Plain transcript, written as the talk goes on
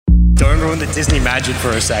Don't ruin the Disney magic for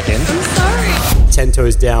a second. I'm sorry. 10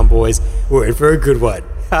 toes down, boys. We're in for a good one.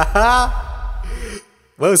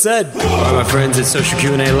 Well said. All right, my friends, it's Social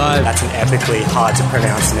Q&A Live. That's an epically hard to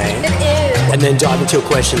pronounce name. It is. And then dive into your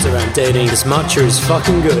questions around dating. This matcha is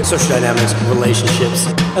fucking good. Social dynamics, relationships.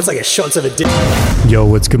 That's like a shot of a dick. Yo,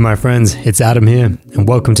 what's good, my friends? It's Adam here, and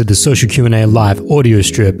welcome to the Social Q&A Live audio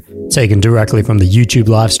strip taken directly from the YouTube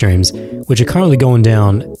live streams, which are currently going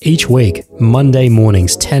down each week, Monday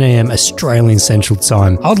mornings, 10 a.m. Australian Central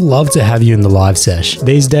Time. I'd love to have you in the live sesh.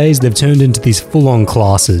 These days, they've turned into these full-on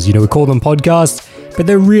classes. You know, we call them podcasts, but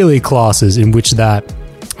they're really classes in which that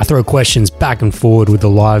I throw questions back and forward with the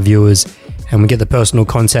live viewers, and we get the personal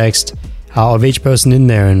context of each person in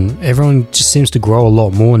there, and everyone just seems to grow a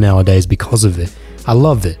lot more nowadays because of it. I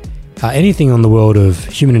love it. Anything on the world of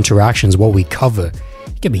human interactions, what we cover.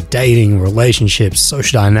 It could be dating, relationships,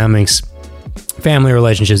 social dynamics, family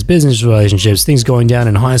relationships, business relationships, things going down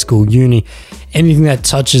in high school, uni, anything that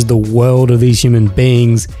touches the world of these human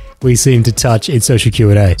beings, we seem to touch in Social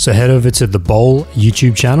Q&A. So head over to the Bowl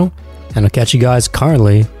YouTube channel, and I'll catch you guys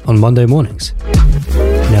currently on Monday mornings.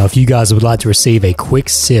 Now, if you guys would like to receive a quick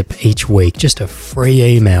sip each week, just a free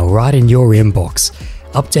email right in your inbox,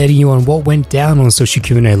 updating you on what went down on Social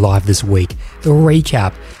Q&A Live this week, the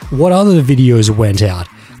recap, what other videos went out,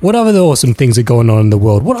 what other awesome things are going on in the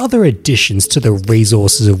world, what other additions to the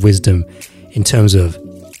resources of wisdom in terms of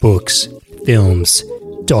books, films,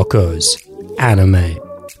 docos, anime,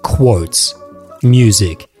 quotes,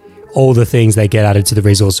 music, all the things that get added to the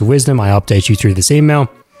resource of wisdom. I update you through this email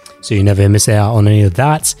so you never miss out on any of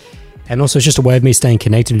that. And also it's just a way of me staying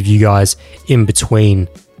connected with you guys in between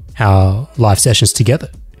our live sessions together.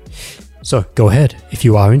 So go ahead if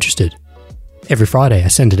you are interested. Every Friday I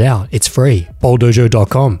send it out. It's free.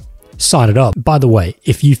 bowldojo.com. Sign it up. By the way,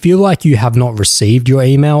 if you feel like you have not received your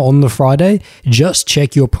email on the Friday, just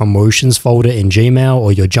check your promotions folder in Gmail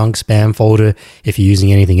or your junk spam folder if you're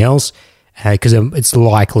using anything else, because it's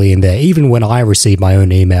likely in there. Even when I receive my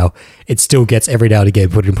own email, it still gets every now and again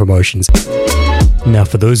put in promotions. Now,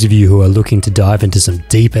 for those of you who are looking to dive into some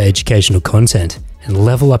deeper educational content and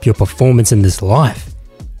level up your performance in this life,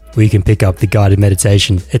 we can pick up the guided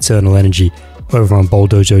meditation Eternal Energy over on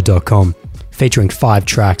bowldojo.com, featuring 5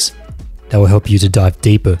 tracks that will help you to dive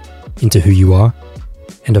deeper into who you are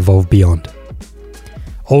and evolve beyond.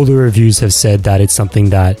 All the reviews have said that it's something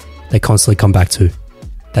that they constantly come back to,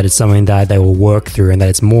 that it's something that they will work through, and that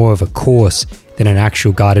it's more of a course than an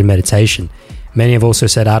actual guided meditation. Many have also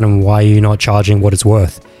said, Adam, why are you not charging what it's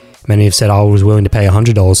worth? Many have said, I was willing to pay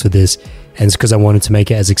 $100 for this, and it's because I wanted to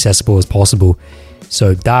make it as accessible as possible.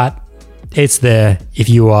 So that, it's there if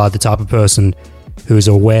you are the type of person who is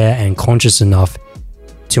aware and conscious enough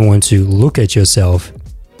to want to look at yourself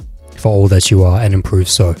for all that you are and improve.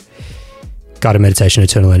 So guided meditation,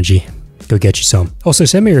 Eternal Energy, go get you some. Also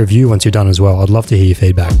send me a review once you're done as well. I'd love to hear your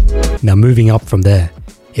feedback. Now, moving up from there,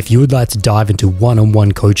 if you would like to dive into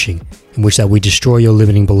one-on-one coaching in which that we destroy your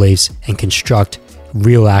limiting beliefs and construct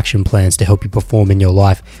real action plans to help you perform in your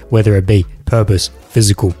life, whether it be purpose,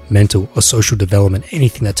 physical, mental, or social development,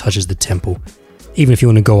 anything that touches the temple. Even if you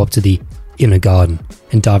want to go up to the inner garden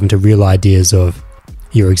and dive into real ideas of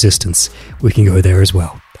your existence, we can go there as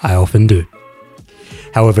well. I often do.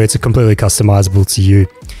 However, it's completely customizable to you.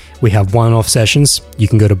 We have one-off sessions. You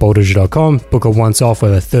can go to bowldojo.com, book a once-off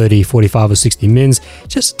over 30, 45, or 60 mins,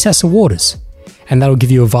 just test the waters, and that'll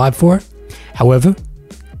give you a vibe for it. However,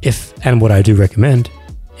 what I do recommend,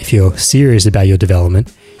 if you're serious about your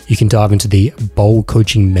development, you can dive into the Bowl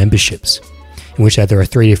Coaching memberships, in which there are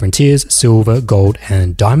 3 different tiers: silver, gold,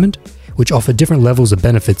 and diamond, which offer different levels of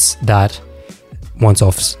benefits that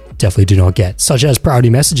once-offs definitely do not get, such as priority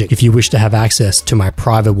messaging. If you wish to have access to my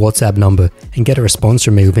private WhatsApp number and get a response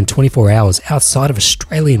from me within 24 hours outside of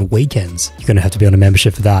Australian weekends, you're going to have to be on a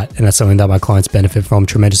membership for that, and that's something that my clients benefit from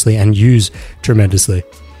tremendously and use tremendously.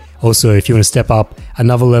 Also, if you want to step up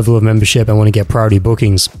another level of membership and want to get priority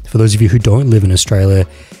bookings, for those of you who don't live in Australia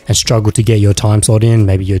and struggle to get your time slot in,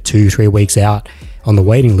 maybe you're 2-3 weeks out on the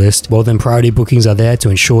waiting list, well then priority bookings are there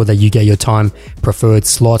to ensure that you get your time preferred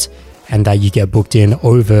slot and that you get booked in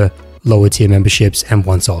over lower tier memberships and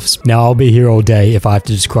once-offs. Now, I'll be here all day if I have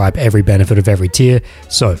to describe every benefit of every tier,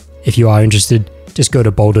 so if you are interested, just go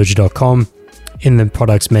to bowldojo.com. In the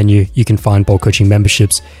products menu, you can find Bowl Coaching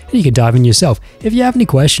memberships, and you can dive in yourself. If you have any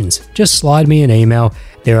questions, just slide me an email.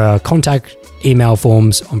 There are contact email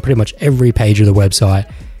forms on pretty much every page of the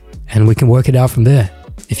website, and we can work it out from there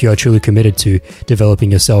if you are truly committed to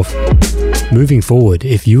developing yourself. Moving forward,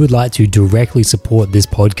 if you would like to directly support this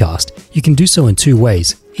podcast, you can do so in 2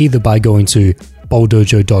 ways, either by going to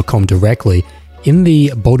bowldojo.com directly. In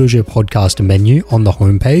the Bowl Dojo podcast menu on the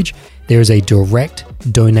homepage, there is a direct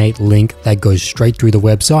donate link that goes straight through the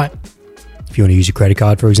website if you want to use your credit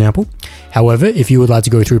card, for example. However, if you would like to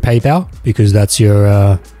go through PayPal, because that's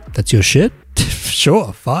your shit,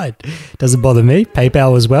 sure, fine. Doesn't bother me.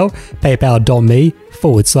 PayPal as well.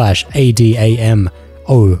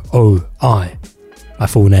 PayPal.me/ADAMOOI. My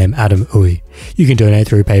full name, Adam Ui. You can donate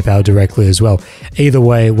through PayPal directly as well. Either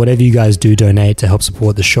way, whatever you guys do donate to help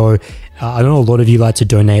support the show. I know a lot of you like to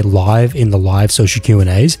donate live in the live social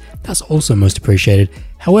Q&As. That's also most appreciated.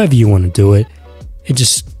 However you want to do it,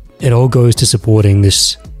 it all goes to supporting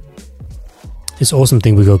this awesome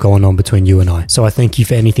thing we got going on between you and I. So I thank you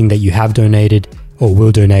for anything that you have donated or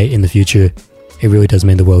will donate in the future. It really does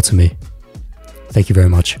mean the world to me. Thank you very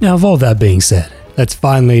much. Now, with all that being said, let's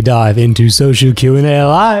finally dive into Social Q&A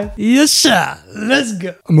Live. Yes, sir. Let's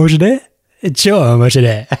go. Emotion Sure,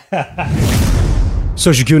 emotion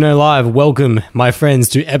Social Q&A Live. Welcome, my friends,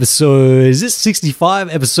 to episode, is this 65?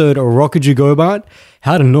 Episode Rocket You Go Bart?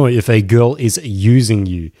 How to know if a girl is using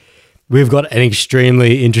you. We've got an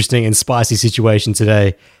extremely interesting and spicy situation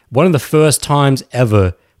today. One of the first times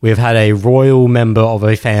ever we've had a royal member of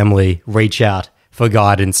a family reach out for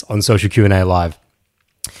guidance on Social Q&A Live.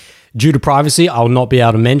 Due to privacy, I'll not be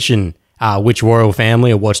able to mention which royal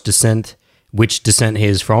family or which descent he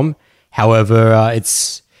is from. However,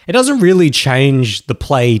 it doesn't really change the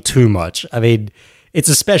play too much. I mean, it's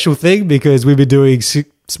a special thing because we've been doing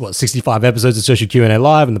 65 episodes of Social Q&A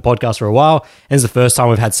Live and the podcast for a while, and it's the first time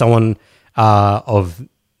we've had someone of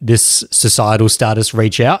this societal status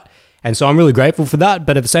reach out. And so I'm really grateful for that.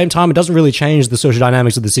 But at the same time, it doesn't really change the social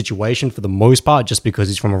dynamics of the situation for the most part, just because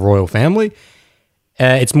he's from a royal family.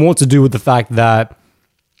 It's more to do with the fact that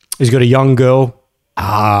he's got a young girl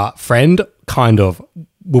friend, kind of.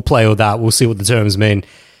 We'll play with that. We'll see what the terms mean.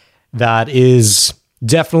 That is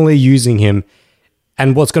definitely using him.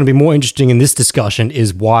 And what's going to be more interesting in this discussion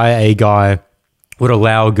is why a guy would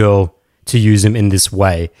allow a girl to use him in this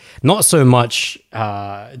way. Not so much,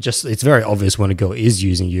 just it's very obvious when a girl is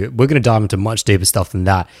using you. We're going to dive into much deeper stuff than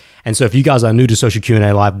that. And so if you guys are new to Social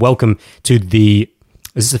Q&A Live, welcome to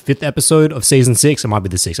is this the 5th episode of season 6? It might be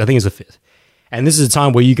the 6th. I think it's the 5th. And this is a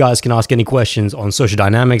time where you guys can ask any questions on social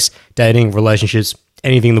dynamics, dating, relationships,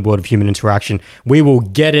 anything in the world of human interaction. We will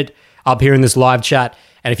get it up here in this live chat.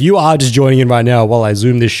 And if you are just joining in right now while I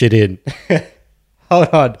zoom this shit in, hold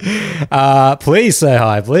on. Please say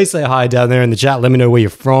hi. Please say hi down there in the chat. Let me know where you're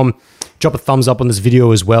from. Drop a thumbs up on this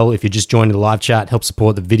video as well if you're just joining the live chat. Help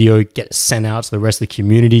support the video. Get it sent out to the rest of the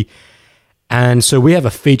community. And so we have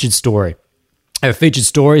a featured story. A featured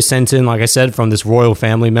story sent in, like I said, from this royal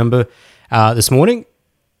family member this morning.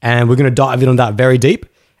 And we're going to dive in on that very deep.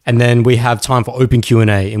 And then we have time for open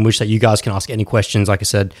Q&A in which that you guys can ask any questions, like I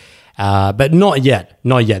said. But not yet.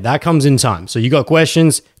 Not yet. That comes in time. So you got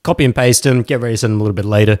questions, copy and paste them, get ready to send them a little bit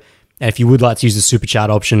later. And if you would like to use the super chat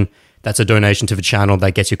option, that's a donation to the channel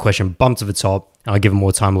that gets your question bumped to the top. And I'll give them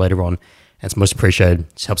more time later on. And it's most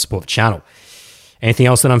appreciated. Just help support the channel. Anything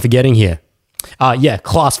else that I'm forgetting here? Yeah,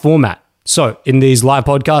 class format. So in these live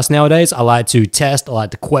podcasts nowadays, I like to test, I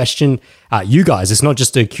like to question you guys. It's not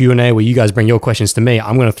just a Q&A where you guys bring your questions to me.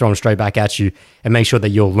 I'm going to throw them straight back at you and make sure that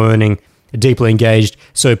you're learning, deeply engaged.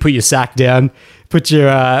 So put your sack down, put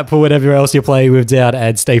whatever else you're playing with down,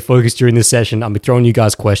 and stay focused during this session. I'm throwing you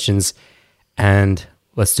guys questions, and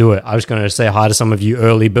let's do it. I'm just going to say hi to some of you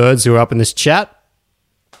early birds who are up in this chat.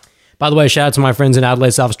 By the way, shout out to my friends in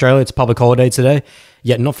Adelaide, South Australia. It's a public holiday today,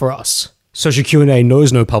 yet not for us. Social Q&A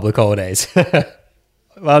knows no public holidays. Well,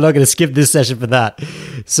 I'm not going to skip this session for that.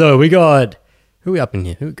 So we got, who are we up in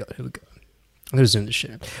here? Who we got? I'm going to zoom this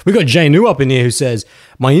shit. We got Jay New up in here who says,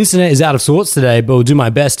 my internet is out of sorts today, but will do my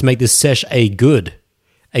best to make this sesh a good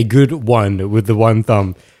one with the one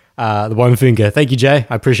thumb, the one finger. Thank you, Jay.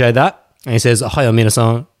 I appreciate that. And he says, Ohio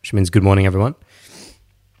minasan, which means good morning, everyone.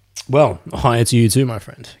 Well, hi to you too, my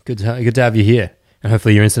friend. Good to have you here. And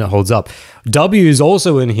hopefully your internet holds up. W is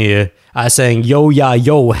also in here saying, yo, yeah,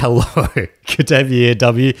 yo, hello. Good to have you here,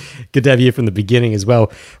 W. Good to have you here from the beginning as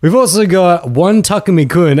well. We've also got one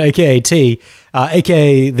Takumi-kun, a.k.a. T,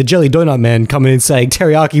 a.k.a. the Jelly Donut Man, coming in saying,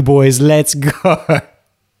 Teriyaki Boys, let's go.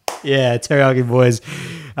 Yeah, Teriyaki Boys.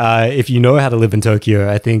 If you know how to live in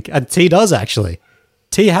Tokyo, I think T does actually.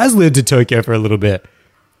 T has lived in Tokyo for a little bit.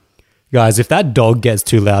 Guys, if that dog gets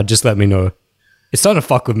too loud, just let me know. It's starting to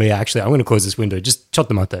fuck with me, actually. I'm going to close this window. Just shut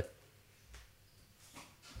them out there.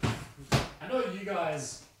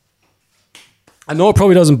 I know it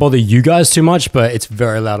probably doesn't bother you guys too much, but it's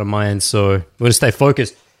very loud on my end, so we're going to stay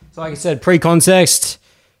focused. So like I said, pre-context,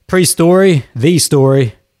 pre-story, the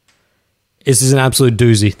story. This is an absolute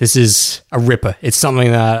doozy. This is a ripper. It's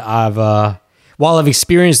something that while I've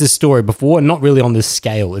experienced this story before, not really on this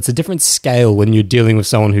scale. It's a different scale when you're dealing with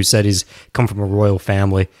someone who said he's come from a royal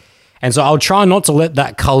family. And so I'll try not to let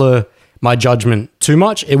that color my judgment too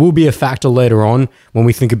much. It will be a factor later on when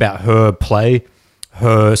we think about her play,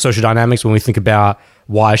 her social dynamics, when we think about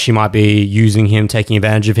why she might be using him, taking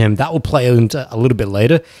advantage of him. That will play into a little bit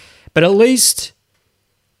later. But at least,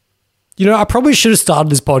 I probably should have started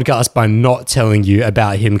this podcast by not telling you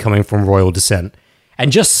about him coming from royal descent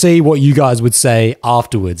and just see what you guys would say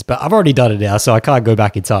afterwards. But I've already done it now, so I can't go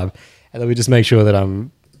back in time. And let me just make sure that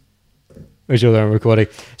I'm recording.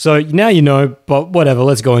 So now you know, but whatever,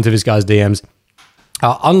 let's go into this guy's DMs.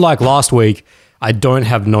 Unlike last week, I don't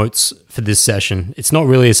have notes for this session. It's not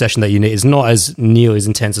really a session that you need. It's not as nearly as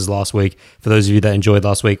intense as last week, for those of you that enjoyed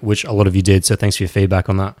last week, which a lot of you did, so thanks for your feedback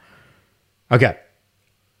on that. Okay.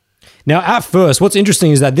 Now, at first, what's interesting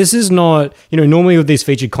is that this is not, normally with these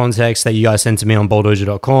featured contexts that you guys send to me on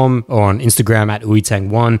bulldozer.com or on Instagram at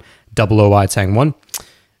uitang1, OOITang1,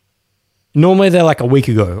 normally they're like a week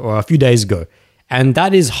ago or a few days ago, and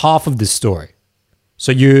that is half of this story.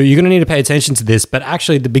 So you're going to need to pay attention to this, but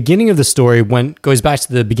actually the beginning of the story goes back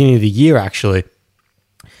to the beginning of the year, actually.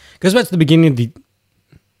 Goes back to the beginning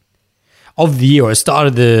of the year, or it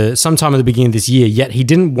started sometime at the beginning of this year, yet he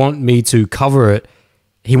didn't want me to cover it.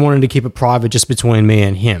 He wanted to keep it private just between me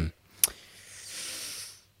and him.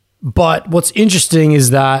 But what's interesting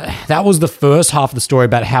is that was the first half of the story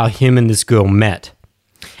about how him and this girl met.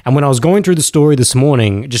 And when I was going through the story this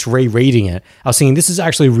morning, just rereading it, I was thinking this is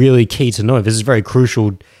actually really key to know. This is very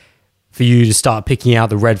crucial for you to start picking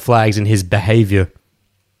out the red flags in his behavior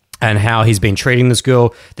and how he's been treating this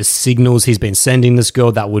girl, the signals he's been sending this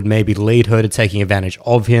girl that would maybe lead her to taking advantage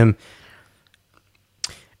of him.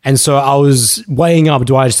 And so I was weighing up,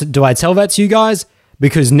 do I tell that to you guys?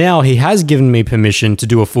 Because now he has given me permission to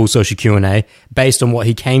do a full social Q&A based on what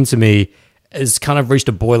he came to me has kind of reached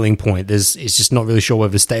a boiling point. It's just not really sure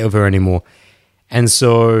whether to stay with her anymore. And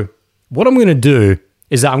so what I'm going to do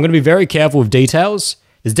is that I'm going to be very careful with details.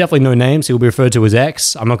 There's definitely no names. He will be referred to as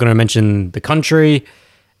X. I'm not going to mention the country.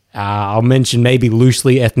 I'll mention maybe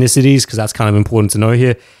loosely ethnicities because that's kind of important to know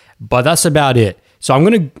here. But that's about it. So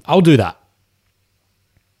I'll do that.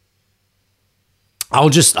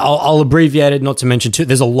 I'll abbreviate it, not to mention too.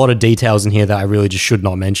 There's a lot of details in here that I really just should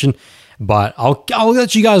not mention. But I'll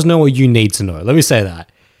let you guys know what you need to know. Let me say that.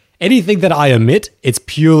 Anything that I omit, it's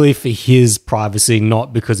purely for his privacy,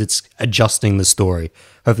 not because it's adjusting the story.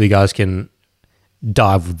 Hopefully you guys can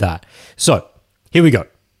dive with that. So, here we go.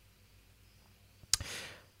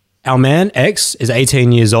 Our man, X, is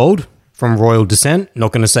 18 years old, from royal descent.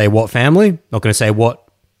 Not going to say what family, not going to say what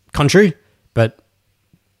country, but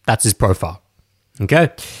that's his profile. Okay?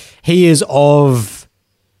 He is of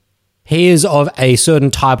a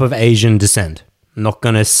certain type of Asian descent. I'm not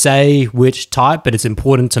going to say which type, but it's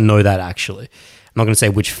important to know that actually. I'm not going to say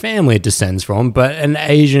which family it descends from, but an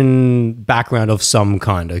Asian background of some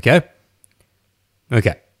kind, okay?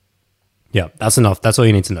 Okay. Yeah, that's enough. That's all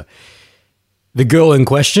you need to know. The girl in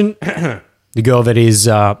question, the girl that is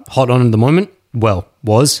hot on at the moment,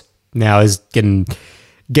 now is getting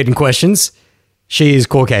questions. She is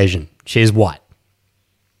Caucasian. She is white.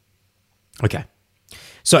 Okay.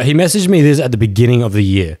 So he messaged me this at the beginning of the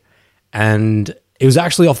year, and it was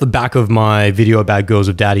actually off the back of my video about girls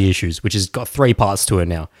with daddy issues, which has got 3 parts to it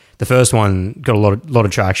now. The first one got a lot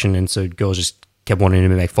of traction, and so girls just kept wanting to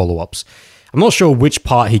make follow-ups. I'm not sure which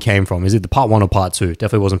part he came from. Is it the part 1 or part 2?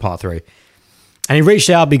 Definitely wasn't part 3. And he reached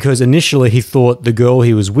out because initially he thought the girl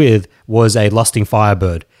he was with was a lusting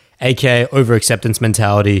firebird, aka over-acceptance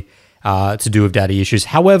mentality to do with daddy issues.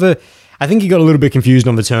 However, I think he got a little bit confused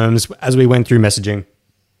on the terms as we went through messaging.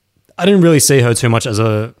 I didn't really see her too much as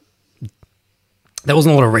there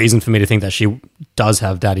wasn't a lot of reason for me to think that she does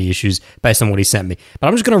have daddy issues based on what he sent me. But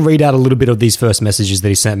I'm just going to read out a little bit of these first messages that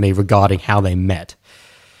he sent me regarding how they met.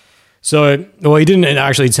 So, he didn't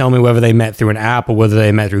actually tell me whether they met through an app or whether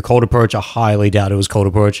they met through cold approach. I highly doubt it was cold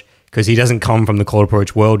approach because he doesn't come from the cold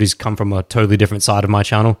approach world. He's come from a totally different side of my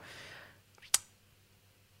channel.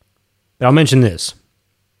 But I'll mention this.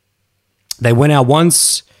 They went out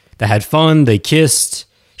once. They had fun. They kissed.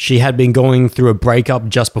 She had been going through a breakup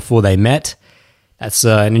just before they met. That's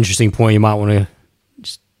an interesting point. You might want to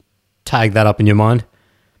just tag that up in your mind.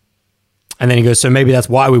 And then he goes, so maybe that's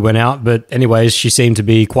why we went out. But anyways, she seemed to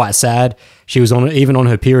be quite sad. She was even on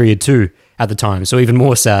her period too at the time. So even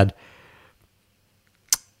more sad.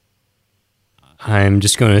 I'm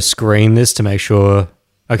just going to screen this to make sure.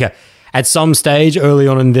 Okay. At some stage early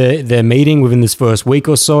on in their meeting, within this first week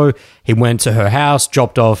or so, he went to her house,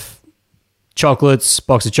 dropped off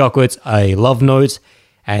box of chocolates, a love note,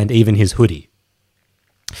 and even his hoodie.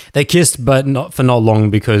 They kissed, but not for not long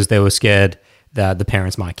because they were scared that the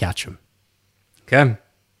parents might catch them.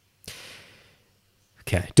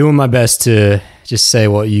 Okay, doing my best to just say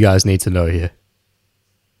what you guys need to know here.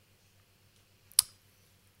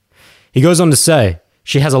 He goes on to say,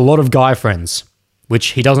 she has a lot of guy friends, which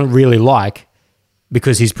he doesn't really like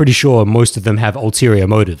because he's pretty sure most of them have ulterior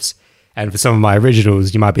motives. And for some of my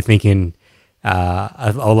originals, you might be thinking,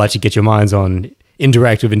 I'll let you get your minds on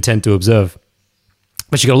indirect with intent to observe.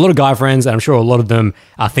 But she got a lot of guy friends, and I'm sure a lot of them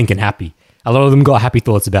are thinking happy. A lot of them got happy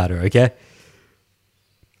thoughts about her, okay?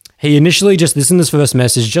 He initially, just this in his first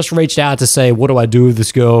message, just reached out to say, what do I do with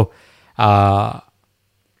this girl?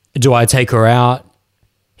 Do I take her out?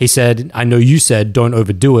 He said, I know you said don't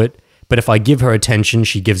overdo it, but if I give her attention,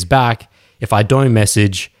 she gives back. If I don't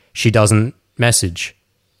message, she doesn't message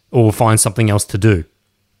or will find something else to do.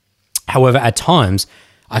 However, at times,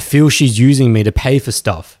 I feel she's using me to pay for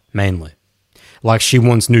stuff, mainly. Like she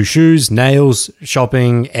wants new shoes, nails,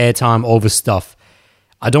 shopping, airtime, all this stuff.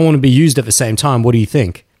 I don't want to be used at the same time. What do you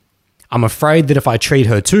think? I'm afraid that if I treat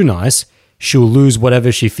her too nice, she'll lose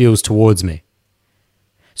whatever she feels towards me.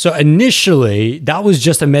 So initially, that was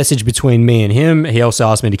just a message between me and him. He also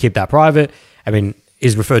asked me to keep that private. I mean,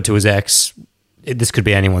 he's referred to his ex. This could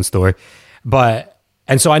be anyone's story.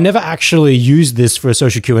 And so I never actually used this for a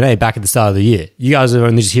social Q&A back at the start of the year. You guys are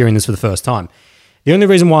only just hearing this for the first time. The only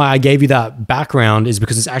reason why I gave you that background is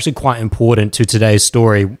because it's actually quite important to today's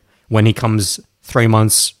story when he comes 3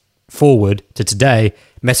 months forward to today,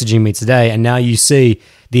 messaging me today, and now you see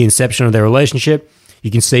the inception of their relationship.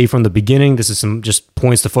 You can see from the beginning, this is some just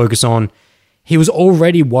points to focus on. He was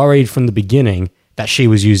already worried from the beginning that she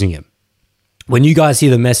was using him. When you guys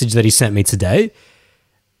hear the message that he sent me today,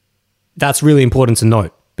 that's really important to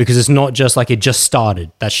note. Because it's not just like it just started,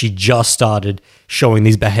 that she just started showing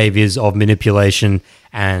these behaviors of manipulation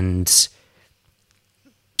and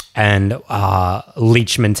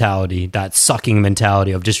leech mentality, that sucking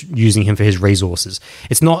mentality of just using him for his resources.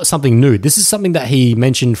 It's not something new. This is something that he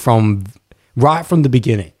mentioned from right from the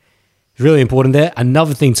beginning. It's really important there.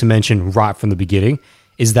 Another thing to mention right from the beginning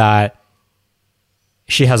is that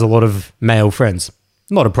she has a lot of male friends.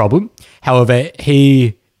 Not a problem. However,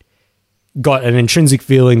 he got an intrinsic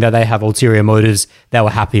feeling that they have ulterior motives. They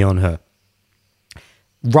were happy on her.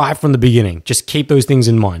 Right from the beginning. Just keep those things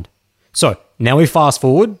in mind. So now we fast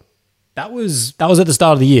forward. That was at the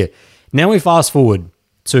start of the year. Now we fast forward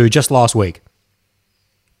to just last week.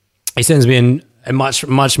 He sends me a much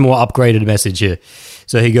more upgraded message here.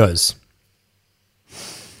 So he goes,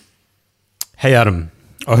 "Hey Adam,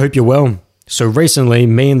 I hope you're well. So recently,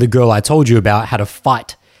 me and the girl I told you about had a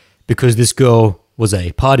fight because this girl was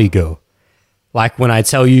a party girl. Like when I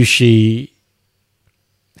tell you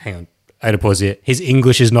hang on, I had to pause here. His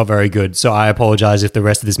English is not very good, so I apologize if the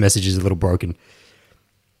rest of this message is a little broken.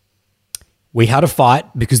 We had a fight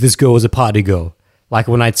because this girl was a party girl. Like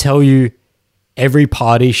when I tell you every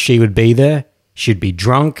party she would be there, she'd be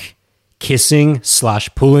drunk, kissing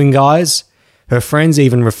 / pulling guys. Her friends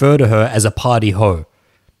even refer to her as a party hoe.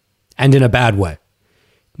 And in a bad way.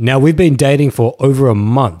 Now we've been dating for over a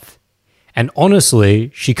month. And honestly,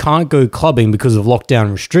 she can't go clubbing because of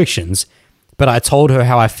lockdown restrictions, but I told her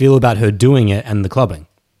how I feel about her doing it and the clubbing.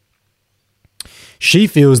 She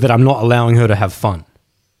feels that I'm not allowing her to have fun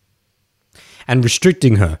and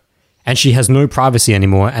restricting her, and she has no privacy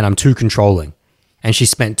anymore and I'm too controlling. And she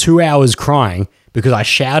spent 2 hours crying because I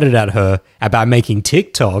shouted at her about making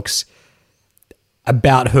TikToks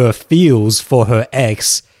about her feels for her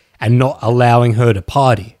ex and not allowing her to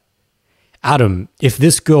party. Adam, if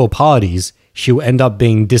this girl parties, she will end up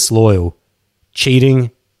being disloyal,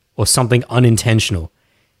 cheating, or something unintentional.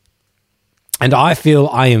 And I feel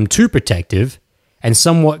I am too protective and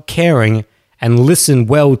somewhat caring and listen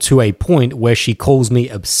well to a point where she calls me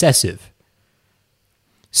obsessive.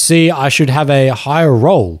 See, I should have a higher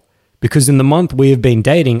role because in the month we have been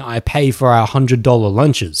dating, I pay for our $100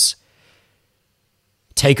 lunches.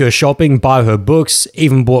 Take her shopping, buy her books,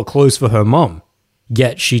 even bought clothes for her mum.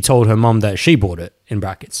 Yet she told her mum that she bought it, in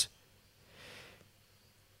brackets.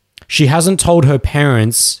 She hasn't told her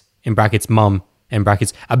parents, in brackets, mum, in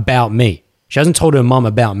brackets, about me. She hasn't told her mum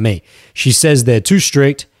about me. She says they're too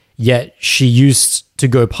strict, yet she used to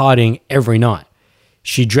go partying every night.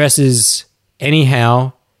 She dresses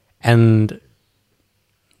anyhow and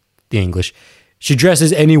the English. She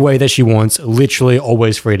dresses any way that she wants, literally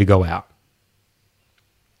always free to go out.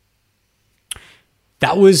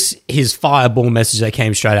 That was his fireball message that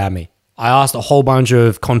came straight at me. I asked a whole bunch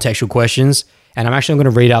of contextual questions, and I'm actually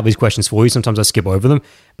going to read out these questions for you. Sometimes I skip over them,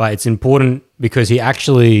 but it's important because he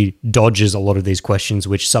actually dodges a lot of these questions,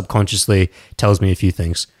 which subconsciously tells me a few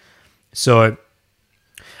things. So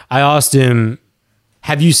I asked him,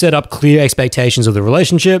 have you set up clear expectations of the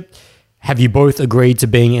relationship? Have you both agreed to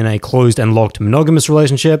being in a closed and locked monogamous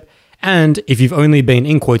relationship? And if you've only been,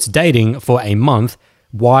 in quotes, dating for a month,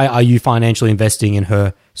 why are you financially investing in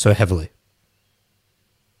her so heavily?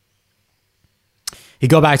 He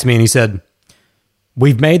got back to me and he said,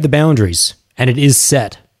 we've made the boundaries and it is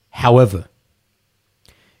set. However,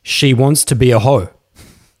 she wants to be a hoe.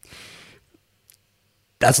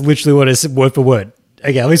 That's literally what it is, word for word.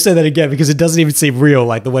 Okay, let me say that again because it doesn't even seem real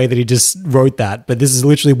like the way that he just wrote that. But this is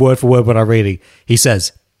literally word for word what I'm reading. He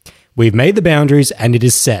says, we've made the boundaries and it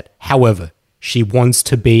is set. However, she wants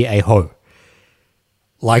to be a hoe.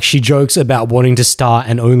 Like she jokes about wanting to start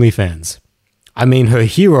an OnlyFans. I mean, her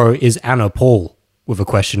hero is Anna Paul, with a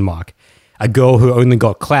question mark. A girl who only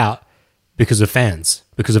got clout because of fans,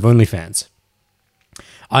 because of OnlyFans.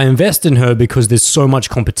 I invest in her because there's so much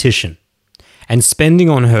competition. And spending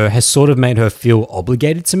on her has sort of made her feel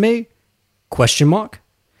obligated to me? Question mark.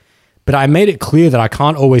 But I made it clear that I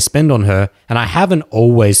can't always spend on her, and I haven't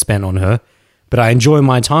always spent on her, but I enjoy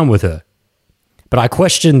my time with her. But I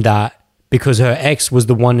questioned that because her ex was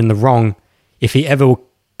the one in the wrong. If he ever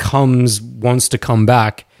wants to come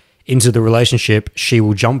back into the relationship, she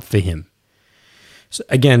will jump for him. So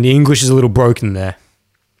again, the English is a little broken there.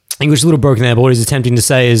 English is a little broken there, but what he's attempting to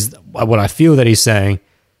say is, what I feel that he's saying,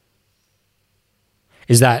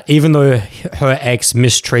 is that even though her ex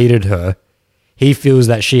mistreated her, he feels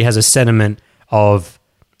that she has a sentiment of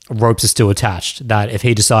ropes are still attached, that if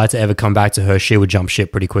he decided to ever come back to her, she would jump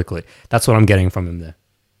ship pretty quickly. That's what I'm getting from him there.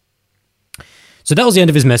 So that was the end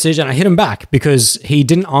of his message, and I hit him back because he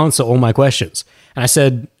didn't answer all my questions. And I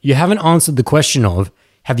said, you haven't answered the question of,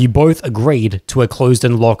 have you both agreed to a closed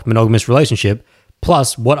and locked monogamous relationship?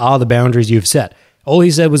 Plus, what are the boundaries you've set? All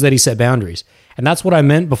he said was that he set boundaries. And that's what I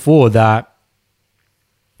meant before, that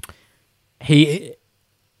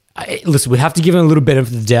listen, we have to give him a little bit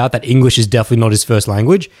of the doubt that English is definitely not his first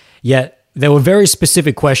language. Yet there were very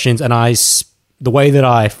specific questions, and the way that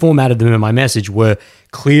I formatted them in my message were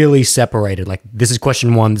clearly separated. Like, this is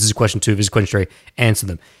question 1, this is question 2, this is question 3. Answer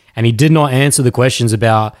them. And he did not answer the questions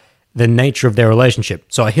about the nature of their relationship.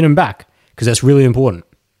 So I hit him back because that's really important.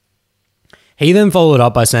 He then followed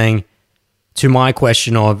up by saying, to my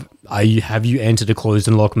question of, have you entered a closed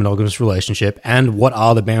and locked monogamous relationship, and what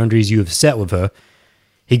are the boundaries you have set with her?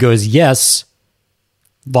 He goes, yes,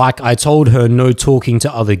 like I told her no talking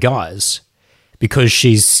to other guys because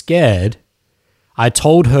she's scared. I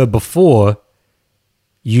told her before,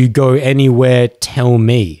 you go anywhere, tell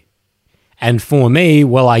me. And for me,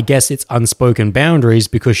 well, I guess it's unspoken boundaries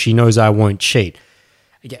because she knows I won't cheat.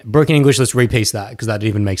 Again, broken English, let's repiece that because that didn't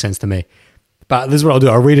even make sense to me. But this is what I'll do.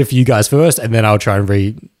 I'll read it for you guys first, and then I'll try and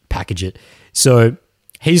repackage it. So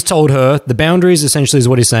he's told her the boundaries, essentially is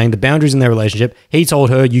what he's saying, the boundaries in their relationship. He told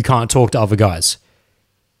her you can't talk to other guys.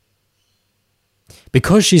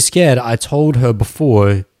 Because she's scared, I told her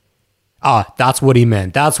before. That's what he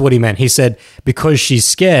meant. That's what he meant. He said, because she's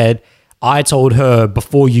scared, I told her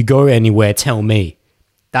before you go anywhere, tell me.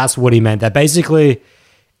 That's what he meant. That basically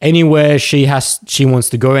anywhere she wants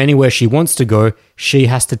to go, anywhere she wants to go, she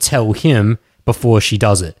has to tell him before she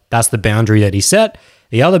does it. That's the boundary that he set.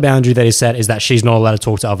 The other boundary that he set is that she's not allowed to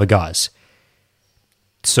talk to other guys.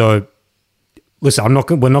 So, listen,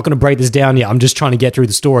 we're not going to break this down yet. I'm just trying to get through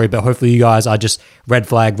the story, but hopefully you guys are just red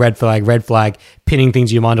flag, pinning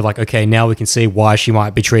things in your mind of like, okay, now we can see why she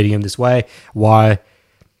might be treating him this way, why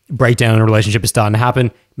breakdown in a relationship is starting to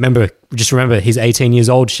happen. Just remember, he's 18 years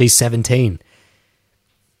old, she's 17.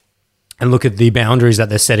 And look at the boundaries that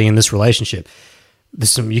they're setting in this relationship.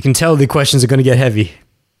 You can tell the questions are going to get heavy.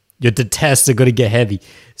 The tests are going to get heavy.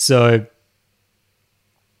 So,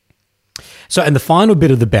 and the final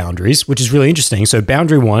bit of the boundaries, which is really interesting. So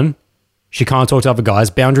boundary 1, she can't talk to other guys.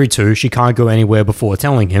 Boundary 2, she can't go anywhere before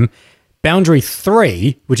telling him. Boundary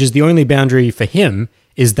 3, which is the only boundary for him,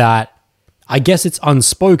 is that I guess it's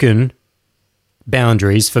unspoken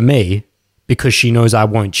boundaries for me because she knows I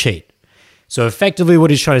won't cheat. So effectively what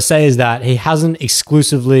he's trying to say is that he hasn't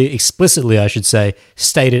explicitly, I should say,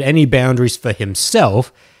 stated any boundaries for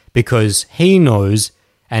himself because he knows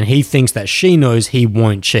and he thinks that she knows he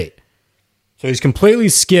won't cheat. So he's completely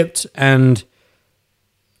skipped and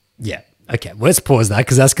yeah. Okay, well, let's pause that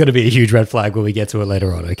because that's going to be a huge red flag when we get to it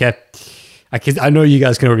later on, okay? I know you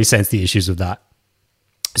guys can already sense the issues with that.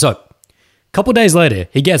 So a couple days later,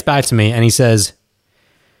 he gets back to me and he says,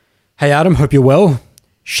 hey, Adam, hope you're well.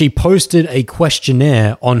 She posted a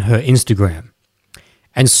questionnaire on her Instagram.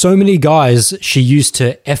 And so many guys she used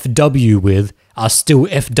to FW with are still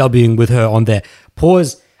FWing with her on there.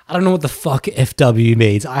 Pause. I don't know what the fuck FW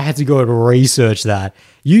means. I had to go and research that.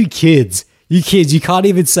 You kids You kids, you can't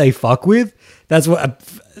even say fuck with. That's what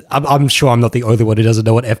I'm sure I'm not the only one who doesn't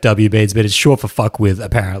know what FW means, but it's short for fuck with,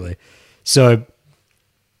 apparently. So,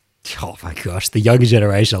 oh my gosh, the younger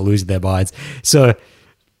generation are losing their minds. So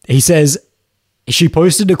he says she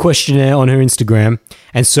posted a questionnaire on her Instagram,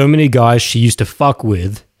 and so many guys she used to fuck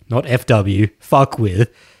with, not FW, fuck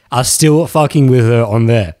with, are still fucking with her on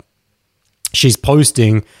there. She's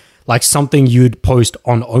posting like something you'd post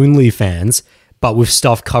on OnlyFans, but with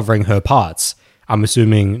stuff covering her parts. I'm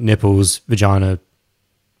assuming nipples, vagina,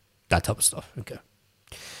 that type of stuff. Okay.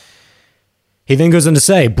 He then goes on to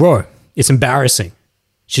say, bro, it's embarrassing.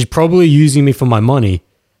 She's probably using me for my money,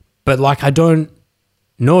 but like I don't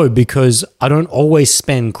know because I don't always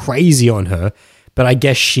spend crazy on her, but I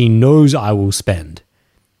guess she knows I will spend.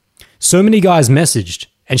 So many guys messaged,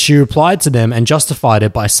 and she replied to them and justified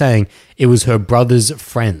it by saying it was her brother's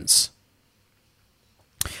friends.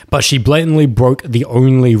 But she blatantly broke the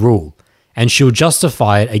only rule, and she'll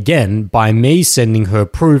justify it again by me sending her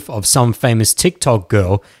proof of some famous TikTok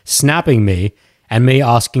girl snapping me and me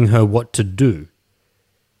asking her what to do.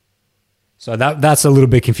 So that's a little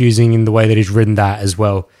bit confusing in the way that he's written that as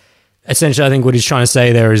well. Essentially, I think what he's trying to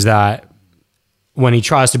say there is that when he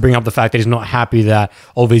tries to bring up the fact that he's not happy that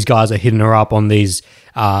all these guys are hitting her up on these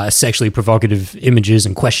sexually provocative images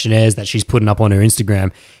and questionnaires that she's putting up on her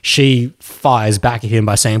Instagram, she fires back at him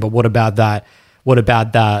by saying, but what about that? What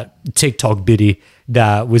about that TikTok biddy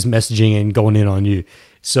that was messaging and going in on you?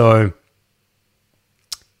 So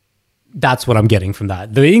that's what I'm getting from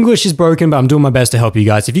that. The English is broken, but I'm doing my best to help you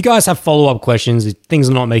guys. If you guys have follow-up questions, if things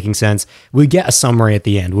are not making sense, we get a summary at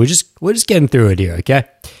the end. We're just getting through it here, okay?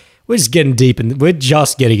 We're just getting deep and we're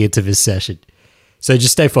just getting into this session. So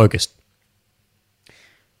just stay focused.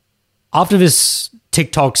 After this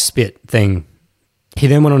TikTok spit thing, he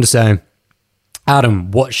then went on to say,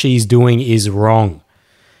 Adam, what she's doing is wrong.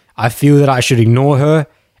 I feel that I should ignore her,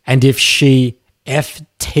 and if she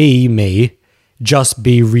FT me, just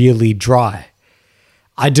be really dry.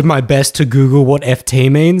 I did my best to Google what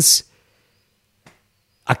FT means.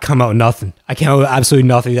 I come out with nothing. I came out with absolutely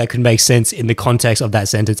nothing that could make sense in the context of that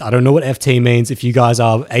sentence. I don't know what FT means. If you guys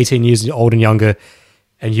are 18 years old and younger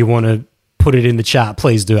and you want to put it in the chat,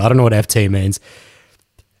 please do. I don't know what FT means.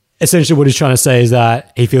 Essentially what he's trying to say is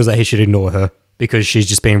that he feels that he should ignore her because she's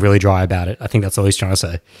just being really dry about it. I think that's all he's trying to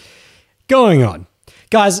say. Going on.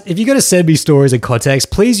 Guys, if you're going to send me stories in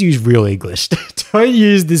context, please use real English. Don't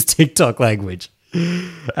use this TikTok language. He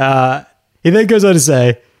then goes on to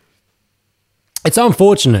say, it's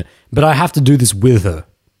unfortunate, but I have to do this with her.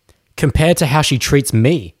 Compared to how she treats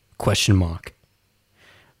me, ?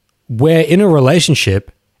 We're in a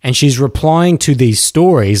relationship and she's replying to these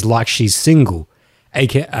stories like she's single.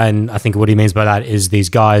 And I think what he means by that is these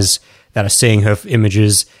guys that are seeing her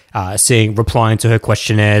images, replying to her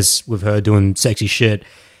questionnaires with her doing sexy shit.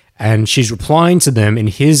 And she's replying to them in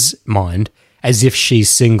his mind as if she's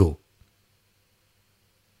single.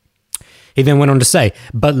 He then went on to say,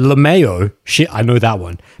 but LeMayo, I know that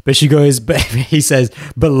one, but he says,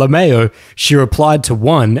 but LeMayo, she replied to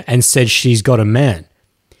one and said she's got a man,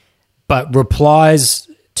 but replies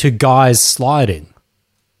to guys sliding.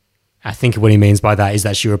 I think what he means by that is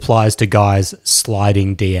that she replies to guys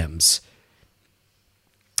sliding DMs.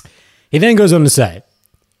 He then goes on to say,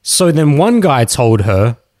 so then one guy told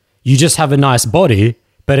her, you just have a nice body,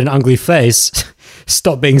 but an ugly face,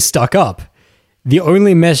 stop being stuck up. The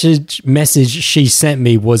only message she sent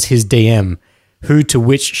me was his DM, to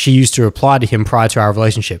which she used to reply to him prior to our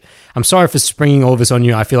relationship. I'm sorry for springing all this on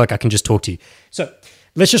you. I feel like I can just talk to you. So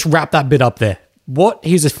let's just wrap that bit up there. What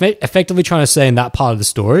he's effectively trying to say in that part of the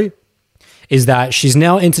story is that she's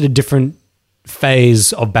now entered a different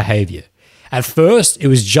phase of behavior. At first, it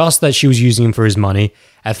was just that she was using him for his money.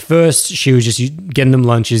 At first, she was just getting them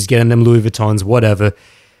lunches, getting them Louis Vuittons, whatever.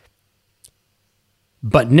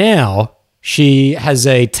 But now she has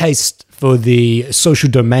a taste for the social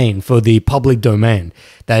domain, for the public domain,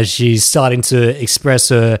 that she's starting to express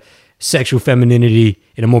her sexual femininity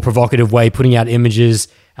in a more provocative way, putting out images,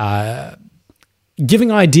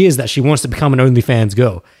 giving ideas that she wants to become an OnlyFans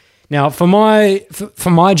girl. Now, for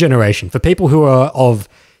my generation, for people who are of,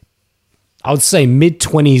 I would say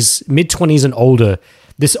mid-20s and older,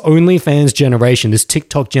 this OnlyFans generation, this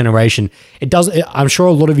TikTok generation, I'm sure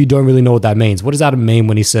a lot of you don't really know what that means. What does that mean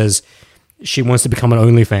when he says she wants to become an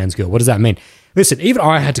OnlyFans girl? What does that mean? Listen, even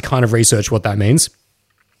I had to kind of research what that means.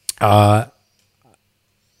 I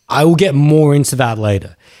will get more into that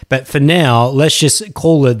later. But for now, let's just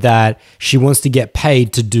call it that she wants to get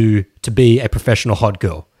paid to be a professional hot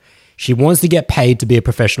girl. She wants to get paid to be a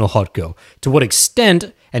professional hot girl. To what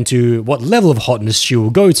extent and to what level of hotness she will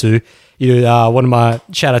go to, One of my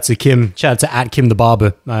shout out to at Kim the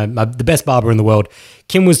barber, the best barber in the world.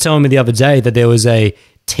 Kim was telling me the other day that there was a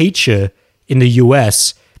teacher in the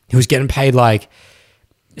US who was getting paid like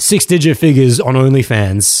 6-digit figures on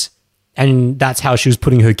OnlyFans, and that's how she was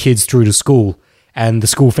putting her kids through to school. And the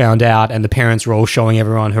school found out, and the parents were all showing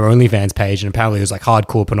everyone her OnlyFans page, and apparently it was like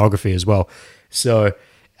hardcore pornography as well. So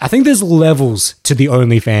I think there's levels to the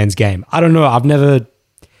OnlyFans game. I don't know. I've never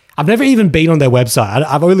even been on their website.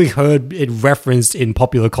 I've only heard it referenced in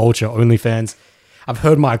popular culture, OnlyFans. I've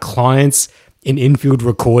heard my clients in infield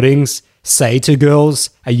recordings say to girls,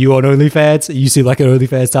 "Are you on OnlyFans? You seem like an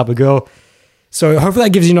OnlyFans type of girl." So hopefully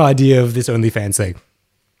that gives you an idea of this OnlyFans thing.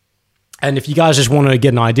 And if you guys just want to get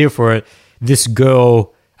an idea for it, this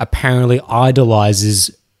girl apparently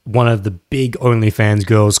idolizes one of the big OnlyFans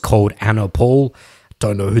girls called Anna Paul.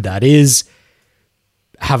 Don't know who that is.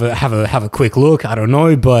 Have a quick look. I don't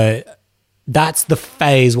know, but that's the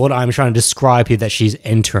phase, what I'm trying to describe here, that she's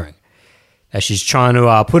entering. That she's trying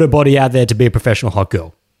to put her body out there to be a professional hot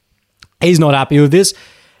girl. He's not happy with this.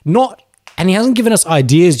 And he hasn't given us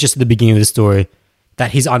ideas just at the beginning of the story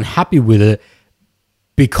that he's unhappy with it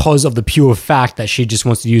because of the pure fact that she just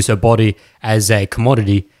wants to use her body as a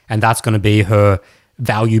commodity, and that's going to be her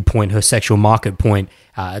value point, her sexual market point,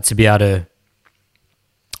 to be able to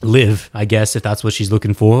live, I guess, if that's what she's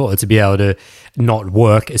looking for, or to be able to not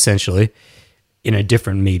work, essentially, in a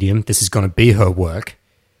different medium. This is going to be her work.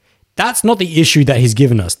 That's not the issue that he's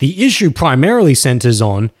given us. The issue primarily centers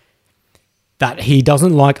on that he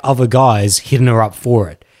doesn't like other guys hitting her up for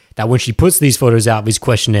it. That when she puts these photos out, these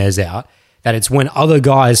questionnaires out, that it's when other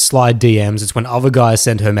guys slide DMs, it's when other guys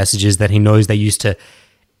send her messages that he knows they used to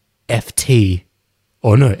FW,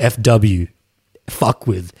 fuck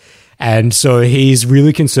with. And so he's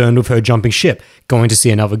really concerned with her jumping ship, going to see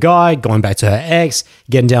another guy, going back to her ex,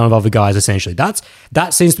 getting down with other guys, essentially.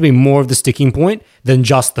 That seems to be more of the sticking point than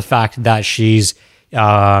just the fact that she's...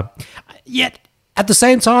 Yet, at the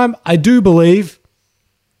same time, I do believe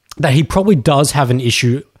that he probably does have an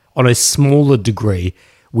issue on a smaller degree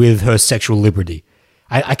with her sexual liberty.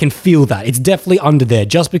 I can feel that. It's definitely under there,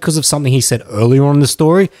 just because of something he said earlier on in the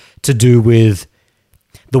story to do with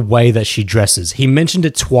the way that she dresses. He mentioned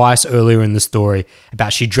it twice earlier in the story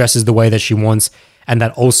about she dresses the way that she wants, and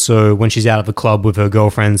that also when she's out of the club with her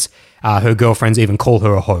girlfriends even call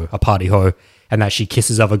her a hoe, a party hoe, and that she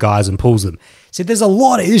kisses other guys and pulls them. See, there's a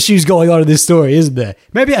lot of issues going on in this story, isn't there?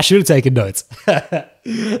 Maybe I should have taken notes.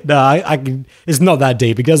 No, I can. It's not that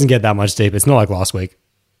deep. It doesn't get that much deep. It's not like last week.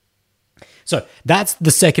 So that's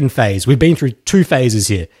the second phase. We've been through 2 phases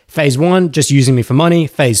here. Phase 1, just using me for money.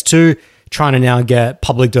 Phase 2, trying to now get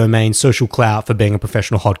public domain social clout for being a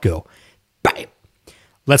professional hot girl. Bam!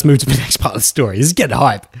 Let's move to the next part of the story. This is getting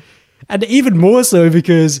hype. And even more so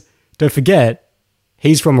because, don't forget,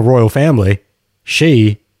 he's from a royal family.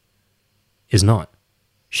 She is not.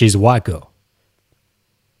 She's a white girl.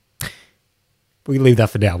 We can leave that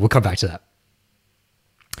for now. We'll come back to that.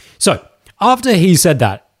 So, after he said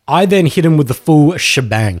that, I then hit him with the full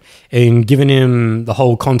shebang and given him the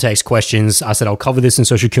whole context questions. I said, I'll cover this in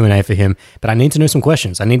social Q&A for him, but I need to know some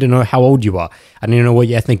questions. I need to know how old you are. I need to know what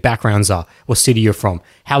your ethnic backgrounds are, what city you're from,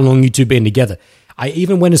 how long you two been together. I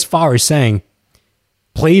even went as far as saying,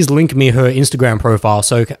 please link me her Instagram profile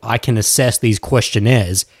so I can assess these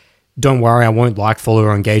questionnaires. Don't worry, I won't like, follow,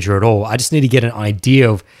 or engage her at all. I just need to get an idea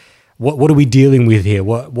of what are we dealing with here?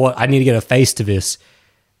 What I need to get a face to this,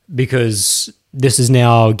 because this is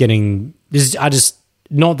now getting...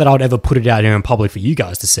 Not that I would ever put it out here in public for you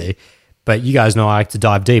guys to see, but you guys know I like to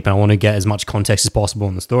dive deep and I want to get as much context as possible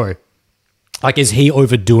in the story. Like, is he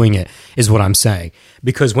overdoing it, is what I'm saying.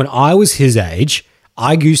 Because when I was his age,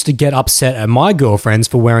 I used to get upset at my girlfriends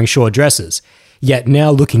for wearing short dresses. Yet now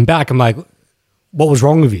looking back, I'm like, what was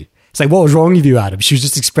wrong with you? It's like, what was wrong with you, Adam? She was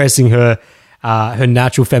just expressing her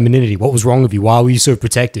natural femininity. What was wrong with you? Why were you so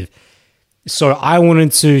protective? So I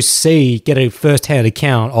wanted to get a first-hand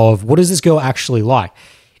account of what is this girl actually like?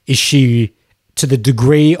 Is she to the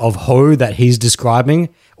degree of hoe that he's describing,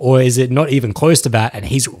 or is it not even close to that and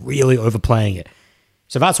he's really overplaying it?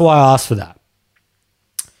 So that's why I asked for that.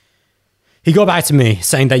 He got back to me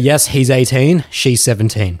saying that yes, he's 18, she's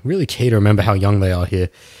 17. Really key to remember how young they are here.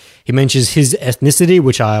 He mentions his ethnicity,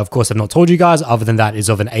 which I, of course, have not told you guys. Other than that, is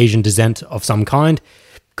of an Asian descent of some kind.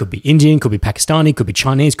 Could be Indian, could be Pakistani, could be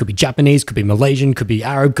Chinese, could be Japanese, could be Malaysian, could be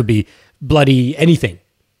Arab, could be bloody anything.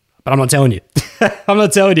 But I'm not telling you. I'm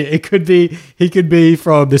not telling you. He could be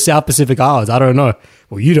from the South Pacific Islands. I don't know.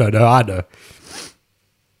 Well, you don't know. I know.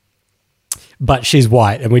 But she's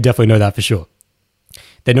white, and we definitely know that for sure.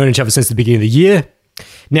 They've known each other since the beginning of the year.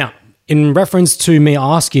 Now, in reference to me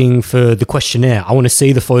asking for the questionnaire, I want to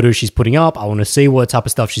see the photos she's putting up. I want to see what type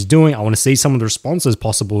of stuff she's doing. I want to see some of the responses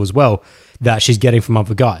possible as well that she's getting from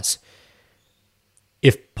other guys,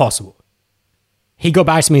 if possible. He got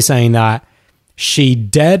back to me saying that she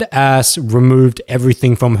dead ass removed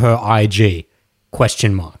everything from her IG, ?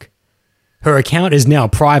 Her account is now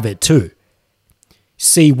private too.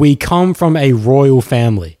 See, we come from a royal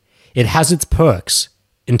family. It has its perks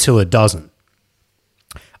until it doesn't.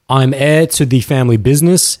 I'm heir to the family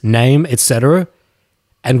business, name, etc.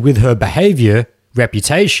 And with her behavior,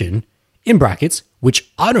 reputation, in brackets,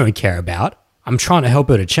 which I don't care about, I'm trying to help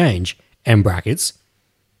her to change, end brackets,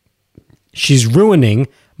 she's ruining,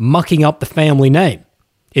 mucking up the family name.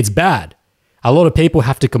 It's bad. A lot of people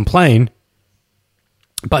have to complain,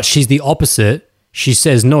 but she's the opposite. She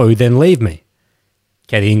says no, then leave me.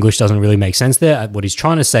 Okay, the English doesn't really make sense there. What he's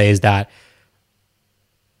trying to say is that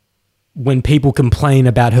when people complain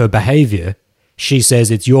about her behavior, she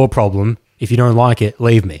says it's your problem. If you don't like it,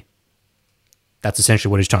 leave me. That's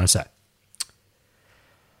essentially what he's trying to say.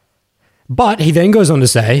 But he then goes on to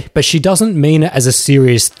say, but she doesn't mean it as a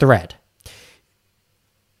serious threat.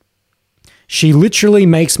 She literally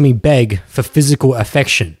makes me beg for physical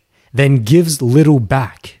affection, then gives little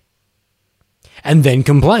back, and then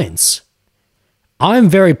complains. I'm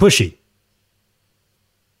very pushy.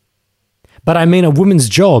 But I mean, a woman's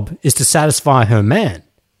job is to satisfy her man? ?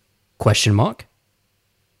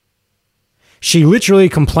 She literally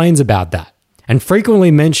complains about that and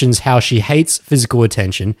frequently mentions how she hates physical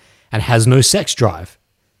attention and has no sex drive? ?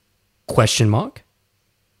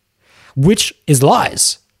 Which is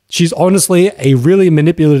lies. She's honestly a really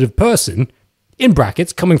manipulative person, in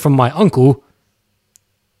brackets, coming from my uncle,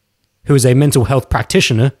 who is a mental health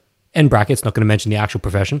practitioner, end brackets, not going to mention the actual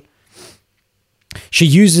profession. She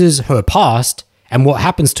uses her past and what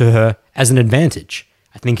happens to her as an advantage.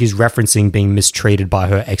 I think he's referencing being mistreated by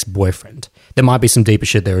her ex-boyfriend. There might be some deeper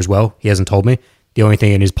shit there as well. He hasn't told me. The only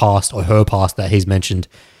thing in his past or her past that he's mentioned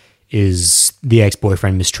is the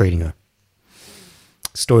ex-boyfriend mistreating her.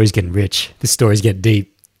 Story's getting rich. This story's getting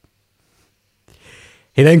deep.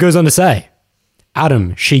 He then goes on to say,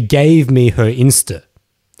 Adam, she gave me her Insta.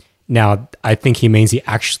 Now, I think he means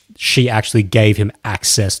she actually gave him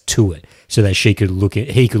access to it so that he could look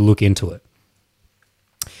into it.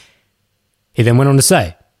 He then went on to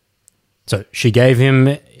say, so she gave him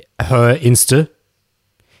her Insta.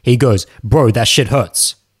 He goes, bro, that shit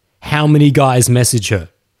hurts. How many guys message her?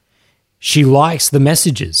 She likes the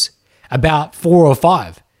messages. About 4 or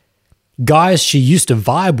 5. Guys she used to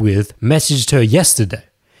vibe with messaged her yesterday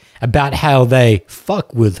about how they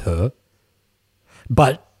fuck with her,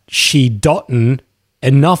 but she dottin'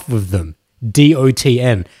 enough of them.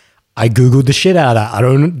 DOTN. I googled the shit out of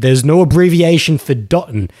that. There's no abbreviation for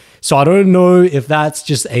dottin'. So I don't know if that's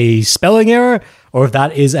just a spelling error or if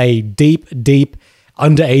that is a deep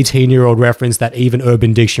under 18-year-old reference that even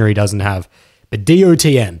Urban Dictionary doesn't have. But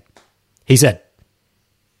DOTN. He said,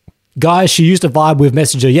 guys she used to vibe with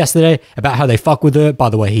messaged her yesterday about how they fuck with her. By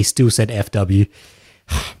the way, he still said FW.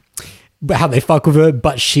 But how they fuck with her,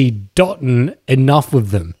 but she dottin' enough with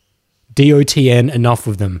them. DOTN, enough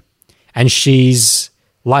with them. And she's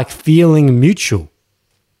like feeling mutual.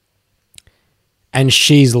 And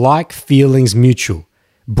she's like feelings mutual.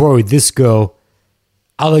 Bro, this girl,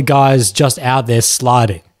 other guys just out there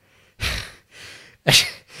sliding.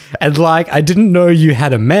 And like, I didn't know you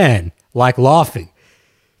had a man, like laughing.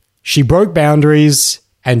 She broke boundaries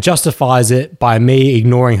and justifies it by me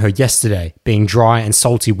ignoring her yesterday, being dry and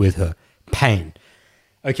salty with her. Pain.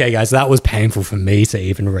 Okay, guys, that was painful for me to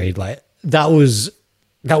even read. Like, that was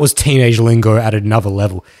teenage lingo at another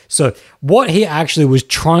level. So what he actually was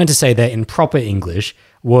trying to say there in proper English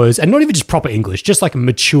was, and not even just proper English, just like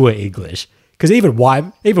mature English, because even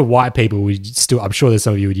white people would still, I'm sure there's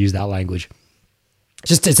some of you would use that language.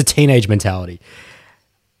 It's a teenage mentality.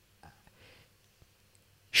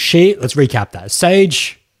 Let's recap that.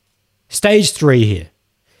 Stage 3 here.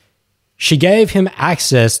 She gave him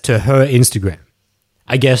access to her Instagram.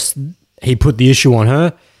 I guess he put the issue on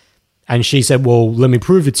her and she said, well, let me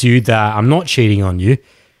prove it to you that I'm not cheating on you.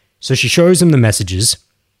 So she shows him the messages.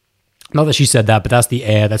 Not that she said that, but that's the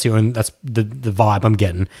air. That's the vibe I'm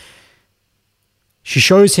getting. She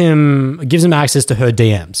gives him access to her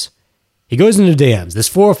DMs. He goes into DMs. There's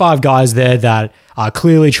 4 or 5 guys there that are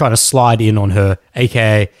clearly trying to slide in on her,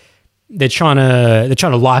 aka they're trying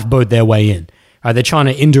to lifeboat their way in. They're trying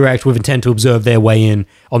to indirect with intent to observe their way in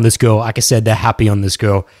on this girl. Like I said, they're happy on this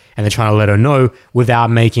girl and they're trying to let her know without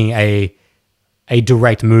making a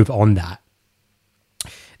direct move on that.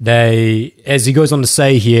 As he goes on to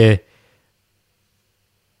say here,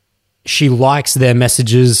 she likes their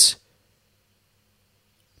messages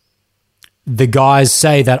the guys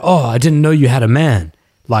say that, oh, I didn't know you had a man,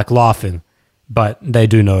 like laughing, but they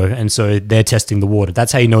do know, and so they're testing the water.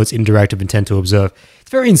 That's how you know it's indirect of intent to observe. It's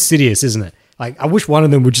very insidious, isn't it? Like, I wish one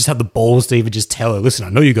of them would just have the balls to even just tell her, listen, I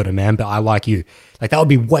know you got a man, but I like you. Like, that would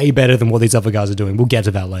be way better than what these other guys are doing. We'll get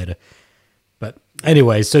to that later. But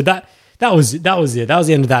anyway, so that was it. That was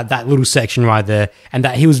the end of that little section right there, and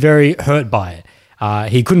that he was very hurt by it.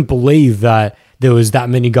 He couldn't believe that there was that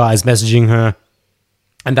many guys messaging her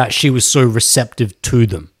and that she was so receptive to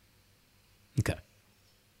them. Okay.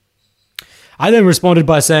 I then responded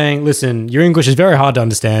by saying, listen, your English is very hard to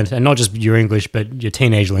understand, and not just your English, but your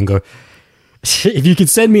teenage lingo. If you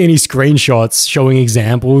could send me any screenshots showing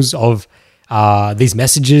examples of these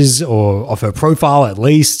messages or of her profile at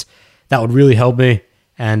least, that would really help me,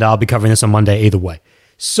 and I'll be covering this on Monday either way.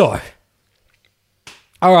 So,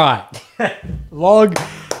 all right. Long,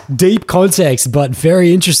 deep context, but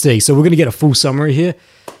very interesting. So we're going to get a full summary here.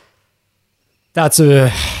 There's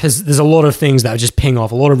a lot of things that just ping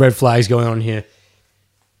off, a lot of red flags going on here.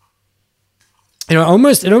 You know, it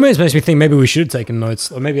almost makes me think maybe we should have taken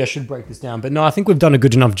notes, or maybe I should break this down. But no, I think we've done a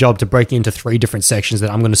good enough job to break it into 3 different sections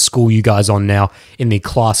that I'm going to school you guys on now in the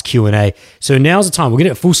class Q&A. So now's the time. We're going to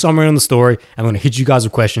get a full summary on the story. I'm going to hit you guys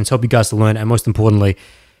with questions, help you guys to learn, and most importantly,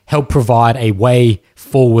 help provide a way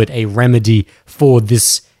forward, a remedy for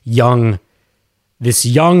this young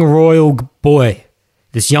royal boy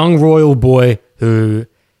who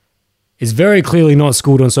is very clearly not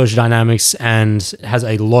schooled on social dynamics and has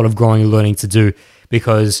a lot of growing and learning to do,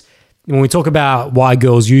 because when we talk about why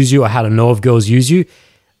girls use you or how to know if girls use you,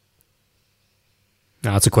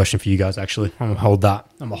 now that's a question for you guys, actually. I'm going to hold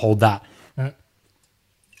that.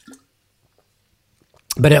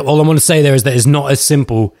 But all I want to say there is that it's not as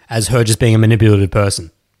simple as her just being a manipulative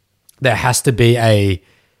person. There has to be a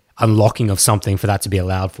unlocking of something for that to be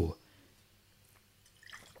allowed for.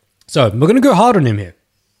 So we're going to go hard on him here.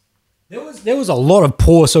 There was a lot of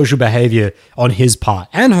poor social behavior on his part,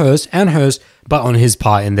 and hers, but on his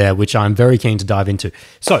part in there, which I'm very keen to dive into.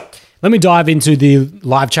 So let me dive into the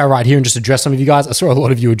live chat right here and just address some of you guys. I saw a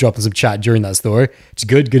lot of you were dropping some chat during that story. It's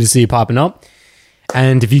good to see you popping up.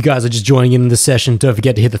 And if you guys are just joining in the session, don't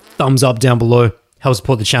forget to hit the thumbs up down below. Help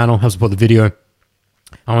support the channel, help support the video.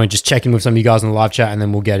 I want to just check in with some of you guys in the live chat, and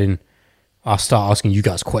then we'll get in. I'll start asking you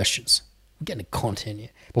guys questions. We're getting content here.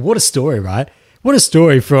 But what a story, right? What a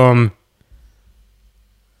story from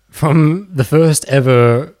the first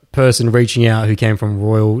ever person reaching out who came from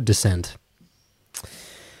royal descent.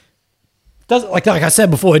 Like I said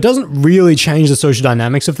before, it doesn't really change the social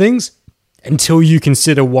dynamics of things until you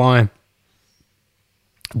consider why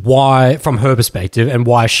from her perspective and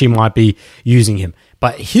why she might be using him.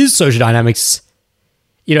 But his social dynamics,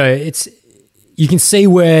 you know, you can see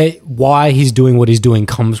why he's doing what he's doing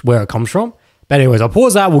where it comes from. But anyways, I'll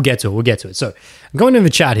pause that. We'll get to it. So I'm going into the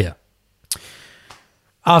chat here.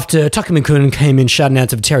 After Tucker McCoon came in shouting out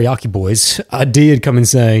to the Teriyaki Boys, D had come in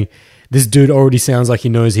saying, this dude already sounds like he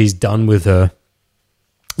knows he's done with her.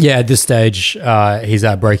 Yeah, at this stage, he's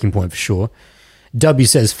at breaking point for sure. W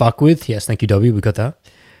says, fuck with. Yes, thank you, W. We got that.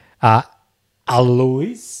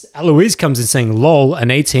 Aloise comes in saying, lol, an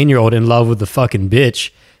 18-year-old in love with the fucking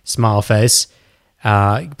bitch. Smile face.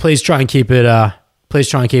 Please try and keep it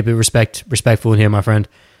respectful in here, my friend.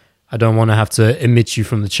 I don't want to have to omit you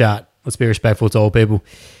from the chat. Let's be respectful to all people.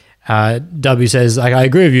 W says, I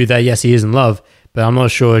agree with you that yes, he is in love, but I'm not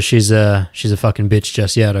sure she's a fucking bitch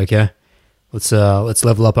just yet. Okay, let's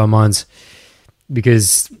level up our minds,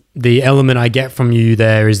 because the element I get from you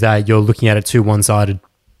there is that you're looking at it too one-sided.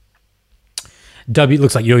 W,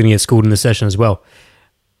 looks like you're going to get schooled in the session as well.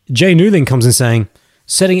 Jay New then comes in saying,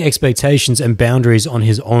 setting expectations and boundaries on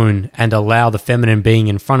his own and allow the feminine being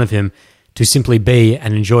in front of him to simply be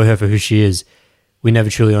and enjoy her for who she is. We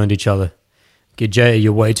never truly owned each other. Okay, Jay,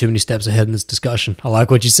 you're way too many steps ahead in this discussion. I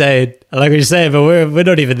like what you said, but we're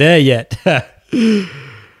not even there yet.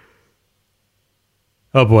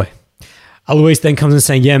 Oh boy. Alois then comes in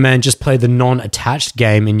saying, yeah, man, just play the non-attached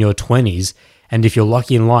game in your 20s, and if you're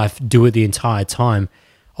lucky in life, do it the entire time.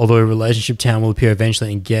 Although a relationship town will appear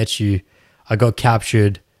eventually and get you. I got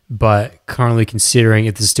captured, but currently considering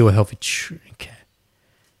if this is still a healthy... Okay.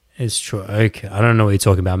 It's true. Okay. I don't know what you're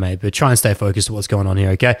talking about, mate, but try and stay focused on what's going on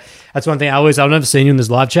here, okay? That's one thing. I've never seen you in this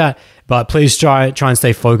live chat, but please try and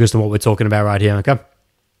stay focused on what we're talking about right here, okay?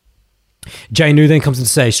 Jay New then comes in to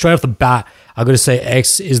say, straight off the bat, I got to say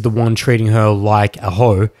X is the one treating her like a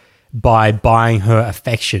hoe by buying her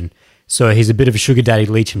affection. So he's a bit of a sugar daddy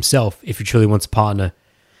leech himself. If he truly wants a partner,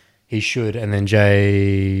 he should. And then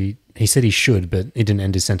Jay, he said he should, but he didn't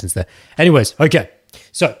end his sentence there. Anyways, okay.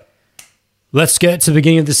 So let's get to the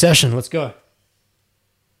beginning of the session. Let's go.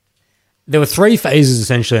 there were 3 phases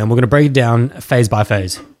essentially, and we're going to break it down phase by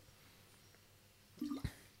phase.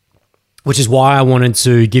 Which is why I wanted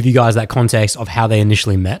to give you guys that context of how they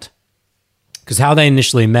initially met. Because how they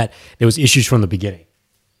initially met, there was issues from the beginning.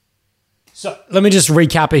 So let me just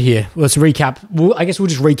recap it here. Let's recap. I guess we'll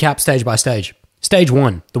just recap stage by stage. Stage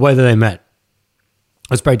 1, the way that they met.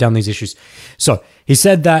 Let's break down these issues. So he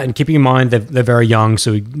said that, and keeping in mind they're very young,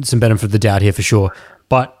 so some benefit of the doubt here for sure.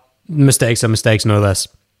 But mistakes are mistakes, no less.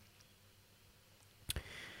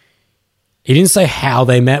 He didn't say how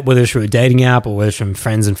they met, whether it's through a dating app or whether it's from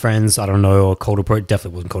friends and friends. I don't know, or cold approach.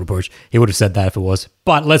 Definitely wasn't cold approach. He would have said that if it was.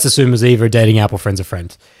 But let's assume it was either a dating app or friends of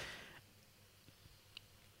friends.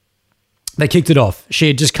 They kicked it off. She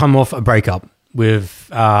had just come off a breakup with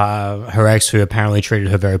her ex, who apparently treated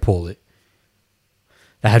her very poorly.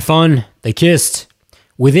 They had fun. They kissed.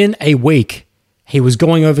 Within a week, he was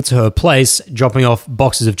going over to her place, dropping off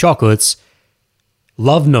boxes of chocolates,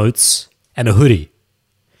 love notes, and a hoodie.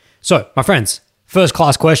 So, my friends, first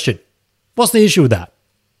class question. What's the issue with that?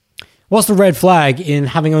 What's the red flag in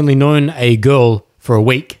having only known a girl for a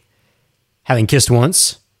week, having kissed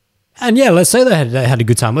once? And yeah, let's say they had a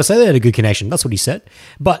good time. Let's say they had a good connection. That's what he said.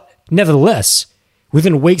 But nevertheless,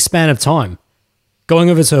 within a week's span of time,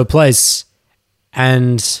 going over to her place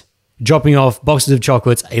and dropping off boxes of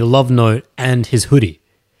chocolates, a love note, and his hoodie.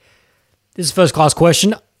 This is a first class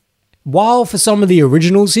question. While for some of the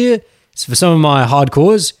originals here, so for some of my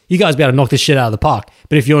hardcores, you guys be able to knock this shit out of the park.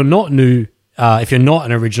 But if you're not new, if you're not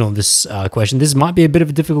an original of this question, this might be a bit of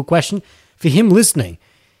a difficult question for him listening.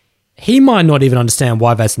 He might not even understand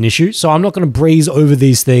why that's an issue. So I'm not going to breeze over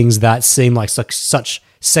these things that seem like such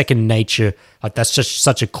second nature. Like that's just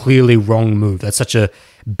such a clearly wrong move. That's such a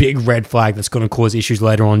big red flag that's going to cause issues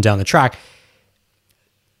later on down the track.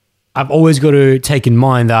 I've always got to take in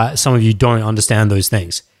mind that some of you don't understand those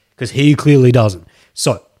things because he clearly doesn't.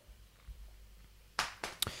 So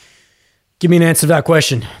give me an answer to that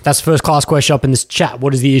question. That's the first class question up in this chat.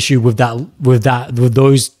 What is the issue with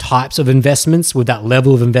those types of investments, with that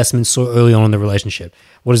level of investment so early on in the relationship?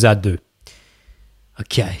 What does that do?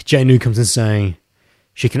 Okay, Jay New comes in saying,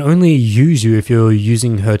 she can only use you if you're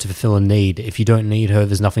using her to fulfill a need. If you don't need her,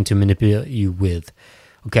 there's nothing to manipulate you with.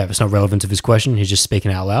 Okay, that's not relevant to this question. He's just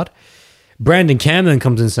speaking out loud. Brandon Camden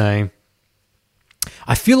comes in saying,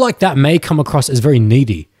 I feel like that may come across as very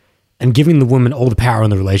needy and giving the woman all the power in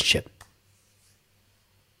the relationship.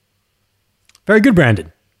 Very good,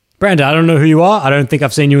 Brandon. Brandon, I don't know who you are. I don't think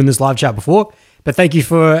I've seen you in this live chat before, but thank you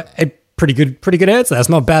for a pretty good answer. That's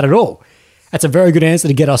not bad at all. That's a very good answer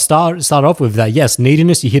to get us start off with that. Yes,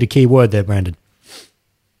 neediness, you hit a key word there, Brandon.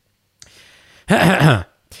 And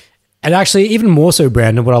actually, even more so,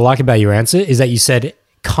 Brandon, what I like about your answer is that you said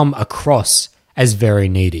come across as very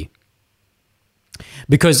needy.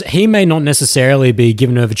 Because he may not necessarily be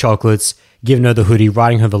giving her the chocolates, giving her the hoodie,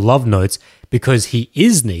 writing her the love notes because he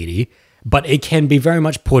is needy, but it can be very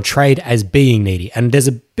much portrayed as being needy. And there's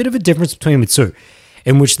a bit of a difference between the two,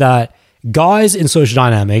 in which that guys in social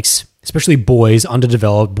dynamics, especially boys,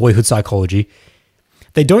 underdeveloped, boyhood psychology,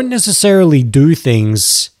 they don't necessarily do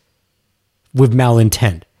things with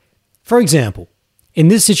malintent. For example, in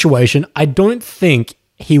this situation, I don't think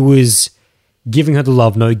he was giving her the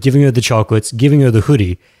love note, giving her the chocolates, giving her the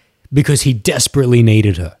hoodie because he desperately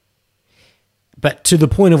needed her. But to the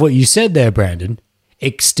point of what you said there, Brandon,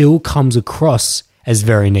 it still comes across as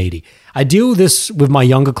very needy. I deal with this with my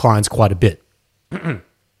younger clients quite a bit,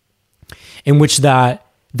 in which that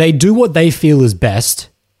they do what they feel is best,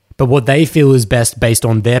 but what they feel is best based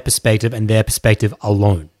on their perspective and their perspective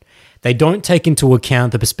alone. They don't take into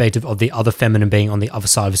account the perspective of the other feminine being on the other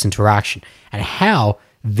side of this interaction and how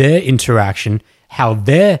their interaction, how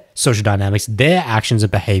their social dynamics, their actions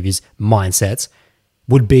and behaviors, mindsets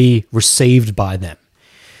would be received by them.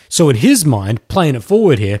 So in his mind, playing it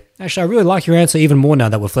forward here, actually, I really like your answer even more now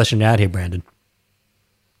that we're fleshing it out here, Brandon.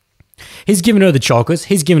 He's given her the chocolates,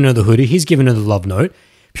 he's given her the hoodie, he's given her the love note,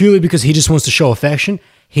 purely because he just wants to show affection.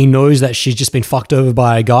 He knows that she's just been fucked over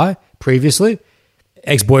by a guy previously.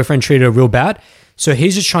 Ex-boyfriend treated her real bad. So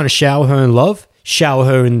he's just trying to shower her in love, shower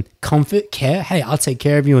her in comfort, care. Hey, I'll take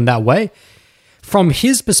care of you in that way. From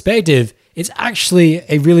his perspective, it's actually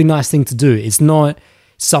a really nice thing to do. It's not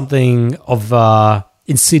something of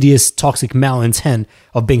insidious, toxic malintent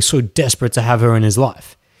of being so desperate to have her in his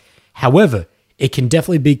life. However, it can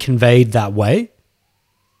definitely be conveyed that way.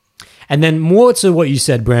 And then more to what you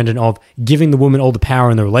said, Brandon, of giving the woman all the power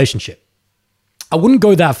in the relationship. I wouldn't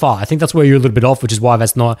go that far. I think that's where you're a little bit off, which is why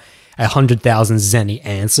that's not a 100,000 zenny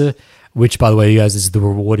answer. which, by the way, you guys, is the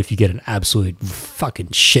reward if you get an absolute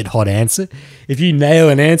fucking shit hot answer. If you nail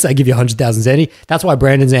an answer, I give you 100,000 zeti. That's why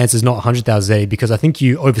Brandon's answer is not 100,000 zeti, because I think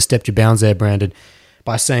you overstepped your bounds there, Brandon,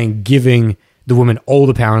 by saying giving the woman all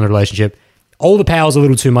the power in the relationship. All the power is a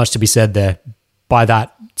little too much to be said there by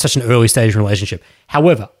that such an early stage relationship.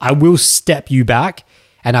 However, I will step you back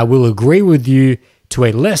and I will agree with you to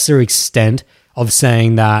a lesser extent of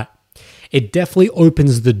saying that it definitely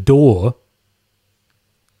opens the door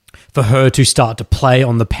for her to start to play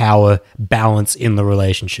on the power balance in the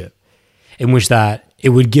relationship, in which that it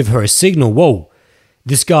would give her a signal, whoa,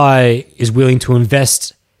 this guy is willing to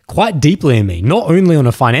invest quite deeply in me, not only on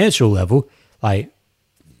a financial level, like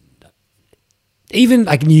even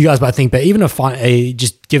like you guys might think, but even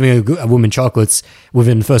just giving a woman chocolates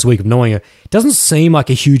within the first week of knowing her doesn't seem like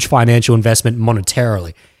a huge financial investment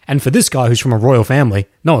monetarily. And for this guy who's from a royal family,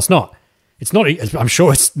 no, it's not. It's not. I'm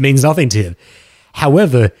sure it means nothing to him.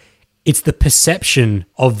 However, it's the perception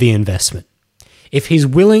of the investment. If he's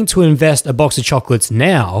willing to invest a box of chocolates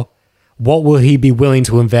now, what will he be willing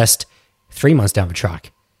to invest 3 months down the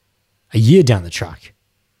track? A year down the track?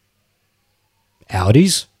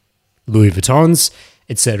 Audis? Louis Vuittons,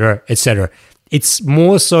 etc., etc. It's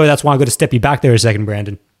more so, that's why I've got to step you back there a second,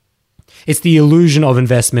 Brandon. It's the illusion of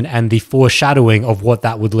investment and the foreshadowing of what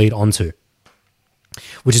that would lead onto,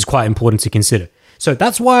 which is quite important to consider. So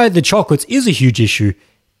that's why the chocolates is a huge issue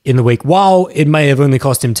in the week. While it may have only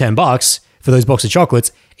cost him $10 for those box of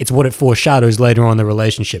chocolates, it's what it foreshadows later on in the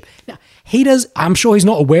relationship. Now, I'm sure he's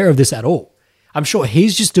not aware of this at all. I'm sure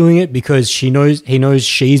he's just doing it because he knows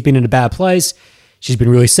she's been in a bad place. She's been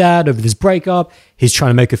really sad over this breakup. He's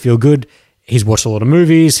trying to make her feel good. He's watched a lot of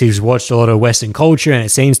movies. He's watched a lot of Western culture, and it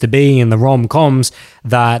seems to be in the rom-coms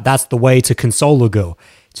that that's the way to console a girl,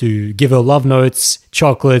 to give her love notes,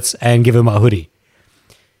 chocolates, and give her my hoodie.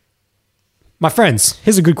 My friends,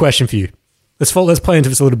 here's a good question for you. Let's play into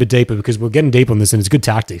this a little bit deeper because we're getting deep on this and it's good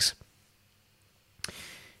tactics.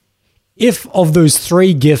 If of those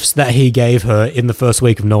 3 gifts that he gave her in the first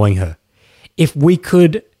week of knowing her, if we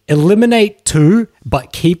could eliminate 2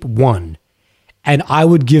 but keep 1, and I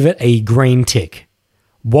would give it a green tick,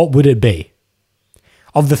 what would it be?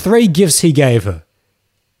 Of the 3 gifts he gave her,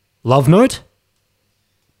 love note,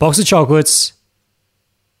 box of chocolates,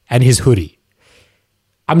 and his hoodie.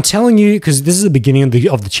 I'm telling you, because this is the beginning of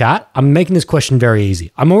the chat, I'm making this question very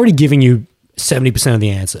easy. I'm already giving you 70% of the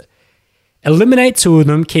answer. Eliminate 2 of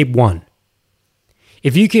them, keep 1.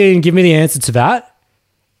 If you can give me the answer to that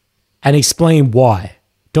and explain why.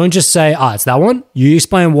 Don't just say, it's that one. You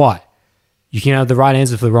explain why. You can have the right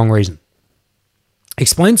answer for the wrong reason.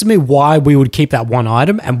 Explain to me why we would keep that one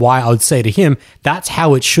item and why I would say to him, that's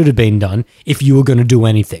how it should have been done if you were going to do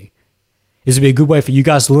anything. This would be a good way for you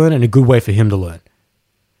guys to learn and a good way for him to learn.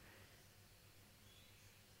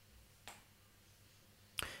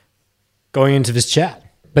 Going into this chat.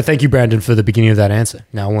 But thank you, Brandon, for the beginning of that answer.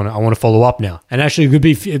 Now I want to follow up now. And actually, it could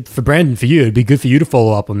be for Brandon, for you, it'd be good for you to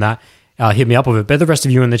follow up on that. Hit me up with it. But the rest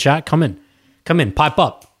of you in the chat, come in, pipe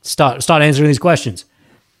up, start answering these questions.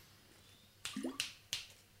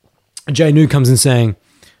 Jay New comes in saying,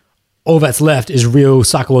 all that's left is real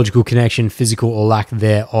psychological connection, physical or lack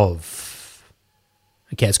thereof.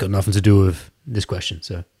 Okay, it's got nothing to do with this question.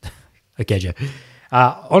 So, okay, Jay.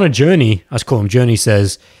 On a journey, I just call him Journey,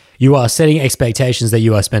 says, you are setting expectations that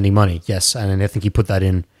you are spending money. Yes, and I think he put that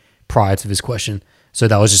in prior to this question. So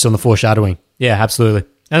that was just on the foreshadowing. Yeah, absolutely.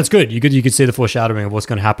 And it's good. You could see the foreshadowing of what's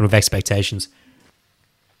going to happen with expectations.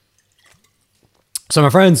 So my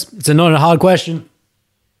friends, it's not a hard question.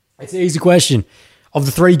 It's an easy question. Of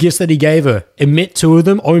the 3 gifts that he gave her, omit 2 of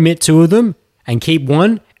them, and keep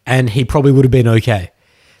 1, and he probably would have been okay.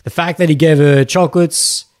 The fact that he gave her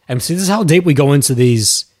chocolates, and see, this is how deep we go into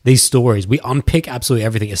these stories. We unpick absolutely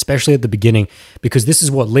everything, especially at the beginning, because this is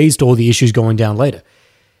what leads to all the issues going down later.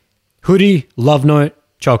 Hoodie, love note,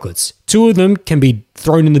 chocolates. 2 of them can be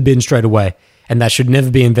thrown in the bin straight away, and that should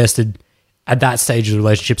never be invested at that stage of the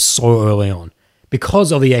relationship so early on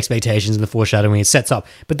because of the expectations and the foreshadowing it sets up.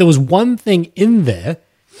 But there was one thing in there.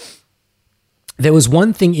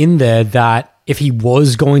 That if he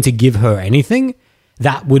was going to give her anything,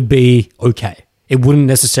 that would be okay. It wouldn't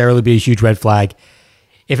necessarily be a huge red flag.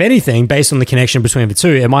 If anything, based on the connection between the 2,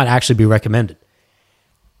 it might actually be recommended.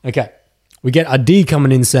 Okay. We get Adi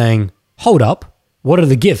coming in saying, hold up, what are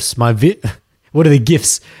the gifts? What are the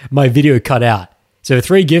gifts my video cut out? So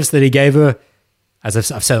 3 gifts that he gave her, as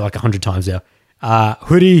I've said it like 100 times now.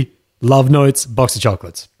 Hoodie, love notes, box of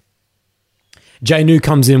chocolates. Jay New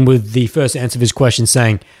comes in with the first answer of his question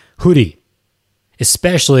saying, hoodie,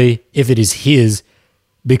 especially if it is his,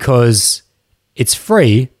 because it's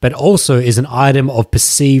free, but also is an item of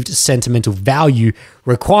perceived sentimental value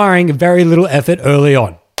requiring very little effort early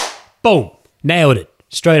on. Boom. Nailed it.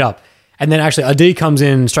 Straight up. And then actually Adi comes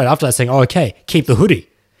in straight after that saying, oh, okay, keep the hoodie.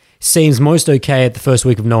 Seems most okay at the first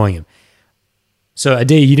week of knowing him. So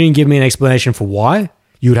Adi, you didn't give me an explanation for why.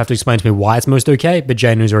 You would have to explain to me why it's most okay, but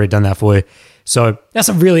Janu's already done that for you. So that's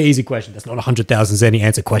a really easy question. That's not 100,000 Zenny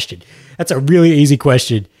answer question. That's a really easy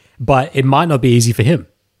question, but it might not be easy for him.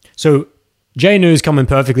 So Janu come in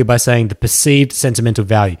perfectly by saying the perceived sentimental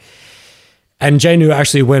value. And Janu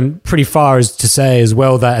actually went pretty far as to say as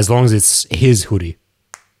well that as long as it's his hoodie.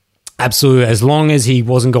 Absolutely. As long as he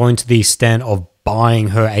wasn't going to the extent of buying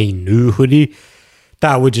her a new hoodie,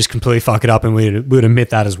 that would just completely fuck it up, and we would admit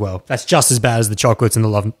that as well. That's just as bad as the chocolates and the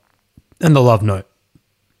love note.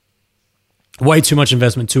 Way too much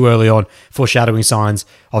investment too early on, foreshadowing signs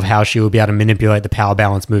of how she will be able to manipulate the power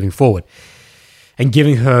balance moving forward, and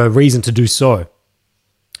giving her reason to do so,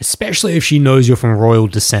 especially if she knows you're from royal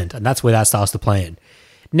descent, and that's where that starts to play in.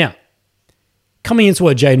 Now, coming into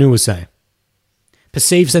what Jay Nu was saying,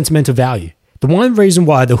 perceived sentimental value. The one reason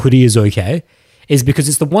why the hoodie is okay is because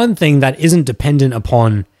it's the one thing that isn't dependent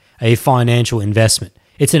upon a financial investment.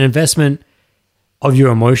 It's an investment of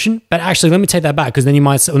your emotion. But actually, let me take that back, because then you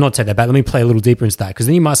might say, or not take that back, let me play a little deeper into that, because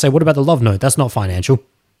then you might say, what about the love note? That's not financial.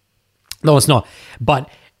 No, it's not. But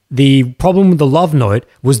the problem with the love note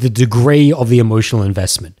was the degree of the emotional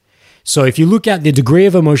investment. So if you look at the degree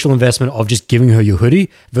of emotional investment of just giving her your hoodie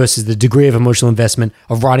versus the degree of emotional investment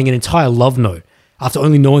of writing an entire love note after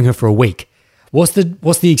only knowing her for a week, what's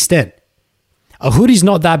the extent? A hoodie's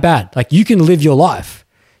not that bad. Like, you can live your life.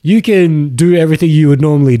 You can do everything you would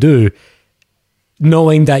normally do,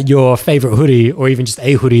 knowing that your favorite hoodie, or even just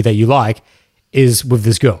a hoodie that you like, is with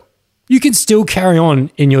this girl. You can still carry on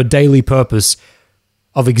in your daily purpose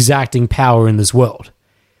of exacting power in this world,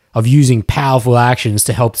 of using powerful actions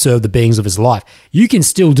to help serve the beings of his life. You can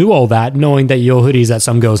still do all that knowing that your hoodie is at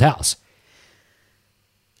some girl's house.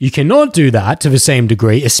 You cannot do that to the same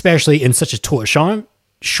degree, especially in such a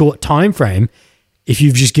short time frame, if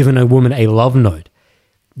you've just given a woman a love note.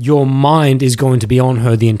 Your mind is going to be on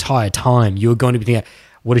her the entire time. You're going to be thinking,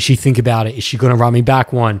 what does she think about it? Is she going to write me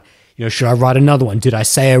back one? Should I write another one? Did I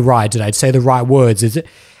say it right? Did I say the right words? Is it?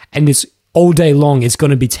 And it's all day long, it's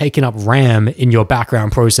going to be taking up RAM in your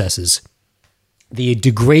background processes. The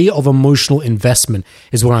degree of emotional investment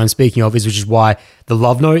is what I'm speaking of, which is why the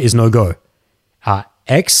love note is no go.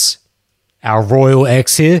 X, our royal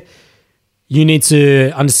X here, you need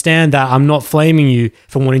to understand that I'm not flaming you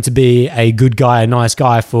for wanting to be a good guy, a nice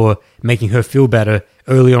guy, for making her feel better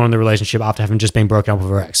early on in the relationship after having just been broken up with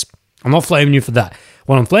her ex. I'm not flaming you for that.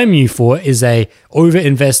 What I'm flaming you for is a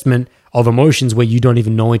overinvestment of emotions where you don't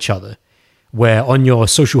even know each other, where on your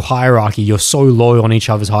social hierarchy, you're so low on each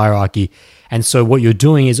other's hierarchy. And so what you're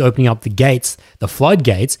doing is opening up the gates, the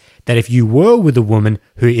floodgates, that if you were with a woman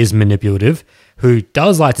who is manipulative, who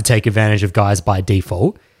does like to take advantage of guys by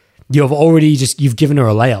default, you've given her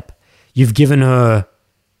a layup. You've given her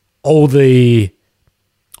all the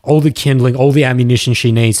kindling, all the ammunition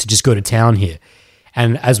she needs to just go to town here.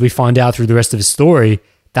 And as we find out through the rest of the story,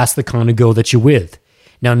 that's the kind of girl that you're with.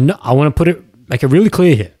 Now, I want to make it really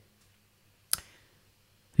clear here.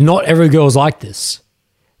 Not every girl is like this.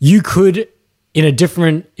 You could,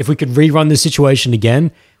 if we could rerun the situation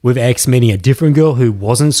again with X meeting a different girl who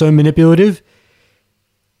wasn't so manipulative,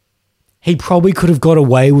 he probably could have got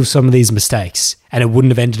away with some of these mistakes and it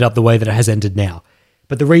wouldn't have ended up the way that it has ended now.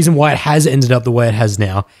 But the reason why it has ended up the way it has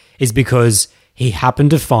now is because he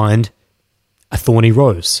happened to find a thorny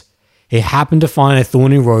rose. He happened to find a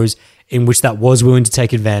thorny rose in which that was willing to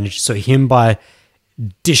take advantage. So him, by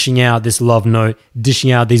dishing out this love note,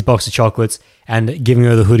 dishing out these box of chocolates, and giving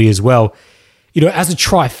her the hoodie as well, as a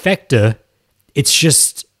trifecta, it's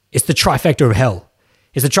the trifecta of hell.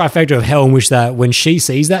 It's the trifecta of hell in which that when she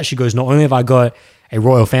sees that, she goes, not only have I got a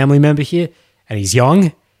royal family member here and he's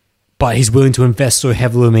young, but he's willing to invest so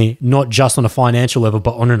heavily in me, not just on a financial level,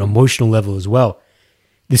 but on an emotional level as well.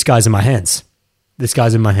 This guy's in my hands. This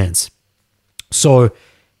guy's in my hands. So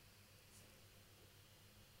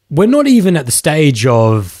we're not even at the stage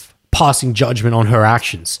of passing judgment on her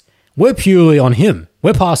actions. We're purely on him.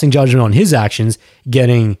 We're passing judgment on his actions,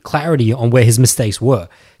 getting clarity on where his mistakes were.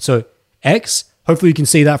 So X, hopefully you can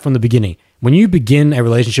see that from the beginning. When you begin a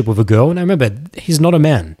relationship with a girl, now remember, he's not a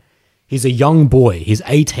man. He's a young boy. He's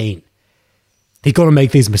 18. He's got to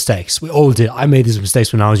make these mistakes. We all did. I made these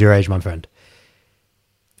mistakes when I was your age, my friend.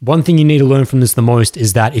 One thing you need to learn from this the most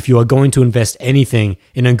is that if you are going to invest anything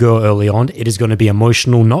in a girl early on, it is going to be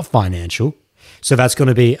emotional, not financial. So that's going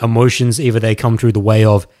to be emotions. Either they come through the way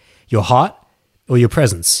of your heart or your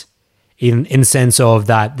presence. in the sense of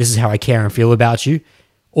that this is how I care and feel about you,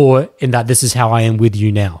 or in that this is how I am with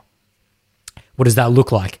you now. What does that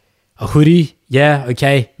look like? A hoodie? Yeah,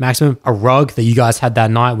 okay, maximum. A rug that you guys had that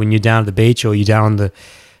night when you're down at the beach, or you're down on the,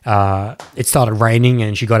 it started raining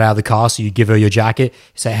and she got out of the car, so you give her your jacket,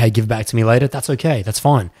 say, hey, give it back to me later. That's okay, that's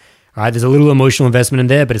fine. All right, there's a little emotional investment in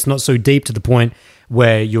there, but it's not so deep to the point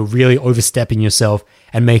where you're really overstepping yourself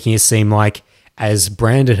and making it seem like, as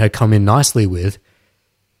Brandon had come in nicely with,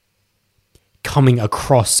 coming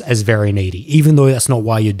across as very needy, even though that's not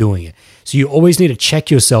why you're doing it. So you always need to check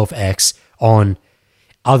yourself, X, on,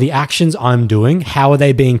 are the actions I'm doing, how are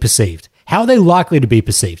they being perceived? How are they likely to be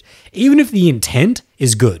perceived? Even if the intent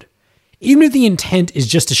is good, even if the intent is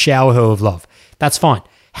just to shower her with love, that's fine.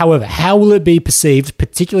 However, how will it be perceived,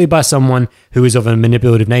 particularly by someone who is of a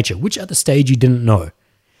manipulative nature, which at the stage you didn't know?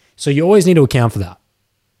 So you always need to account for that.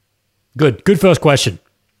 Good first question.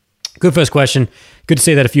 Good first question. Good to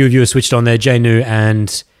see that a few of you have switched on there, Janu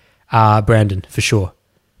and Brandon, for sure.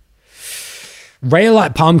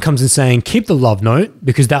 Raylight Palm comes in saying, keep the love note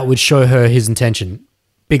because that would show her his intention.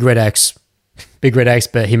 Big red X,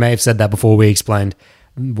 but he may have said that before we explained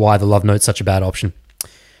why the love note's such a bad option.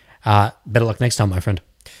 Better luck next time, my friend.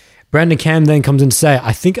 Brandon Cam then comes in to say,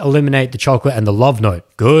 I think eliminate the chocolate and the love note.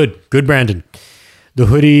 Good, Brandon. The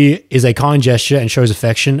hoodie is a kind gesture and shows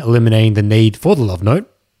affection, eliminating the need for the love note.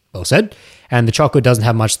 Well said. And the chocolate doesn't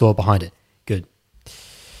have much thought behind it. Good.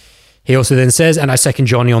 He also then says, and I second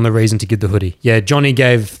Johnny on the reason to give the hoodie. Yeah, Johnny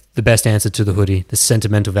gave the best answer to the hoodie, the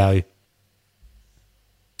sentimental value.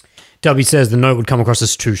 W says the note would come across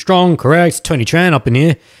as too strong. Correct. Tony Tran up in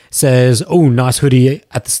here says, oh, nice hoodie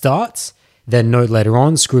at the start. Then note later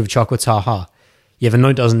on, screw of chocolates, haha. Yeah, the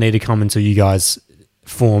note doesn't need to come until you guys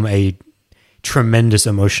form a tremendous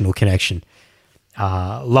emotional connection.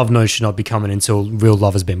 Love notes should not be coming until real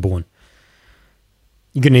love has been born.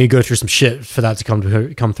 You're going to need to go through some shit for that to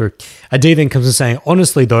come through. Adi then comes in saying,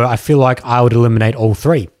 honestly though, I feel like I would eliminate all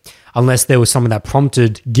three. Unless there was something that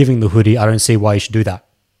prompted giving the hoodie, I don't see why you should do that.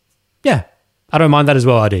 Yeah, I don't mind that as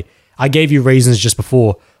well, Adi. I gave you reasons just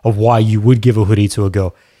before of why you would give a hoodie to a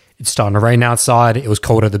girl. It's starting to rain outside. It was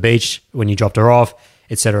cold at the beach when you dropped her off,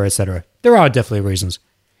 etc., etc. There are definitely reasons.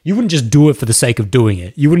 You wouldn't just do it for the sake of doing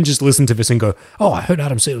it. You wouldn't just listen to this and go, oh, I heard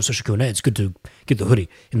Adam say it was such a QNA. It's good to give the hoodie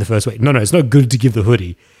in the first week. No, it's not good to give the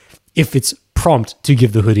hoodie. If it's prompt to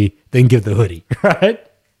give the hoodie, then give the hoodie, right?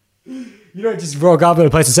 You don't just rock up at a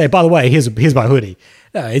place and say, by the way, here's my hoodie.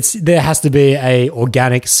 No, there has to be a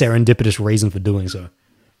organic, serendipitous reason for doing so.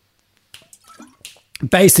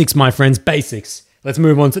 Basics, my friends, basics. Let's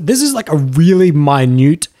move on. This is like a really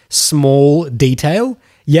minute, small detail,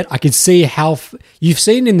 yet I can see how, you've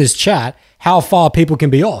seen in this chat, how far people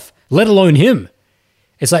can be off, let alone him.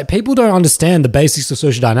 It's like people don't understand the basics of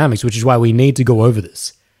social dynamics, which is why we need to go over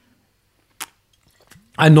this.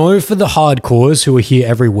 I know for the hardcores who are here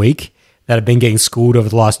every week that have been getting schooled over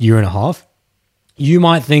the last year and a half, you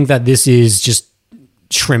might think that this is just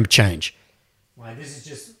shrimp change. Like, this is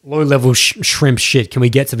just low-level shrimp shit. Can we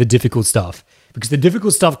get to the difficult stuff? Because the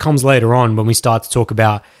difficult stuff comes later on when we start to talk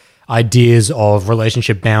about ideas of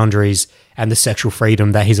relationship boundaries and the sexual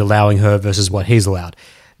freedom that he's allowing her versus what he's allowed.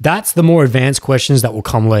 That's the more advanced questions that will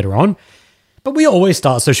come later on. But we always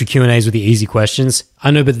start social Q&As with the easy questions.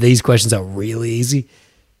 I know, but these questions are really easy.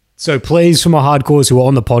 So please, for my hardcores who are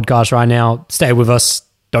on the podcast right now, stay with us.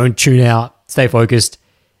 Don't tune out. Stay focused.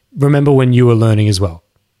 Remember when you were learning as well.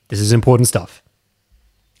 This is important stuff.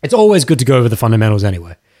 It's always good to go over the fundamentals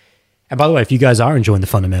anyway. And by the way, if you guys are enjoying the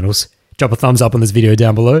fundamentals, drop a thumbs up on this video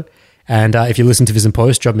down below. And if you listen to this in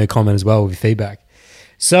post, drop me a comment as well with your feedback.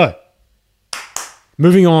 So,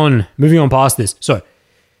 moving on past this. So,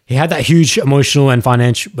 he had that huge emotional and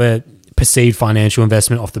perceived financial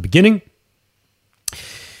investment off the beginning.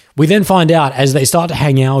 We then find out as they start to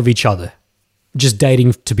hang out with each other, just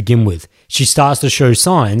dating to begin with, she starts to show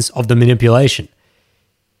signs of the manipulation.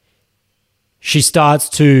 She starts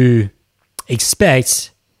to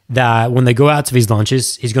expect that when they go out to these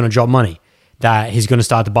lunches, he's going to drop money, that he's going to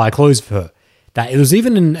start to buy clothes for her. That it was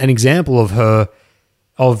even an example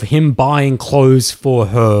of him buying clothes for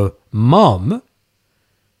her mum,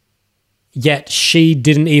 yet she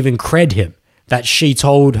didn't even cred him, that she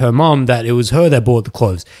told her mum that it was her that bought the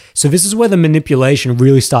clothes. So this is where the manipulation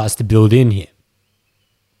really starts to build in here.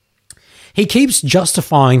 He keeps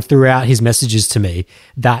justifying throughout his messages to me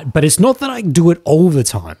that, but it's not that I do it all the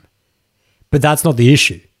time. But that's not the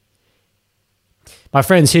issue. My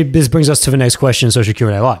friends, this brings us to the next question in Social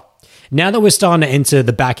Q&A Live. Now that we're starting to enter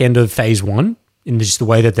the back end of phase one, in just the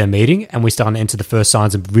way that they're meeting, and we're starting to enter the first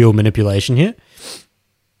signs of real manipulation here,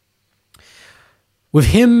 with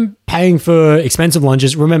him paying for expensive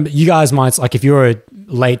lunches, remember, you guys might, like if you're a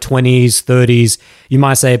late 20s, 30s, you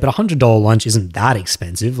might say, but $100 lunch isn't that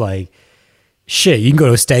expensive. Like, shit, you can go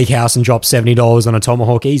to a steakhouse and drop $70 on a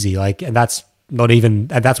tomahawk easy. Like, and that's not even,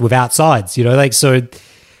 and that's without sides, you know, like, so,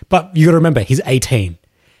 but you got to remember, he's 18.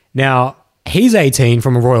 Now, he's 18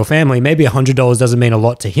 from a royal family. Maybe $100 doesn't mean a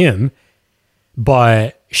lot to him,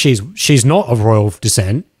 but she's not of royal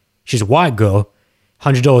descent. She's a white girl.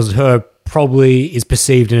 $100 to her probably is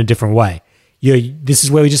perceived in a different way. This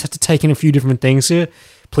is where we just have to take in a few different things here.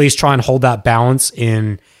 Please try and hold that balance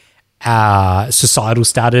in societal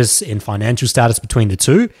status, in financial status between the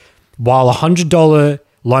two. While $100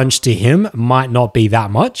 lunch to him might not be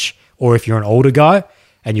that much, or if you're an older guy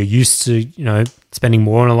and you're used to, you know, spending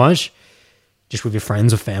more on a lunch just with your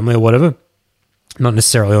friends or family or whatever, not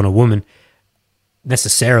necessarily on a woman,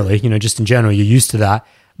 necessarily, you know, just in general, you're used to that.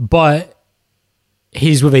 But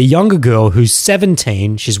he's with a younger girl who's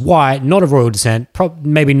 17. She's white, not of royal descent,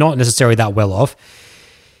 maybe not necessarily that well off.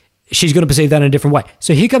 She's going to perceive that in a different way.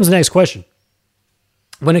 So here comes the next question.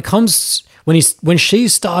 When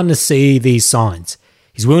she's starting to see these signs,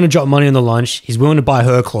 he's willing to drop money on the lunch. He's willing to buy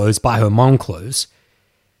her clothes, buy her mom clothes.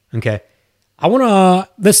 Okay.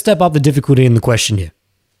 Let's step up the difficulty in the question here.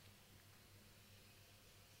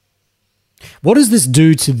 What does this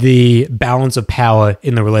do to the balance of power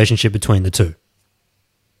in the relationship between the two?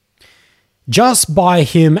 Just by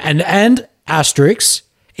him and asterisks,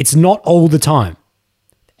 it's not all the time.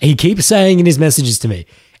 He keeps saying in his messages to me,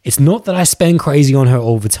 it's not that I spend crazy on her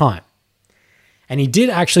all the time. And he did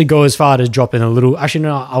actually go as far to drop in a little, actually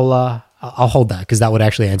no, I'll hold that because that would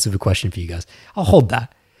actually answer the question for you guys. I'll hold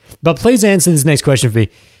that. But please answer this next question for me.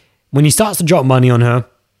 When he starts to drop money on her,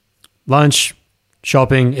 lunch,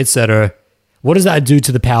 shopping, etc., what does that do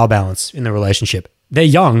to the power balance in the relationship? They're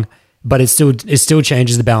young, but it still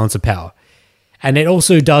changes the balance of power. And it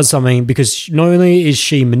also does something because not only is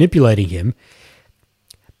she manipulating him,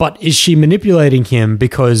 but is she manipulating him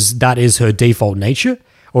because that is her default nature?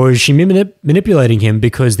 Or is she manipulating him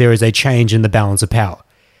because there is a change in the balance of power?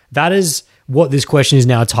 That is what this question is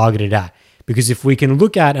now targeted at. Because if we can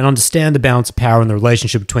look at and understand the balance of power in the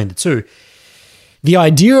relationship between the two, the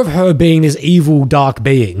idea of her being this evil, dark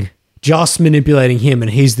being, just manipulating him, and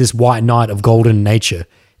he's this white knight of golden nature,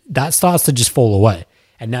 that starts to just fall away.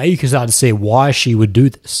 And now you can start to see why she would do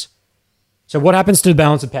this. So what happens to the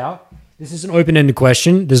balance of power? This is an open-ended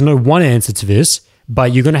question. There's no one answer to this,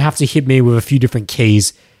 but you're going to have to hit me with a few different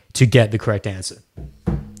keys to get the correct answer.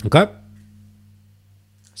 Okay?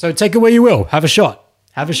 So take it where you will. Have a shot.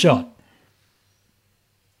 Have a shot.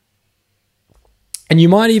 And you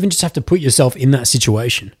might even just have to put yourself in that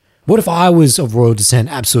situation. What if I was of royal descent,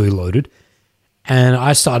 absolutely loaded, and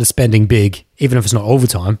I started spending big, even if it's not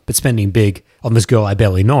overtime, but spending big on this girl I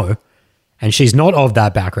barely know, and she's not of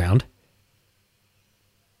that background?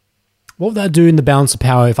 What would that do in the balance of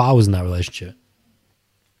power if I was in that relationship?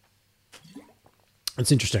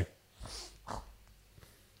 It's interesting.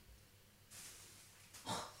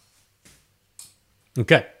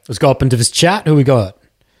 Okay, let's go up into this chat. Who we got?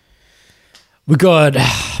 We got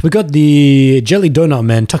the Jelly Donut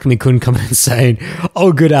Man, Takumi Kun, coming in saying,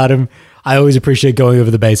 "Oh, good, Adam. I always appreciate going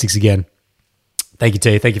over the basics again." Thank you,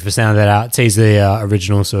 T. Thank you for sounding that out. T's the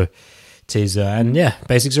original, so T's and yeah,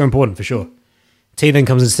 basics are important for sure. T then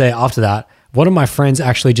comes and say after that, one of my friends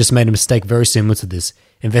actually just made a mistake very similar to this,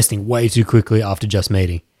 investing way too quickly after just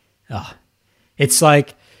meeting. It's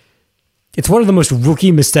like, it's one of the most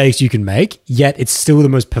rookie mistakes you can make, yet it's still the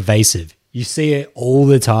most pervasive. You see it all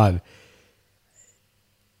the time.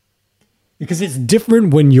 Because it's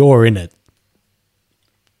different when you're in it.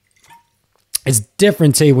 It's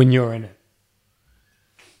different, T, when you're in it.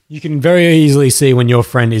 You can very easily see when your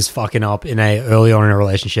friend is fucking up early on in a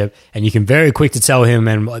relationship, and you can very quick to tell him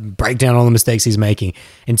and break down all the mistakes he's making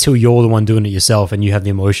until you're the one doing it yourself and you have the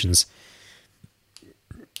emotions.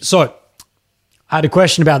 So, I had a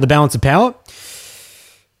question about the balance of power.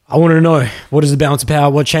 I want to know, what is the balance of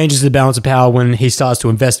power? What changes the balance of power when he starts to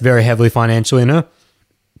invest very heavily financially in her?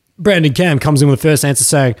 Brandon Cam comes in with the first answer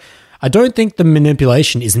saying, I don't think the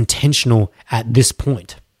manipulation is intentional at this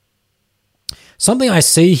point. Something I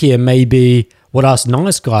see here may be what us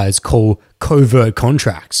nice guys call covert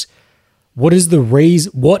contracts. What is the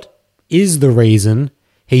reason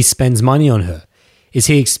he spends money on her? Is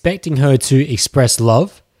he expecting her to express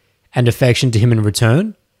love and affection to him in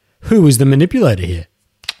return? Who is the manipulator here?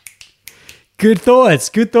 Good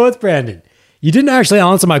thoughts, Brandon. You didn't actually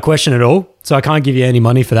answer my question at all, so I can't give you any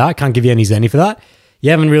money for that. I can't give you any zenny for that. You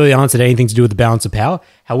haven't really answered anything to do with the balance of power.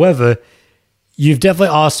 However, you've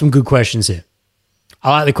definitely asked some good questions here.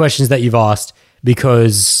 I like the questions that you've asked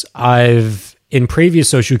because I've in previous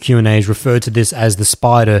social Q&As referred to this as the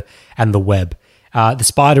spider and the web, the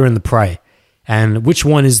spider and the prey. And which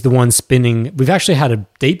one is the one spinning? We've actually had a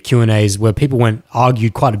deep Q&As where people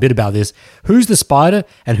argued quite a bit about this. Who's the spider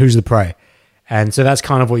and who's the prey? And so that's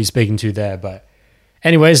kind of what you're speaking to there. But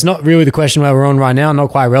anyways, not really the question where we're on right now,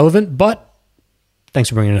 not quite relevant, but thanks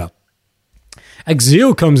for bringing it up.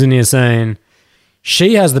 Exil comes in here saying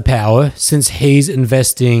she has the power since he's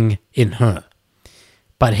investing in her.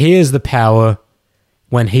 But here's the power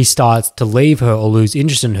when he starts to leave her or lose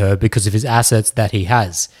interest in her because of his assets that he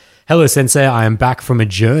has. Hello, Sensei. I am back from a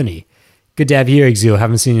journey. Good to have you here, Exil.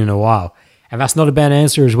 Haven't seen you in a while. And that's not a bad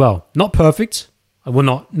answer as well. Not perfect.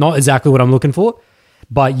 Well, not exactly what I'm looking for,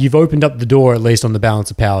 but you've opened up the door at least on the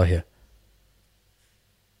balance of power here.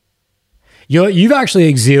 You've actually,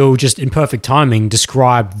 Exil, just in perfect timing,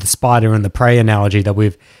 described the spider and the prey analogy that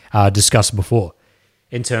we've discussed before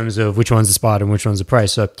in terms of which one's the spider and which one's the prey.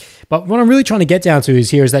 So, but what I'm really trying to get down to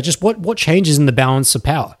is that just what changes in the balance of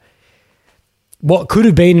power? What could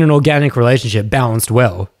have been an organic relationship balanced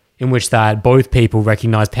well, in which that both people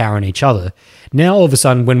recognize power in each other. Now, all of a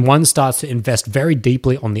sudden, when one starts to invest very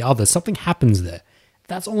deeply on the other, something happens there.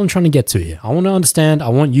 That's all I'm trying to get to here. I want to understand. I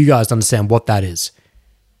want you guys to understand what that is.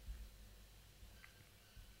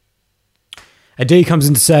 Adi comes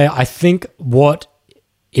in to say, I think what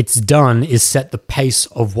it's done is set the pace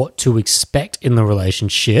of what to expect in the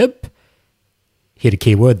relationship. Hit a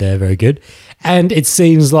key word there, very good. And it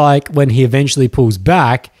seems like when he eventually pulls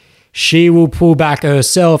back, she will pull back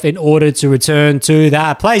herself in order to return to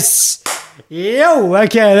that place. Yo,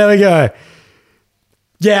 okay, there we go.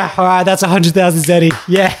 Yeah, all right, that's 100,000 Zeddy.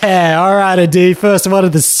 Yeah, all right, Adi, first one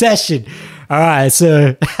of the session. All right,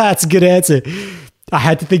 so that's a good answer. I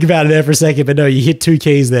had to think about it there for a second, but no, you hit two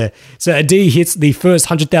keys there. So Adi hits the first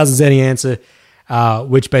 100,000 Zeddy answer,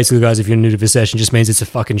 which basically, guys, if you're new to this session, just means it's a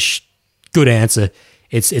fucking good answer.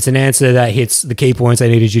 It's an answer that hits the key points I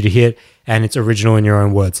needed you to hit, and it's original in your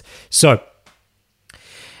own words. So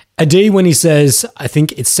Adi, when he says, I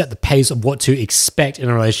think it's set the pace of what to expect in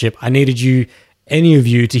a relationship, I needed any of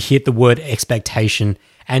you to hit the word expectation.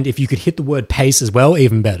 And if you could hit the word pace as well,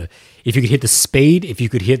 even better. If you could hit the speed, if you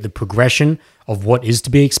could hit the progression of what is to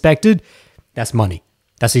be expected, that's money.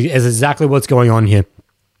 That's exactly what's going on here.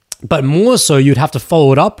 But more so, you'd have to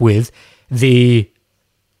follow it up with the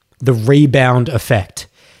rebound effect.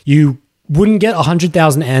 You wouldn't get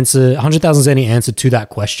 100,000 Zenny answer to that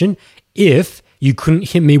question if you couldn't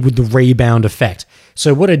hit me with the rebound effect.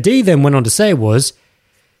 So what Adi then went on to say was,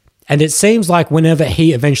 and it seems like whenever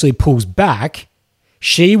he eventually pulls back,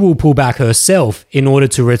 she will pull back herself in order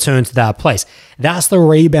to return to that place. That's the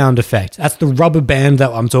rebound effect. That's the rubber band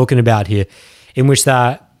that I'm talking about here, in which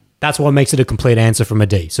that's what makes it a complete answer from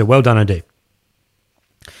Adi. So well done, Adi.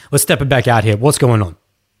 Let's step it back out here. What's going on?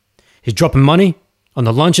 He's dropping money on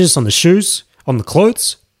the lunches, on the shoes, on the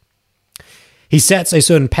clothes. He sets a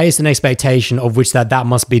certain pace and expectation of which that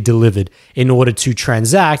must be delivered in order to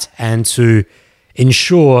transact and to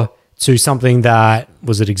ensure to something that,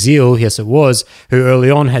 was it Exil? Yes, it was, who early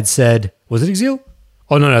on had said, was it Exil?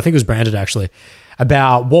 Oh, no, I think it was Branded actually,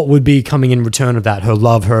 about what would be coming in return of that, her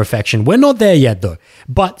love, her affection. We're not there yet though,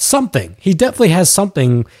 but something. He definitely has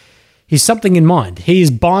something. He's something in mind. He is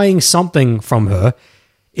buying something from her.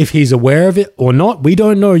 If he's aware of it or not, we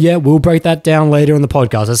don't know yet. We'll break that down later in the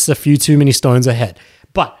podcast. That's a few too many stones ahead.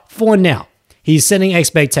 But for now, he's setting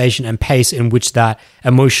expectation and pace in which that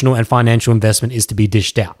emotional and financial investment is to be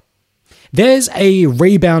dished out. There's a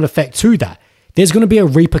rebound effect to that. There's going to be a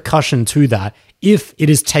repercussion to that if it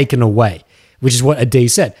is taken away, which is what Adi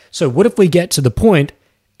said. So what if we get to the point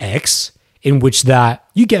X in which that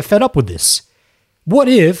you get fed up with this? What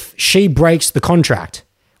if she breaks the contract?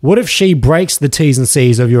 What if she breaks the T's and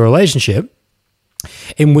C's of your relationship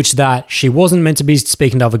in which that she wasn't meant to be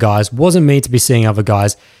speaking to other guys, wasn't meant to be seeing other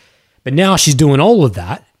guys, but now she's doing all of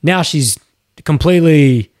that. Now she's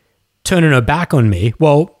completely turning her back on me.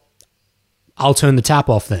 Well, I'll turn the tap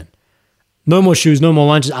off then. No more shoes, no more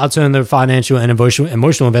lunches. I'll turn the financial and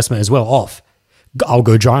emotional investment as well off. I'll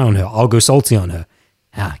go dry on her. I'll go salty on her.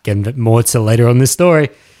 Getting more to later on this story.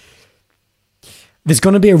 There's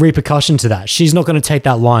going to be a repercussion to that. She's not going to take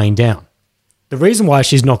that lying down. The reason why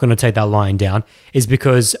she's not going to take that lying down is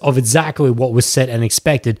because of exactly what was said and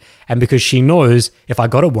expected, and because she knows if I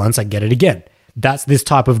got it once, I get it again. That's this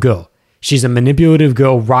type of girl. She's a manipulative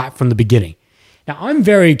girl right from the beginning. Now, I'm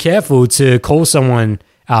very careful to call someone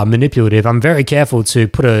manipulative. I'm very careful to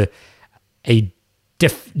put a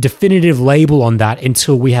definitive label on that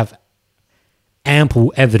until we have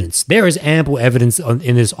ample evidence. There is ample evidence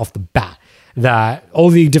in this off the bat that all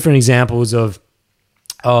the different examples of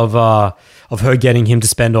of her getting him to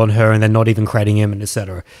spend on her and then not even crediting him, and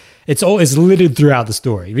etc. It's littered throughout the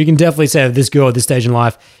story. We can definitely say that this girl at this stage in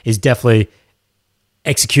life is definitely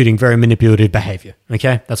executing very manipulative behavior.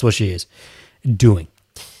 Okay? That's what she is doing.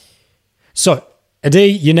 So, Adi,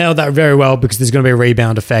 you nailed that very well because there's going to be a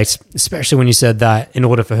rebound effect, especially when you said that in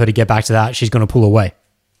order for her to get back to that, she's going to pull away.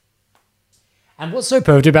 And what's so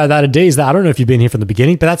perfect about that, Adi, is that I don't know if you've been here from the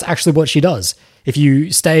beginning, but that's actually what she does. If you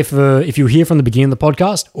hear from the beginning of the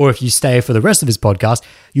podcast, or if you stay for the rest of his podcast,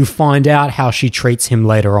 you find out how she treats him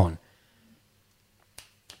later on.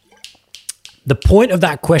 The point of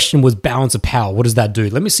that question was balance of power. What does that do?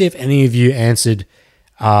 Let me see if any of you answered,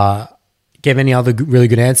 gave any other really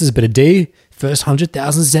good answers. But Adi, first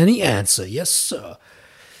 100,000 Zenny answer. Yes, sir.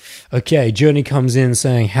 Okay, Journey comes in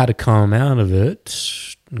saying how to come out of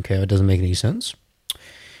it. Okay, that doesn't make any sense.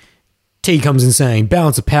 T comes in saying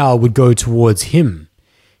balance of power would go towards him.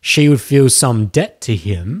 She would feel some debt to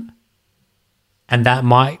him, and that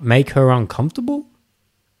might make her uncomfortable.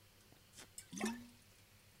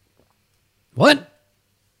 What?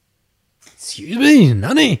 Excuse me,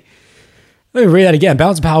 Nani? Let me read that again.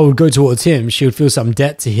 Balance of power would go towards him. She would feel some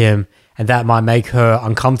debt to him, and that might make her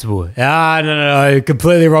uncomfortable. No.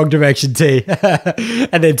 Completely wrong direction, T.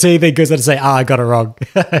 And then T then goes on to say, I got it wrong.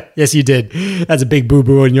 Yes, you did. That's a big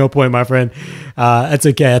boo-boo on your point, my friend. That's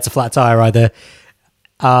okay. That's a flat tire right there.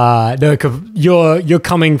 No, you're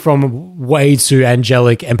coming from a way too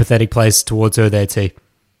angelic, empathetic place towards her there, T.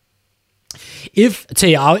 If,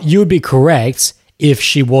 T, you would be correct if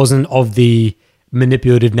she wasn't of the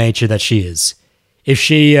manipulative nature that she is. If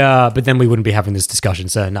she, but then we wouldn't be having this discussion.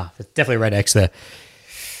 So, definitely a red X there.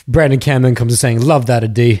 Brandon Cameron comes in saying, love that,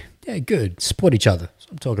 Adi. Yeah, good. Support each other. That's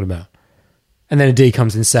what I'm talking about. And then Adi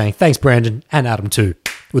comes in saying, thanks, Brandon, and Adam too,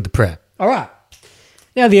 with the prayer. All right.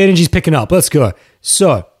 Now the energy's picking up. Let's go.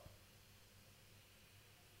 So,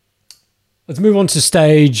 let's move on to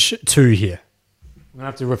stage 2 here. I'm going to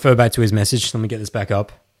have to refer back to his message. Let me get this back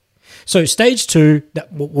up. So, stage 2,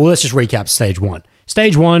 well, let's just recap stage 1.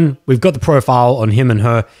 Stage 1, we've got the profile on him and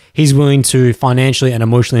her. He's willing to financially and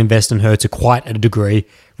emotionally invest in her to quite a degree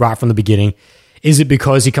right from the beginning. Is it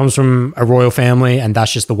because he comes from a royal family and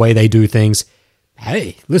that's just the way they do things?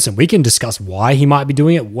 Hey, listen, we can discuss why he might be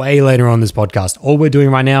doing it way later on in this podcast. All we're doing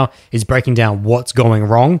right now is breaking down what's going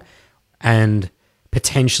wrong and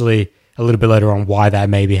potentially a little bit later on why that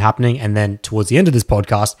may be happening. And then towards the end of this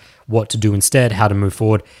podcast, what to do instead, how to move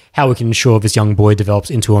forward, how we can ensure this young boy develops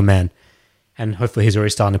into a man. And hopefully he's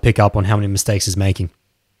already starting to pick up on how many mistakes he's making.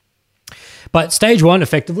 But stage 1,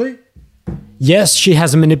 effectively, yes, she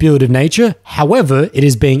has a manipulative nature. However, it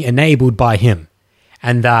is being enabled by him.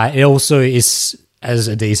 And it also is, as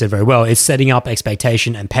Adi said very well, it's setting up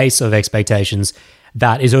expectation and pace of expectations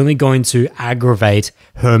that is only going to aggravate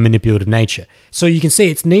her manipulative nature. So you can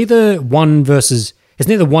see it's neither one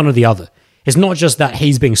or the other. It's not just that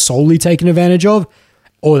he's being solely taken advantage of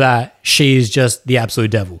or that she's just the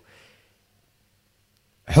absolute devil.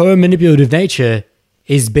 Her manipulative nature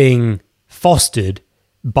is being fostered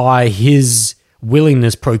by his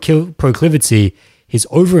willingness, proclivity, his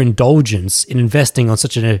overindulgence in investing on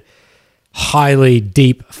such a highly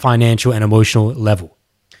deep financial and emotional level.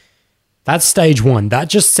 That's stage 1. That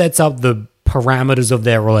just sets up the parameters of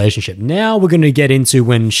their relationship. Now we're going to get into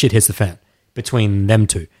when shit hits the fan between them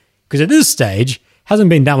two. Because at this stage, hasn't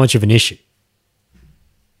been that much of an issue.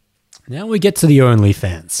 Now we get to the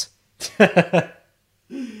OnlyFans.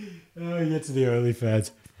 We get to the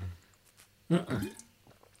OnlyFans.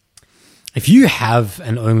 If you have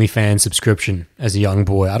an OnlyFans subscription as a young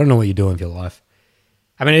boy, I don't know what you're doing with your life.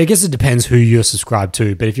 I mean, I guess it depends who you're subscribed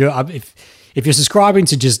to. But if you're subscribing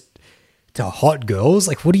to hot girls,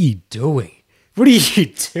 like, what are you doing? What are you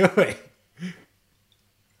doing?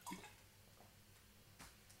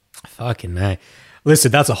 Fucking man.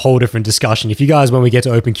 Listen, that's a whole different discussion. If you guys, when we get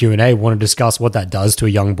to open Q&A, want to discuss what that does to a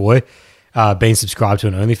young boy being subscribed to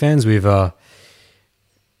an OnlyFans,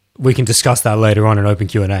 we can discuss that later on in open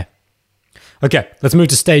Q&A. Okay, let's move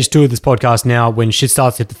to stage 2 of this podcast now, when shit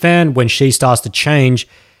starts to hit the fan, when she starts to change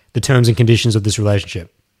the terms and conditions of this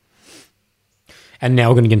relationship. And now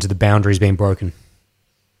we're going to get into the boundaries being broken.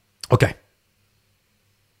 Okay.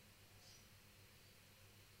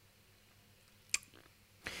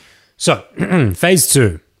 So, phase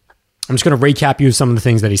 2. I'm just going to recap you some of the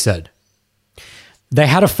things that he said. They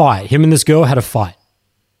had a fight. Him and this girl had a fight.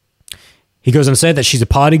 He goes on to say that she's a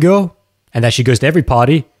party girl and that she goes to every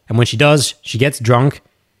party. And when she does, she gets drunk.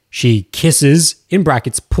 She kisses, in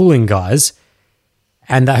brackets, pulling guys.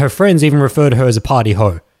 And that her friends even refer to her as a party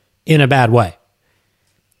hoe in a bad way.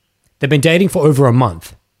 They've been dating for over a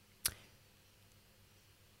month.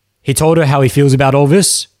 He told her how he feels about all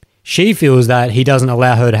this. She feels that he doesn't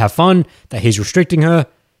allow her to have fun, that he's restricting her,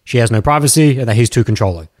 she has no privacy, and that he's too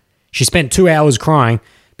controlling. She spent 2 hours crying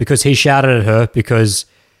because he shouted at her because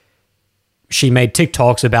she made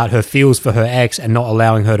TikToks about her feels for her ex and not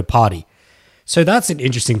allowing her to party. So that's an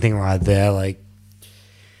interesting thing right there. Like,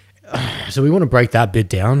 so we want to break that bit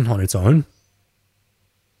down on its own.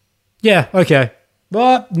 Yeah, okay.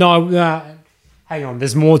 But no, hang on.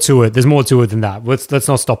 There's more to it. There's more to it than that. Let's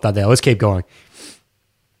not stop that there. Let's keep going.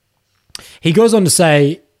 He goes on to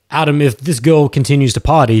say, Adam, if this girl continues to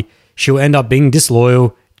party, she'll end up being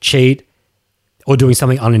disloyal, cheat, or doing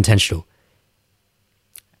something unintentional.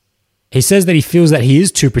 He says that he feels that he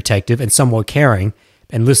is too protective and somewhat caring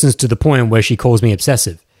and listens to the point where she calls me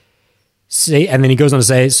obsessive. See, and then he goes on to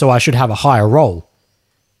say, so I should have a higher role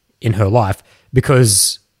in her life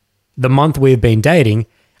because the month we've been dating,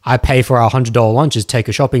 I pay for our $100 lunches, take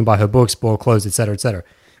her shopping, buy her books, buy her clothes, etc., etc.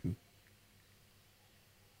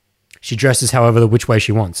 She dresses however which way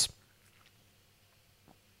she wants.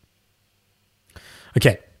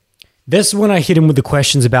 Okay. This is when I hit him with the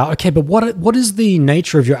questions about, okay, but what is the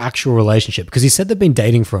nature of your actual relationship? Because he said they've been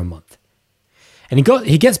dating for a month. And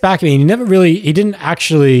he gets back at me and he didn't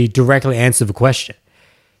actually directly answer the question.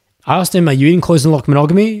 I asked him, are you in closed and locked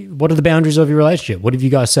monogamy? What are the boundaries of your relationship? What have you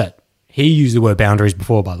guys set? He used the word boundaries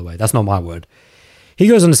before, by the way. That's not my word. He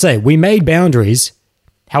goes on to say, we made boundaries.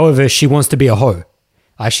 However, she wants to be a hoe.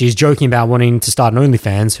 She's joking about wanting to start an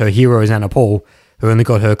OnlyFans. Her hero is Anna Paul, who only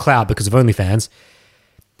got her clout because of OnlyFans.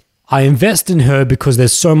 I invest in her because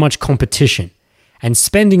there's so much competition, and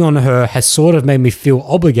spending on her has sort of made me feel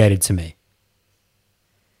obligated to me.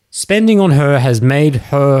 Spending on her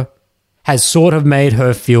has sort of made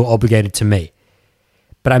her feel obligated to me.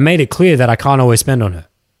 But I made it clear that I can't always spend on her.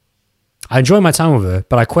 I enjoy my time with her,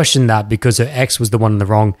 but I question that because her ex was the one in the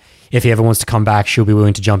wrong. If he ever wants to come back, she'll be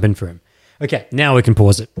willing to jump in for him. Okay, now we can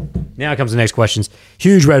pause it. Now comes the next questions.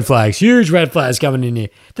 Huge red flags coming in here.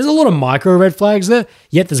 There's a lot of micro red flags there,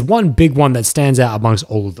 yet there's one big one that stands out amongst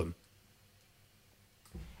all of them.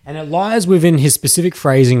 And it lies within his specific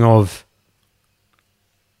phrasing of,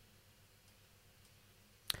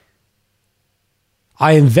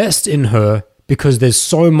 I invest in her because there's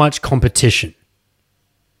so much competition.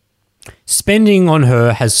 Spending on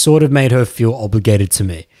her has sort of made her feel obligated to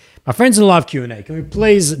me. My friends in live Q&A, can we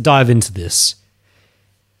please dive into this?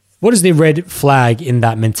 What is the red flag in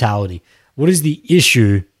that mentality? What is the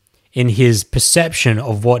issue in his perception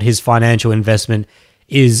of what his financial investment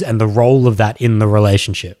is and the role of that in the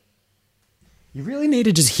relationship? You really need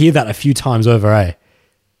to just hear that a few times over, eh?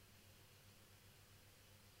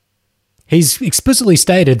 He's explicitly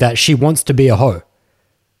stated that she wants to be a hoe.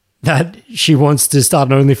 That she wants to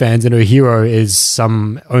start an OnlyFans and her hero is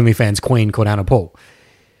some OnlyFans queen called Anna Paul.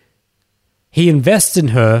 He invests in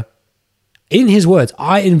her, in his words,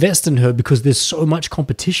 I invest in her because there's so much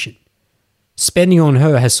competition. Spending on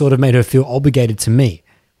her has sort of made her feel obligated to me,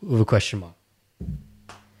 with a question mark.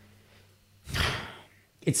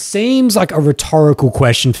 It seems like a rhetorical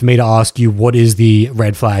question for me to ask you what is the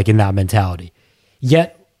red flag in that mentality.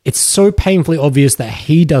 Yet, it's so painfully obvious that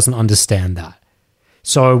he doesn't understand that.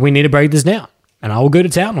 So we need to break this down. And I will go to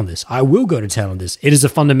town on this. I will go to town on this. It is a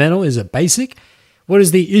fundamental. Is it basic? What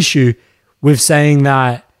is the issue with saying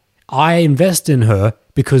that I invest in her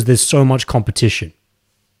because there's so much competition?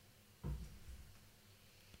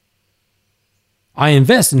 I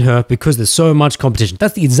invest in her because there's so much competition.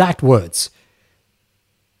 That's the exact words.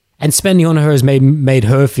 And spending on her has made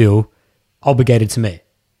her feel obligated to me.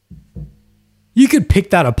 You could pick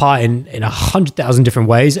that apart in 100,000 different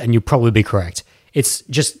ways and you'll probably be correct. It's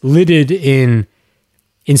just littered in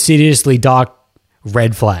insidiously dark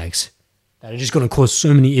red flags that are just going to cause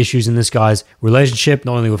so many issues in this guy's relationship,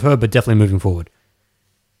 not only with her, but definitely moving forward.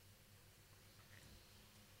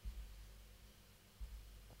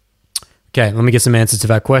 Okay, let me get some answers to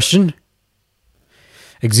that question.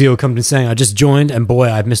 Exil comes in saying, I just joined and boy,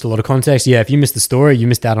 I've missed a lot of context. Yeah, if you missed the story, you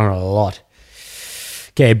missed out on a lot.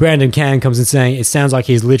 Okay, Brandon Can comes in saying, it sounds like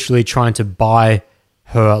he's literally trying to buy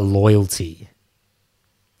her loyalty.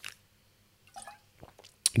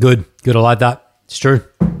 Good, I like that. It's true.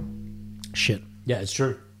 Shit. Yeah, it's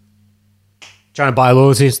true. Trying to buy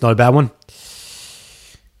loyalty, it's not a bad one.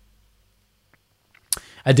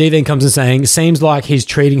 Adi then comes in saying, seems like he's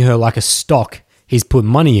treating her like a stock he's put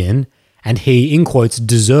money in and he, in quotes,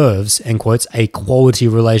 deserves, end quotes, a quality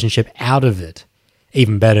relationship out of it.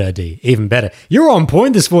 Even better, Adi. Even better. You're on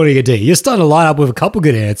point this morning, Adi. You're starting to line up with a couple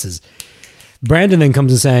good answers. Brandon then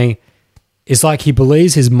comes in saying, it's like he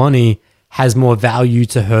believes his money has more value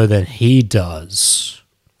to her than he does.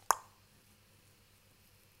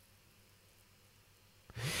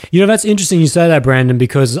 That's interesting you say that, Brandon,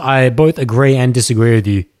 because I both agree and disagree with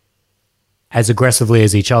you as aggressively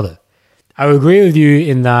as each other. I would agree with you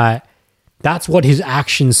in that that's what his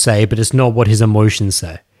actions say, but it's not what his emotions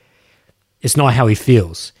say. It's not how he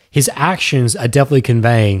feels. His actions are definitely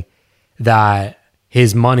conveying that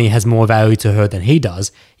his money has more value to her than he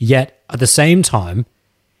does, yet at the same time,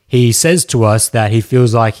 he says to us that he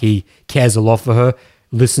feels like he cares a lot for her,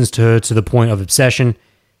 listens to her to the point of obsession,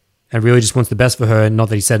 and really just wants the best for her. Not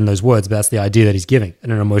that he said in those words, but that's the idea that he's giving at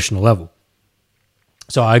an emotional level.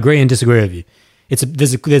 So I agree and disagree with you.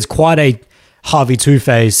 There's quite a Harvey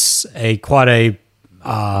Two-Face, quite a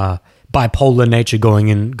bipolar nature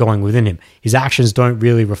going within him. His actions don't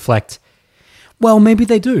really reflect. Well, maybe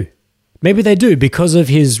they do. Maybe they do because of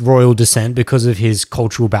his royal descent, because of his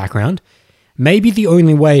cultural background. Maybe the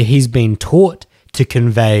only way he's been taught to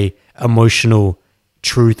convey emotional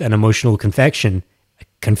truth and emotional affection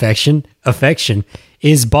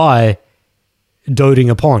is by doting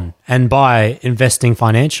upon and by investing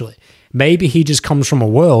financially. Maybe he just comes from a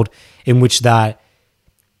world in which that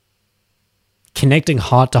connecting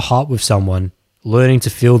heart to heart with someone, learning to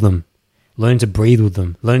feel them, learning to breathe with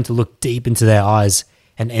them, learning to look deep into their eyes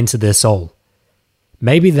and enter their soul.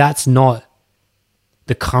 Maybe that's not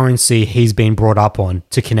the currency he's been brought up on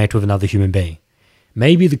to connect with another human being.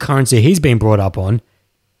 Maybe the currency he's been brought up on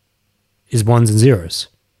is ones and zeros.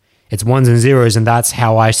 It's ones and zeros, and that's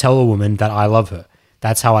how I tell a woman that I love her.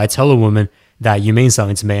 That's how I tell a woman that you mean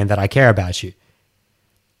something to me and that I care about you.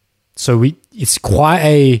 So it's quite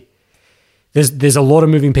a... There's a lot of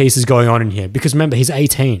moving pieces going on in here, because remember, he's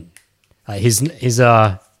 18. He's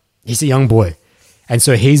a young boy. And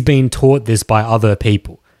so he's been taught this by other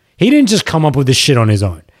people. He didn't just come up with this shit on his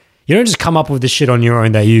own. You don't just come up with this shit on your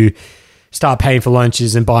own that you start paying for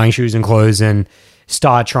lunches and buying shoes and clothes and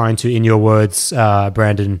start trying to, in your words,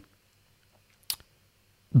 Brandon,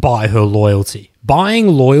 buy her loyalty. Buying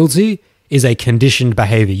loyalty is a conditioned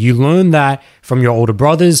behavior. You learn that from your older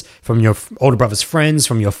brothers, from your older brother's friends,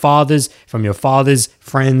 from your father's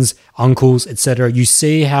friends, uncles, etc. You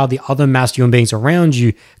see how the other masculine beings around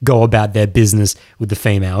you go about their business with the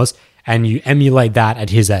females, and you emulate that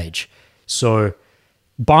at his age. So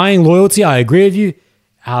buying loyalty, I agree with you,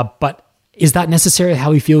 but is that necessarily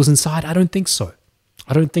how he feels inside? I don't think so.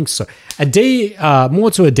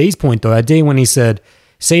 More to Ad's point though, Ad, when he said,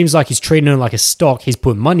 seems like he's treating her like a stock he's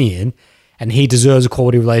put money in, and he deserves a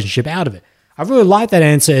quality relationship out of it. I really like that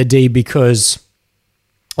answer, Ad, because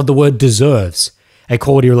of the word deserves a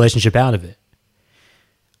quality relationship out of it.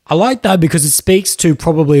 I like that because it speaks to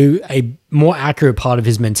probably a more accurate part of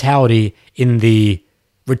his mentality in the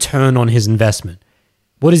return on his investment.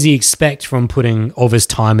 What does he expect from putting all of his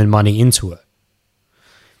time and money into it?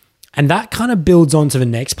 And that kind of builds on to the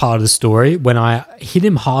next part of the story when I hit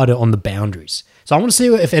him harder on the boundaries. So I want to see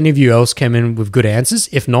if any of you else came in with good answers.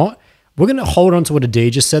 If not, we're going to hold on to what Adi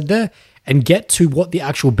just said there and get to what the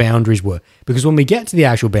actual boundaries were. Because when we get to the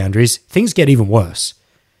actual boundaries, things get even worse.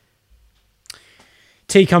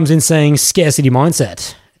 T comes in saying scarcity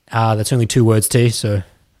mindset. That's only 2 words, T, so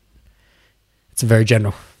it's very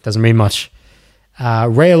general. Doesn't mean much.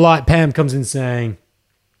 Ray Light Pam comes in saying,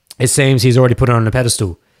 it seems he's already put it on a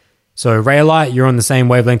pedestal. So Ray Light, you're on the same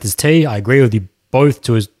wavelength as T. I agree with you both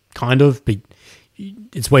to a kind of, but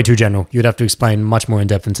it's way too general. You'd have to explain much more in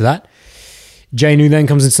depth into that. Jay Nu then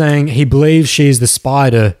comes in saying he believes she is the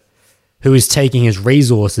spider who is taking his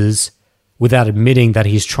resources without admitting that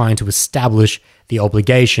he's trying to establish the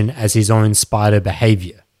obligation as his own spider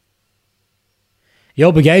behavior. The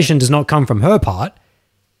obligation does not come from her part.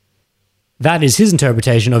 That is his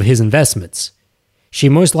interpretation of his investments. She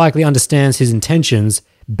most likely understands his intentions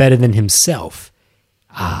better than himself.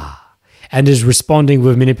 And is responding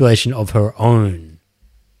with manipulation of her own.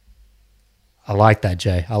 I like that,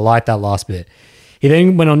 Jay. I like that last bit. He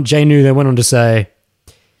then went on, Jay Nu then went on to say,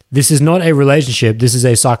 this is not a relationship, this is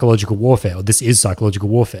a psychological warfare, or this is psychological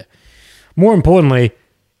warfare. More importantly,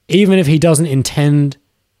 even if he doesn't intend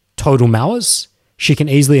total malice, she can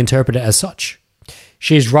easily interpret it as such.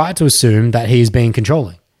 She is right to assume that he is being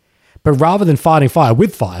controlling. But rather than fighting fire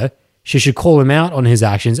with fire, she should call him out on his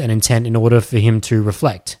actions and intent in order for him to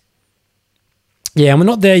reflect. Yeah, and we're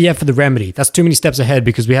not there yet for the remedy. That's too many steps ahead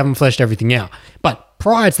because we haven't fleshed everything out. But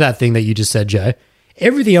prior to that thing that you just said, Jay,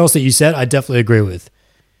 everything else that you said, I definitely agree with.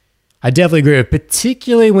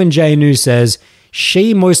 Particularly when Jay Nu says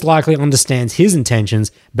she most likely understands his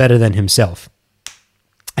intentions better than himself.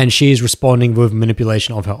 And she is responding with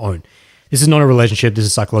manipulation of her own. This is not a relationship, this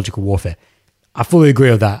is psychological warfare. I fully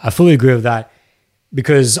agree with that.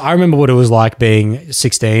 Because I remember what it was like being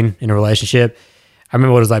 16 in a relationship. I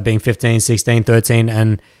remember what it was like being 15, 16, 13,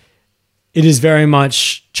 and it is very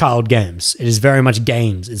much child games. It is very much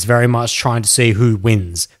games. It's very much trying to see who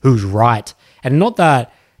wins, who's right. And not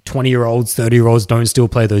that 20-year-olds, 30-year-olds don't still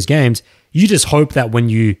play those games. You just hope that when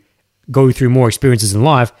you go through more experiences in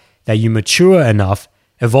life, that you mature enough,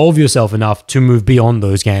 evolve yourself enough to move beyond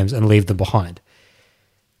those games and leave them behind.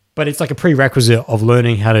 But it's like a prerequisite of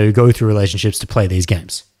learning how to go through relationships to play these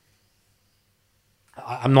games.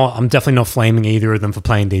 I'm definitely not flaming either of them for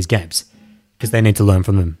playing these games, because they need to learn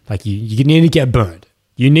from them. Like you need to get burned.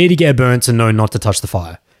 You need to get burned to know not to touch the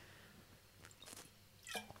fire.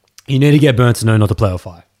 You need to get burned to know not to play with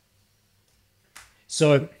fire.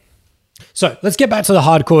 So let's get back to the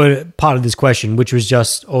hardcore part of this question, which was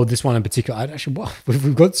just, this one in particular.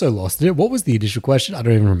 We've got so lost in it. What was the initial question? I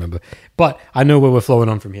don't even remember. But I know where we're flowing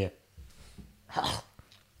on from here.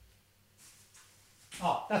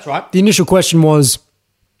 Oh, that's right. The initial question was,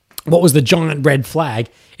 what was the giant red flag?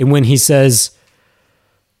 And when he says,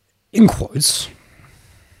 in quotes,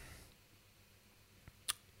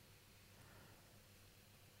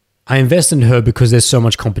 I invest in her because there's so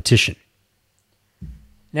much competition.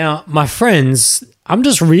 Now, my friends, I'm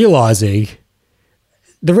just realizing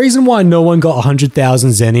the reason why no one got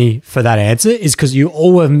 100,000 Zenny for that answer is because you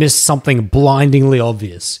all have missed something blindingly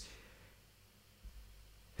obvious.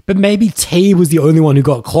 But maybe T was the only one who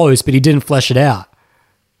got close, but he didn't flesh it out.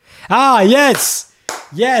 Ah, yes.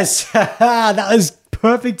 Yes. That was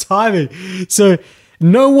perfect timing. So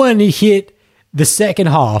no one hit the second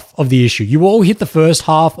half of the issue. You all hit the first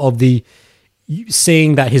half of the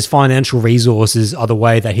seeing that his financial resources are the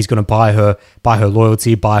way that he's going to buy her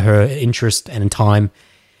loyalty, buy her interest and time.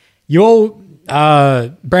 You all,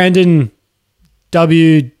 Brandon,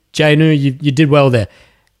 W, Janu, you did well there.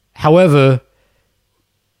 However,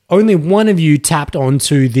 only one of you tapped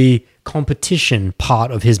onto the competition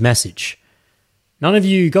part of his message. None of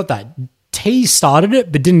you got that. T started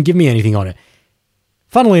it, but didn't give me anything on it.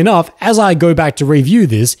 Funnily enough, as I go back to review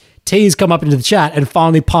this, T has come up into the chat and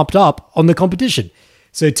finally popped up on the competition.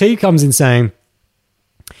 So T comes in saying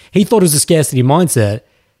he thought it was a scarcity mindset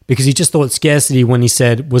because he just thought scarcity when he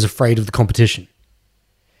said was afraid of the competition.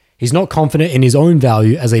 He's not confident in his own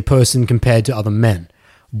value as a person compared to other men.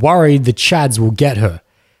 Worried the Chads will get her,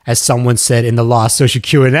 as someone said in the last social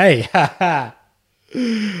Q&A.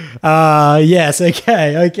 Yes,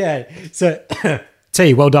 okay. So,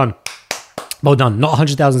 T, well done. Well done. Not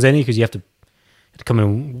 100,000 Zenny because you have to come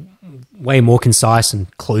in way more concise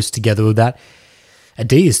and close together with that. A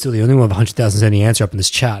D is still the only one with 100,000 Zenny answer up in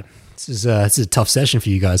this chat. This is a tough session for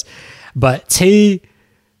you guys. But T,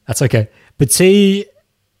 that's okay. But T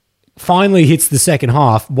finally hits the second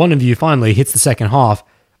half. One of you finally hits the second half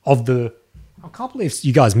of the... I can't believe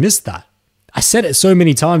you guys missed that. I said it so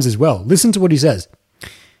many times as well. Listen to what he says.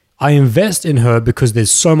 I invest in her because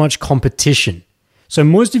there's so much competition. So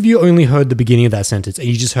most of you only heard the beginning of that sentence and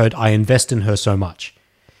you just heard, I invest in her so much.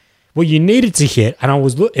 What you needed to hit, and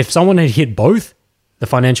if someone had hit both, the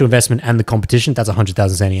financial investment and the competition, that's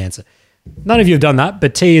 100,000 Zenny answer. None of you have done that,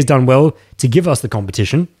 but T has done well to give us the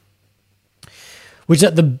competition, which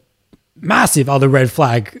at the massive other red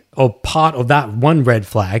flag, or part of that one red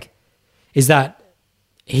flag, is that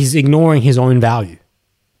he's ignoring his own value,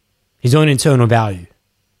 his own internal value.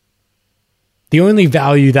 The only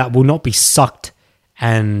value that will not be sucked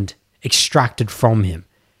and extracted from him.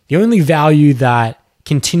 The only value that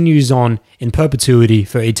continues on in perpetuity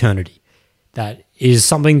for eternity. That is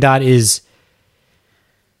something that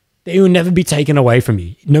will never be taken away from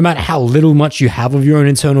you. No matter how little much you have of your own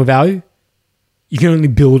internal value, you can only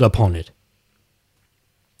build upon it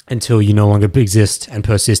until you no longer exist and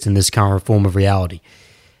persist in this current form of reality.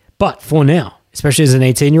 But for now, especially as an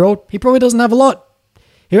 18-year-old, he probably doesn't have a lot.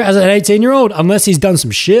 As an 18-year-old, unless he's done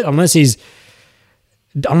some shit, unless he's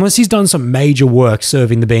done some major work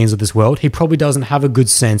serving the beings of this world, he probably doesn't have a good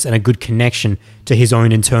sense and a good connection to his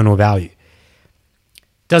own internal value.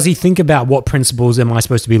 Does he think about what principles am I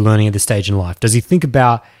supposed to be learning at this stage in life? Does he think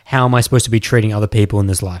about how am I supposed to be treating other people in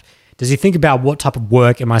this life? Does he think about what type of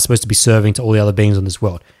work am I supposed to be serving to all the other beings on this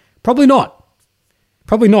world? Probably not.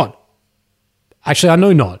 Probably not. Actually, I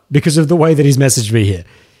know not, because of the way that he's messaged me here.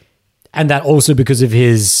 And that also because of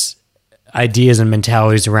his ideas and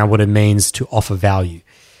mentalities around what it means to offer value.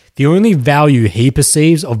 The only value he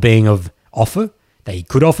perceives of being of offer, that he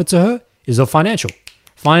could offer to her, is of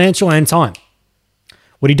financial and time.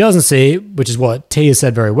 What he doesn't see, which is what T has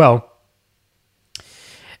said very well,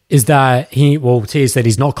 is that T has said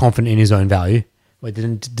he's not confident in his own value. Wait,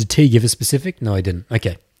 did T give a specific? No, I didn't.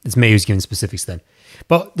 Okay. It's me who's giving specifics then.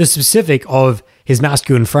 But the specific of his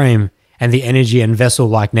masculine frame and the energy and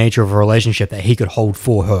vessel-like nature of a relationship that he could hold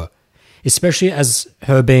for her. especially as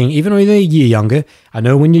her being even only a year younger. I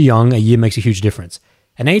know when you're young, a year makes a huge difference.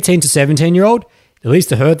 An 18 to 17-year-old, at least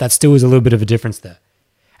to her, that still is a little bit of a difference there.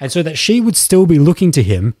 And so that she would still be looking to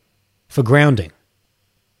him for grounding,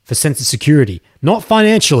 for sense of security, not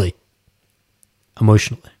financially,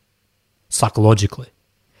 emotionally, psychologically,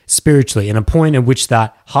 spiritually, and a point at which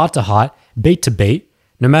that heart to heart, beat to beat,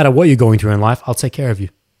 no matter what you're going through in life, I'll take care of you.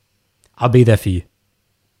 I'll be there for you.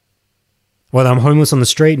 Whether I'm homeless on the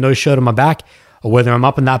street, no shirt on my back, or whether I'm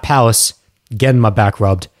up in that palace getting my back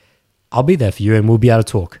rubbed, I'll be there for you and we'll be able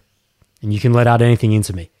to talk. And you can let out anything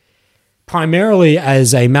into me. Primarily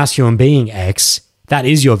as a masculine being, X, that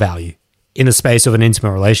is your value in the space of an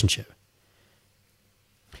intimate relationship.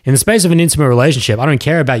 In the space of an intimate relationship, I don't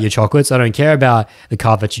care about your chocolates. I don't care about the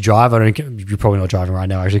car that you drive. You're probably not driving right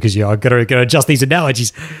now, actually, because I've got to adjust these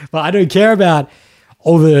analogies. But I don't care about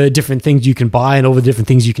all the different things you can buy and all the different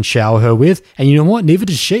things you can shower her with. And you know what? Neither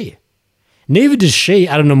does she. Neither does she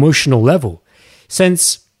at an emotional level.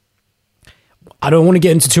 Since I don't want to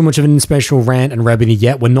get into too much of an inspirational rant and rabbiting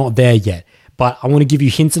yet. We're not there yet. But I want to give you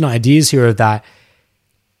hints and ideas here of that.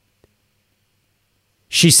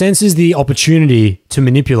 She senses the opportunity to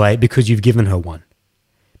manipulate because you've given her one.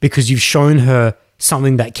 Because you've shown her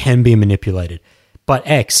something that can be manipulated. But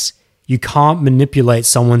X, you can't manipulate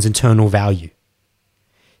someone's internal value.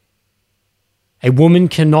 A woman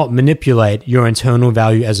cannot manipulate your internal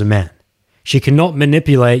value as a man. She cannot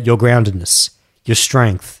manipulate your groundedness, your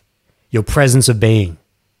strength, your presence of being,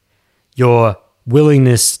 your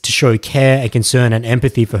willingness to show care and concern and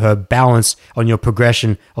empathy for her, balance on your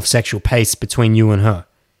progression of sexual pace between you and her.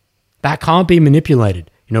 That can't be manipulated.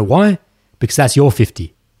 You know why? Because that's your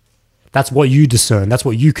 50. That's what you discern. That's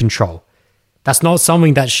what you control. That's not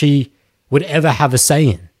something that she would ever have a say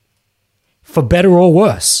in. For better or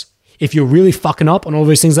worse. If you're really fucking up on all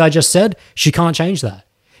those things I just said, she can't change that.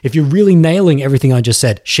 If you're really nailing everything I just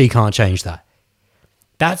said, she can't change that.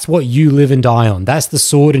 That's what you live and die on. That's the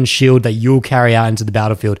sword and shield that you'll carry out into the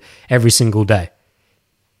battlefield every single day.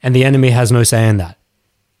 And the enemy has no say in that.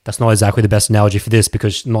 That's not exactly the best analogy for this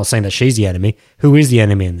because I'm not saying that she's the enemy. Who is the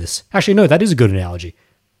enemy in this? Actually, no, that is a good analogy.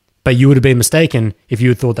 But you would have been mistaken if you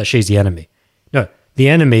had thought that she's the enemy. No, the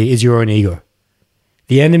enemy is your own ego.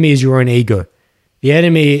 The enemy is your own ego. The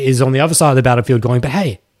enemy is on the other side of the battlefield going, but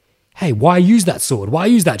hey, why use that sword? Why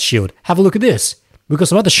use that shield? Have a look at this. We've got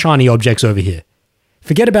some other shiny objects over here.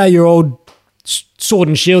 Forget about your old sword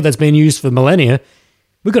and shield that's been used for millennia.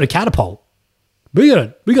 We've got a catapult. We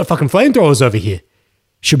got fucking flamethrowers over here.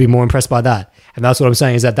 Should be more impressed by that. And that's what I'm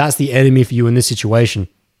saying is that that's the enemy for you in this situation.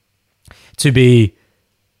 To be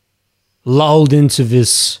lulled into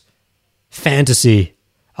this fantasy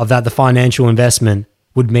of that the financial investment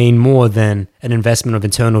would mean more than an investment of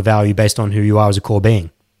internal value based on who you are as a core being.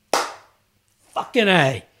 Fucking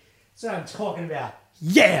A. That's what I'm talking about.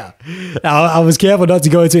 Yeah. Now, I was careful not to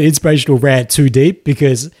go into an inspirational rant too deep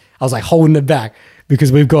because I was like holding it back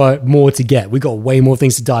because we've got more to get. We've got way more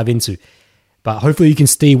things to dive into. But hopefully you can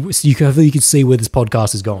see where this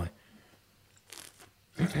podcast is going.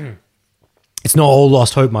 It's not all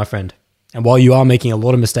lost hope, my friend. And while you are making a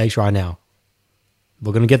lot of mistakes right now,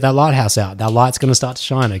 we're going to get that lighthouse out. That light's going to start to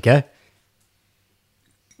shine, okay?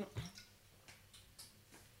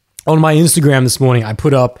 On my Instagram this morning, I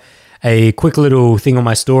put up a quick little thing on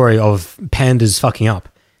my story of pandas fucking up.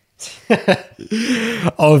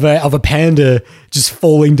 of a panda just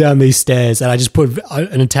falling down these stairs. And I just put a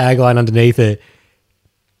tagline underneath it.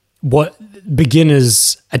 What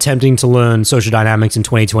beginners attempting to learn social dynamics in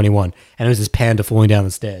 2021. And it was this panda falling down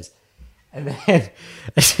the stairs. And then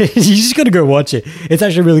you just got to go watch it. It's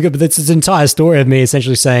actually really good. But it's this entire story of me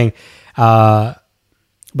essentially saying, but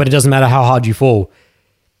it doesn't matter how hard you fall.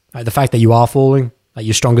 Like the fact that you are falling, like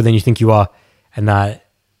you're stronger than you think you are. And that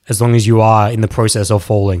as long as you are in the process of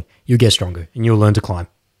falling, you get stronger and you'll learn to climb.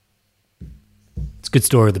 It's a good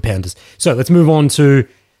story of the pandas. So let's move on to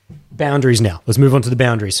boundaries now. Let's move on to the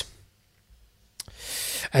boundaries.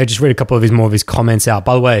 I just read a couple of more of his comments out.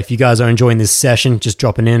 By the way, if you guys are enjoying this session, just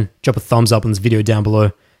drop a thumbs up on this video down below.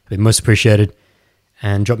 I'd be most appreciated.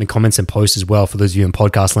 And drop me comments and posts as well for those of you in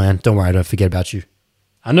podcast land. Don't worry, I don't forget about you.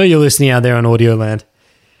 I know you're listening out there on audio land.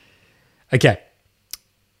 Okay.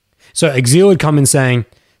 So Exil had come in saying,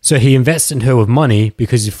 so he invests in her with money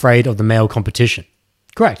because he's afraid of the male competition.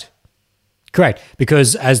 Correct.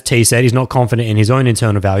 Because as T said, he's not confident in his own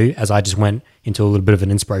internal value, as I just went into a little bit of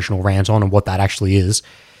an inspirational rant on and what that actually is.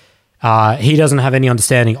 He doesn't have any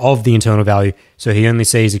understanding of the internal value, so he only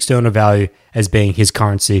sees external value as being his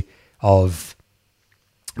currency of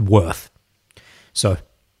worth. So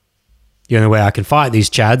the only way I can fight these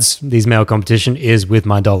chads, these male competition, is with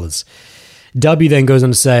my dollars. W then goes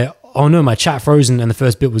on to say, oh no, my chat frozen and the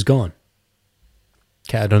first bit was gone.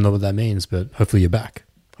 Okay, I don't know what that means, but hopefully you're back.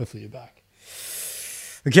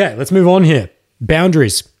 Okay, let's move on here.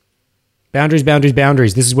 Boundaries. Boundaries.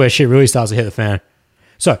 This is where shit really starts to hit the fan.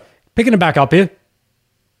 So, picking it back up here.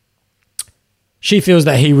 She feels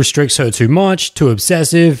that he restricts her too much, too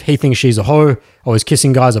obsessive. He thinks she's a hoe, always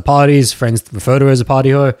kissing guys at parties, friends refer to her as a party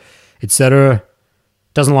hoe, etc.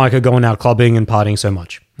 Doesn't like her going out clubbing and partying so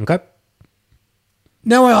much. Okay?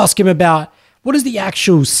 Now I ask him about what is the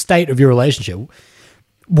actual state of your relationship?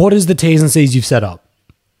 What is the T's and C's you've set up?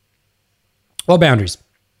 Well, boundaries.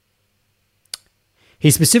 He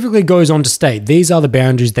specifically goes on to state these are the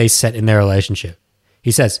boundaries they set in their relationship. He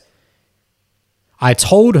says, I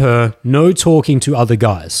told her no talking to other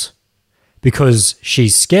guys because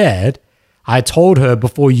she's scared. I told her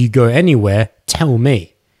before you go anywhere, tell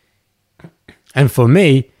me. And for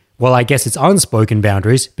me, well, I guess it's unspoken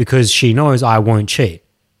boundaries because she knows I won't cheat.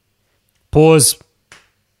 Pause.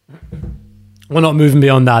 We're not moving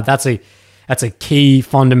beyond that. That's a key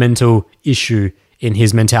fundamental issue in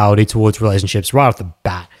his mentality towards relationships right off the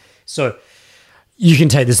bat. So you can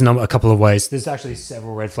take this in a couple of ways. There's actually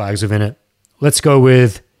several red flags within it. Let's go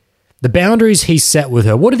with the boundaries he set with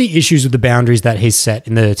her. What are the issues with the boundaries that he's set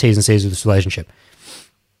in the T's and C's of this relationship?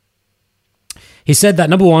 He said that,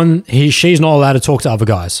 number one, she's not allowed to talk to other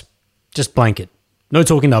guys. Just blanket. No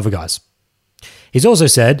talking to other guys. He's also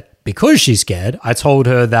said, because she's scared, I told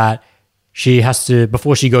her that she has to,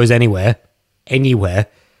 before she goes anywhere,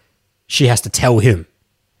 she has to tell him.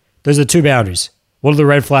 Those are the two boundaries. What are the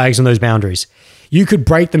red flags on those boundaries? You could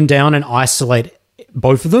break them down and isolate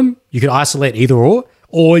both of them. You could isolate either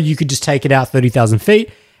or you could just take it out 30,000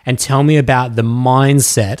 feet and tell me about the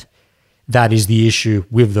mindset that is the issue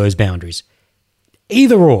with those boundaries.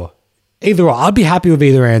 Either or. I'd be happy with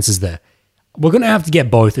either answers there. We're going to have to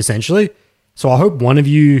get both essentially. So I hope one of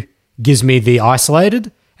you gives me the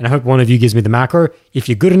isolated and I hope one of you gives me the macro. If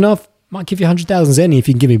you're good enough, I might give you 100,000 Zenny if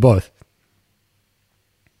you can give me both.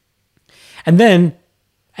 And then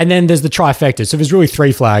there's the trifecta. So there's really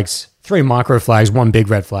three flags, three micro flags, one big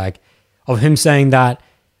red flag of him saying that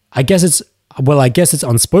I guess it's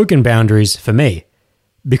unspoken boundaries for me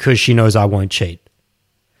because she knows I won't cheat.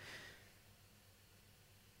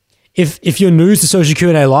 If you're new to Social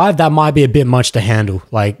Q&A Live, that might be a bit much to handle,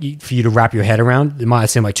 like for you to wrap your head around. It might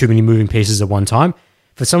seem like too many moving pieces at one time.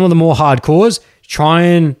 For some of the more hardcores, try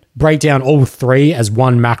and break down all three as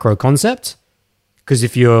one macro concept. Because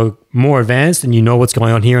if you're more advanced and you know what's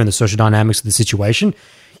going on here in the social dynamics of the situation,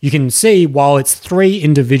 you can see while it's three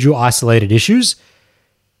individual isolated issues,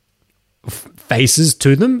 faces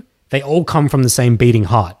to them, they all come from the same beating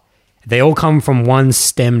heart. They all come from one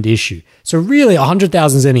stemmed issue. So really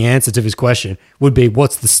 100,000 Zenny answer to this question would be,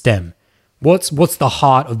 what's the stem? What's the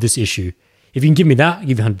heart of this issue? If you can give me that, I'll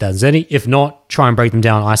give you 100,000 Zenny. If not, try and break them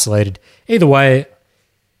down isolated. Either way,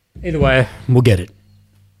 we'll get it.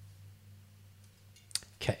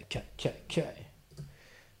 Okay.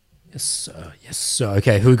 Yes, sir.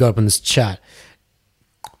 Okay, who we got up in this chat?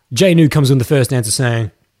 J New comes in the first answer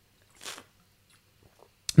saying,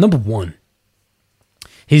 number one,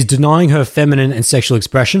 he's denying her feminine and sexual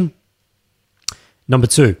expression. Number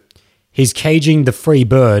two, he's caging the free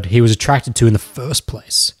bird he was attracted to in the first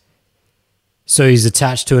place. So he's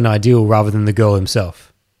attached to an ideal rather than the girl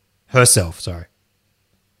herself.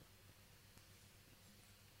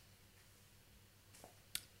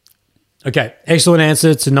 Okay, excellent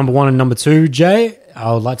answer to number one and number two, Jay.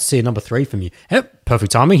 I would like to see a number three from you. Yep,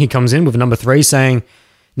 perfect timing. He comes in with a number three saying,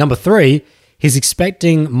 number three, he's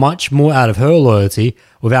expecting much more out of her loyalty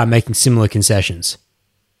without making similar concessions.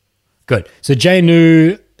 Good. So Jay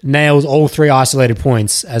New nails all three isolated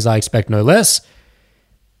points, as I expect no less.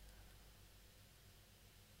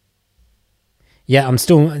 Yeah, I'm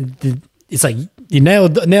still... It's like you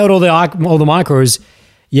nailed all the micros,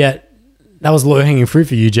 yet that was low-hanging fruit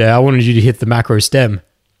for you, Jay. I wanted you to hit the macro stem.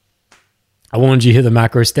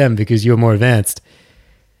 Because you're more advanced.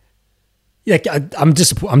 Yeah, I'm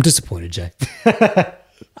disappointed, Jay.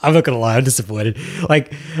 I'm not going to lie, I'm disappointed.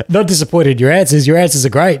 Like, not disappointed. Your answers are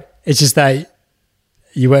great. It's just that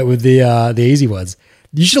you went with the easy ones.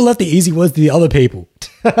 You should have left the easy ones to the other people.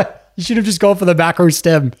 You should have just gone for the macro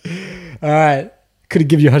stem. All right. Could have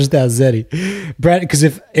given you 100,000 Zeddy. Because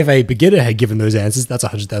if a beginner had given those answers, that's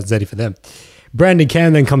 100,000 Zeddy for them. Brandon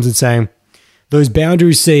Cam then comes in saying, those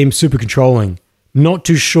boundaries seem super controlling. Not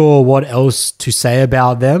too sure what else to say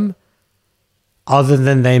about them other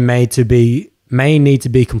than they may need to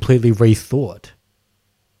be completely rethought.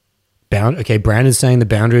 Okay, Brandon's saying the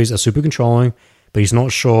boundaries are super controlling, but he's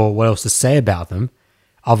not sure what else to say about them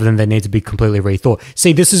other than they need to be completely rethought.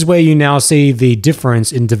 See, this is where you now see the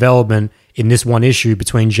difference in development in this one issue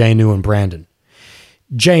between Janu and Brandon.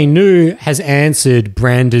 Janu has answered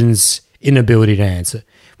Brandon's inability to answer.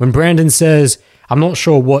 When Brandon says, I'm not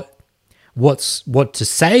sure what to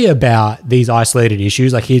say about these isolated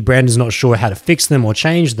issues, like Brandon's not sure how to fix them or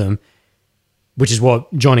change them, which is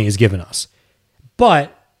what Johnny has given us.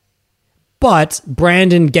 But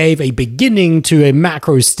Brandon gave a beginning to a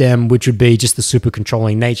macro stem, which would be just the super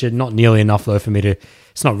controlling nature. Not nearly enough, though, for me to...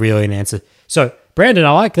 It's not really an answer. So, Brandon,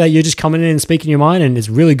 I like that you're just coming in and speaking your mind, and it's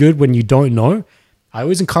really good when you don't know. I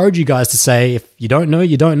always encourage you guys to say, if you don't know,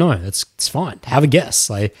 you don't know. It's fine. Have a guess.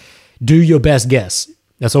 Like, do your best guess.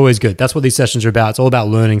 That's always good. That's what these sessions are about. It's all about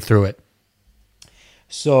learning through it.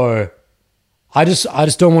 So, I just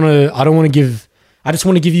don't want to... I just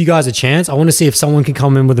want to give you guys a chance. I want to see if someone can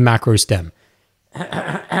come in with a macro stem.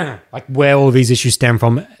 Like where all these issues stem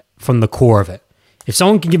from the core of it. If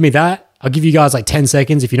someone can give me that, I'll give you guys like 10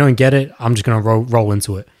 seconds. If you don't get it, I'm just going to roll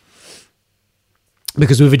into it.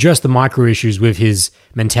 Because we've addressed the micro issues with his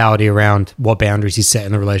mentality around what boundaries he's set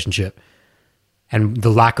in the relationship. And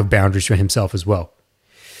the lack of boundaries for himself as well.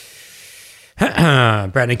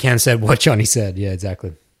 Brandon Can said what Johnny said. Yeah,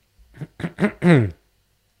 exactly.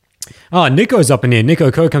 Oh, Nico's up in here.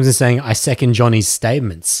 Nico Co comes in saying, I second Johnny's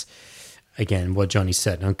statements. Again, what Johnny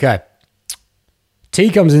said. Okay.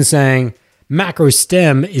 T comes in saying, macro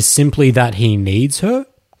stem is simply that he needs her? ?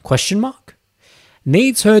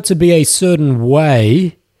 Needs her to be a certain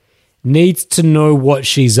way, needs to know what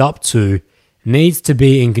she's up to, needs to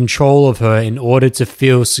be in control of her in order to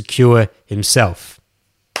feel secure himself.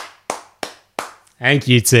 Thank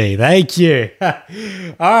you, T. Thank you. All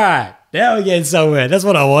right. Now we're getting somewhere. That's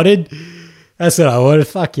what I wanted.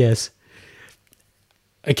 Fuck yes.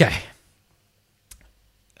 Okay.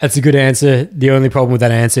 That's a good answer. The only problem with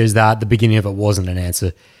that answer is that the beginning of it wasn't an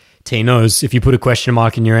answer. T knows if you put a question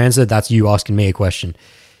mark in your answer, that's you asking me a question.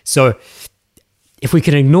 So if we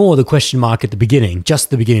can ignore the question mark at the beginning, just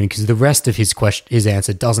the beginning, because the rest of his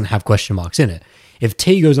answer doesn't have question marks in it. If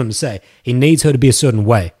T goes on to say he needs her to be a certain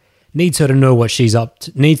way, needs her to know what she's up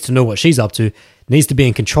to, needs to be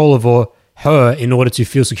in control of her in order to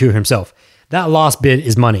feel secure himself. That last bit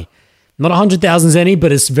is money. Not 100,000 zenny,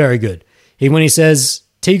 but it's very good. When he says,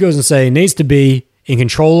 T goes and say, needs to be in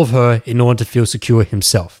control of her in order to feel secure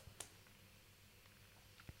himself.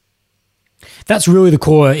 That's really the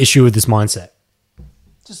core issue with this mindset.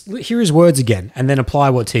 Just hear his words again and then apply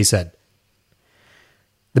what T said.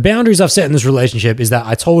 The boundaries I've set in this relationship is that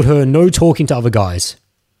I told her no talking to other guys.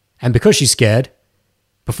 And because she's scared,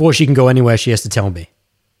 before she can go anywhere, she has to tell me.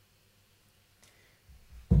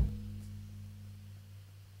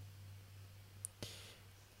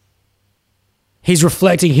 He's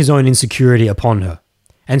reflecting his own insecurity upon her.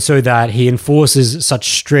 And so that he enforces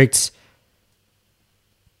such strict,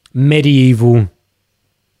 medieval...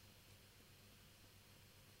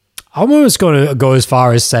 I'm almost going to go as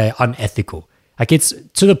far as say unethical. Like it's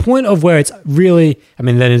to the point of where it's really,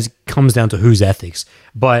 then it comes down to whose ethics.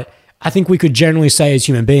 But I think we could generally say as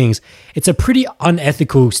human beings, it's a pretty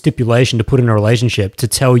unethical stipulation to put in a relationship to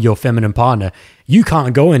tell your feminine partner, you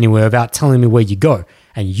can't go anywhere without telling me where you go.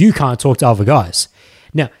 And you can't talk to other guys.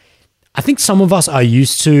 Now, I think some of us are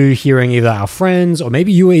used to hearing either our friends or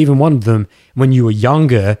maybe you were even one of them when you were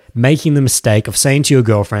younger, making the mistake of saying to your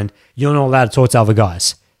girlfriend, you're not allowed to talk to other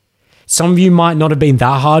guys. Some of you might not have been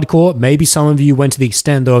that hardcore. Maybe some of you went to the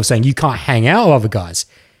extent though of saying you can't hang out with other guys.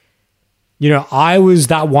 I was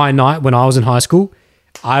that white knight when I was in high school.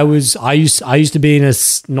 I used to be in a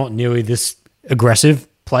not nearly this aggressive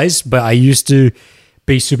place, but I used to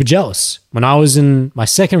be super jealous. When I was in my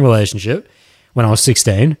second relationship, when I was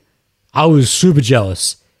 16, I was super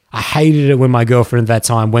jealous. I hated it when my girlfriend at that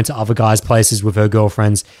time went to other guys' places with her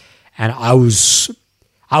girlfriends, and I was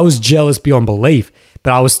jealous beyond belief.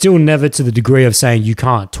 But I was still never to the degree of saying you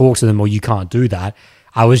can't talk to them or you can't do that.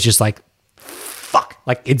 I was just like, fuck,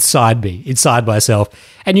 like inside myself.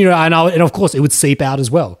 And, and of course it would seep out as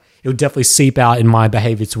well. It would definitely seep out in my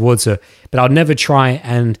behavior towards her. But I'd never try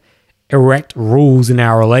and erect rules in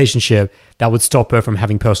our relationship that would stop her from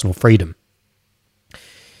having personal freedom.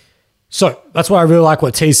 So that's why I really like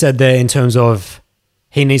what T said there in terms of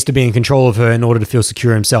he needs to be in control of her in order to feel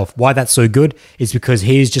secure himself. Why that's so good is because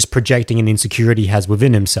he's just projecting an insecurity he has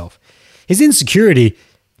within himself. His insecurity,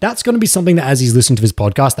 that's going to be something that as he's listening to his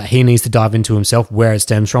podcast that he needs to dive into himself, where it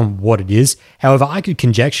stems from, what it is. However, I could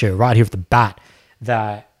conjecture right here off the bat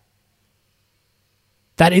that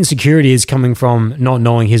insecurity is coming from not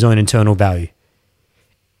knowing his own internal value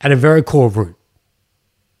at a very core root.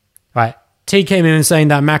 Right? T came in and saying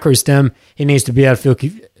that macro stem, he needs to be able to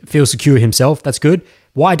feel secure himself. That's good.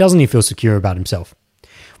 Why doesn't he feel secure about himself?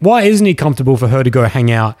 Why isn't he comfortable for her to go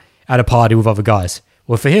hang out at a party with other guys?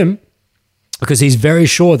 Well, for him, because he's very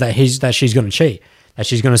sure that she's going to cheat, that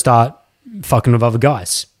she's going to start fucking with other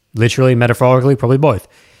guys. Literally, metaphorically, probably both.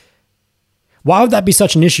 Why would that be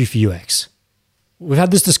such an issue for you, X? We've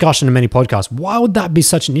had this discussion in many podcasts. Why would that be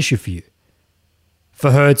such an issue for you?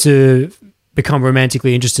 For her to become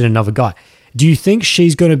romantically interested in another guy? Do you think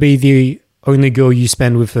she's going to be the only girl you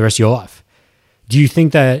spend with for the rest of your life? Do you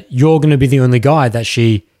think that you're going to be the only guy that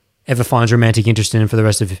she ever finds romantic interest in for the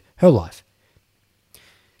rest of her life?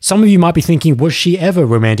 Some of you might be thinking, was she ever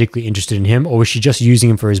romantically interested in him, or was she just using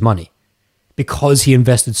him for his money? Because he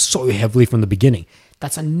invested so heavily from the beginning.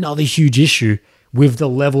 That's another huge issue with the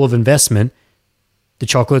level of investment. The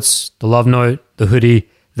chocolates, the love note, the hoodie,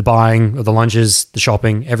 the buying of the lunches, the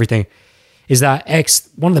shopping, everything. Is that X,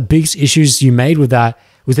 one of the biggest issues you made with that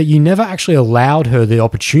was that you never actually allowed her the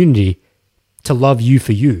opportunity to love you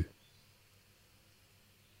for you.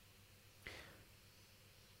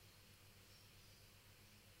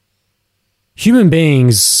 Human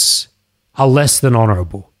beings are less than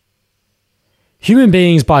honorable. Human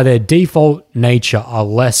beings by their default nature are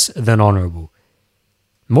less than honorable.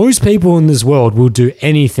 Most people in this world will do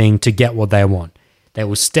anything to get what they want. They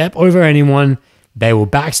will step over anyone. They will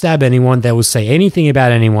backstab anyone. They will say anything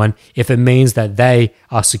about anyone if it means that they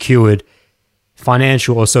are secured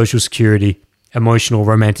financial or social security, emotional,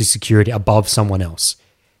 romantic security above someone else.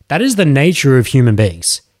 That is the nature of human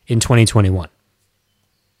beings in 2021.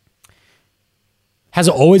 Has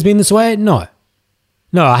it always been this way? No.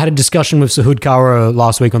 No, I had a discussion with Sahud Kara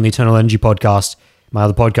last week on the Eternal Energy podcast, my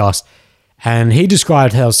other podcast, and he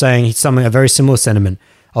described how saying something, a very similar sentiment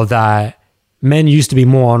of that men used to be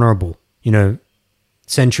more honorable,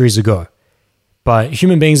 centuries ago. But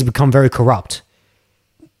human beings have become very corrupt.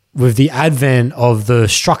 With the advent of the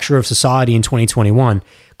structure of society in 2021,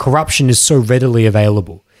 corruption is so readily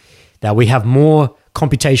available that we have more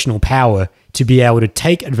computational power to be able to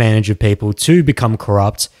take advantage of people to become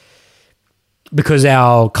corrupt because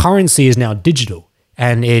our currency is now digital.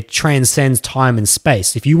 And it transcends time and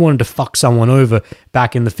space. If you wanted to fuck someone over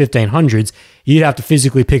back in the 1500s, you'd have to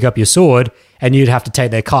physically pick up your sword and you'd have to take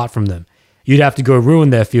their cart from them. You'd have to go ruin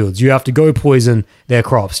their fields. You have to go poison their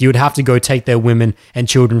crops. You would have to go take their women and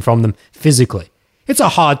children from them physically. It's a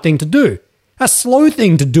hard thing to do. A slow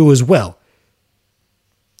thing to do as well.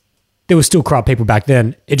 There were still corrupt people back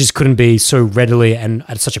then. It just couldn't be so readily and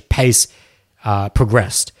at such a pace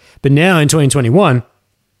progressed. But now in 2021,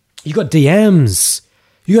 you got DMs.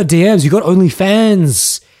 You got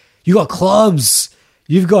OnlyFans. You got clubs.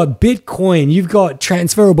 You've got Bitcoin. You've got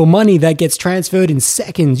transferable money that gets transferred in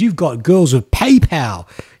seconds. You've got girls with PayPal.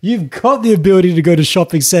 You've got the ability to go to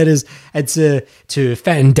shopping centers and to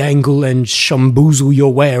fandangle and shamboozle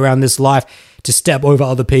your way around this life, to step over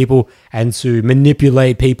other people and to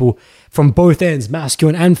manipulate people from both ends,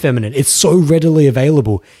 masculine and feminine. It's so readily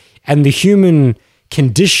available. And the human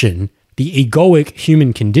condition, the egoic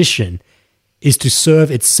human condition, is to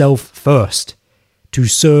serve itself first, to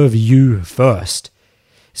serve you first.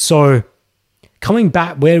 So coming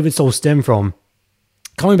back, where did this all stem from?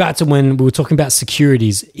 Coming back to when we were talking about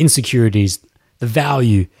securities, insecurities, the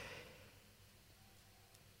value.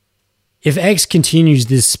 If X continues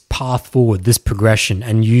this path forward, this progression,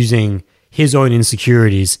 and using his own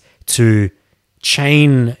insecurities to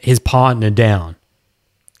chain his partner down,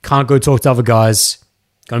 can't go talk to other guys,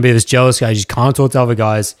 gonna be this jealous guy, you just can't talk to other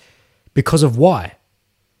guys, because of why?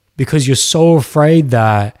 Because you're so afraid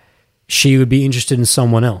that she would be interested in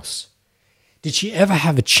someone else. Did she ever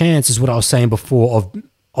have a chance, is what I was saying before,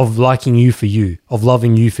 of liking you for you, of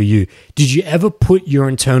loving you for you? Did you ever put your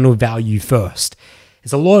internal value first?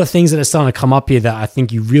 There's a lot of things that are starting to come up here that I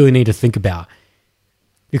think you really need to think about.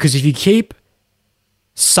 Because if you keep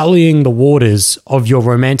sullying the waters of your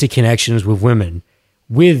romantic connections with women,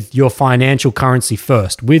 with your financial currency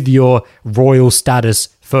first, with your royal status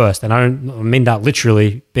first, and I don't mean that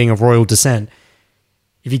literally, being of royal descent,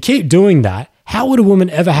 if you keep doing that, how would a woman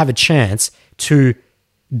ever have a chance to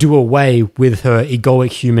do away with her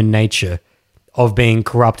egoic human nature of being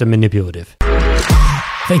corrupt and manipulative?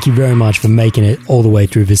 Thank you very much for making it all the way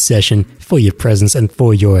through this session, for your presence and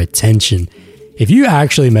for your attention. If you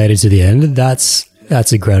actually made it to the end, that's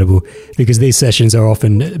incredible, because these sessions are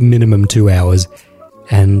often minimum 2 hours.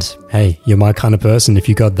 And hey, you're my kind of person. If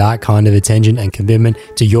you got that kind of attention and commitment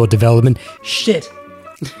to your development, shit.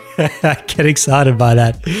 Get excited by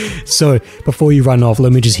that. So before you run off,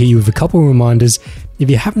 let me just hit you with a couple of reminders. If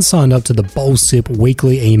you haven't signed up to the Bowl Sip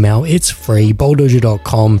weekly email, it's free,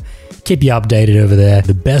 bowldojo.com. Keep you updated over there.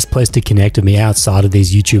 The best place to connect with me outside of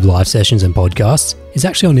these YouTube live sessions and podcasts is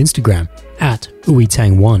actually on Instagram at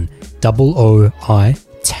OOITang1, OOI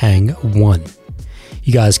Tang1.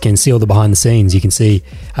 You guys can see all the behind the scenes. You can see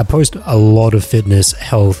I post a lot of fitness,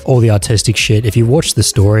 health, all the artistic shit. If you watch the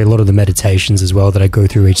story, a lot of the meditations as well that I go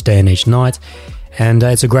through each day and each night. And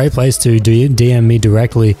it's a great place to DM me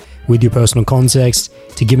directly with your personal context,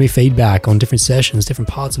 to give me feedback on different sessions, different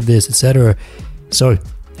parts of this, etc. So,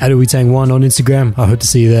 at OOITang1 on Instagram, I hope to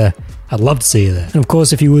see you there. I'd love to see you there. And of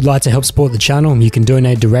course, if you would like to help support the channel, you can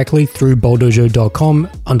donate directly through bowldojo.com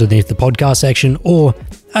underneath the podcast section, or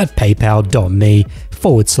at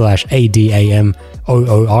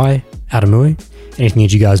paypal.me/ADAMOOI Adamui. Anything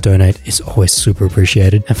that you guys donate is always super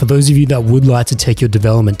appreciated. And for those of you that would like to take your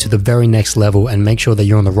development to the very next level and make sure that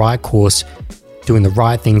you're on the right course, doing the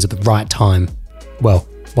right things at the right time, well,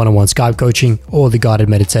 one-on-one Skype coaching or the guided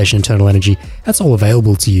meditation Internal Energy, that's all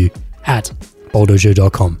available to you at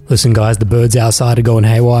bowldojo.com. Listen guys, the birds outside are going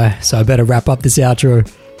haywire, so I better wrap up this outro.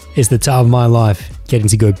 It's the time of my life, getting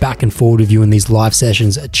to go back and forward with you in these live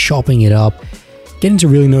sessions, chopping it up, getting to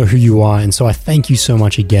really know who you are. And so I thank you so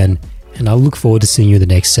much again, and I look forward to seeing you in the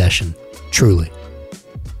next session. Truly.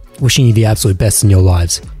 Wishing you the absolute best in your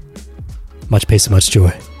lives. Much peace and much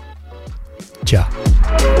joy. Ciao.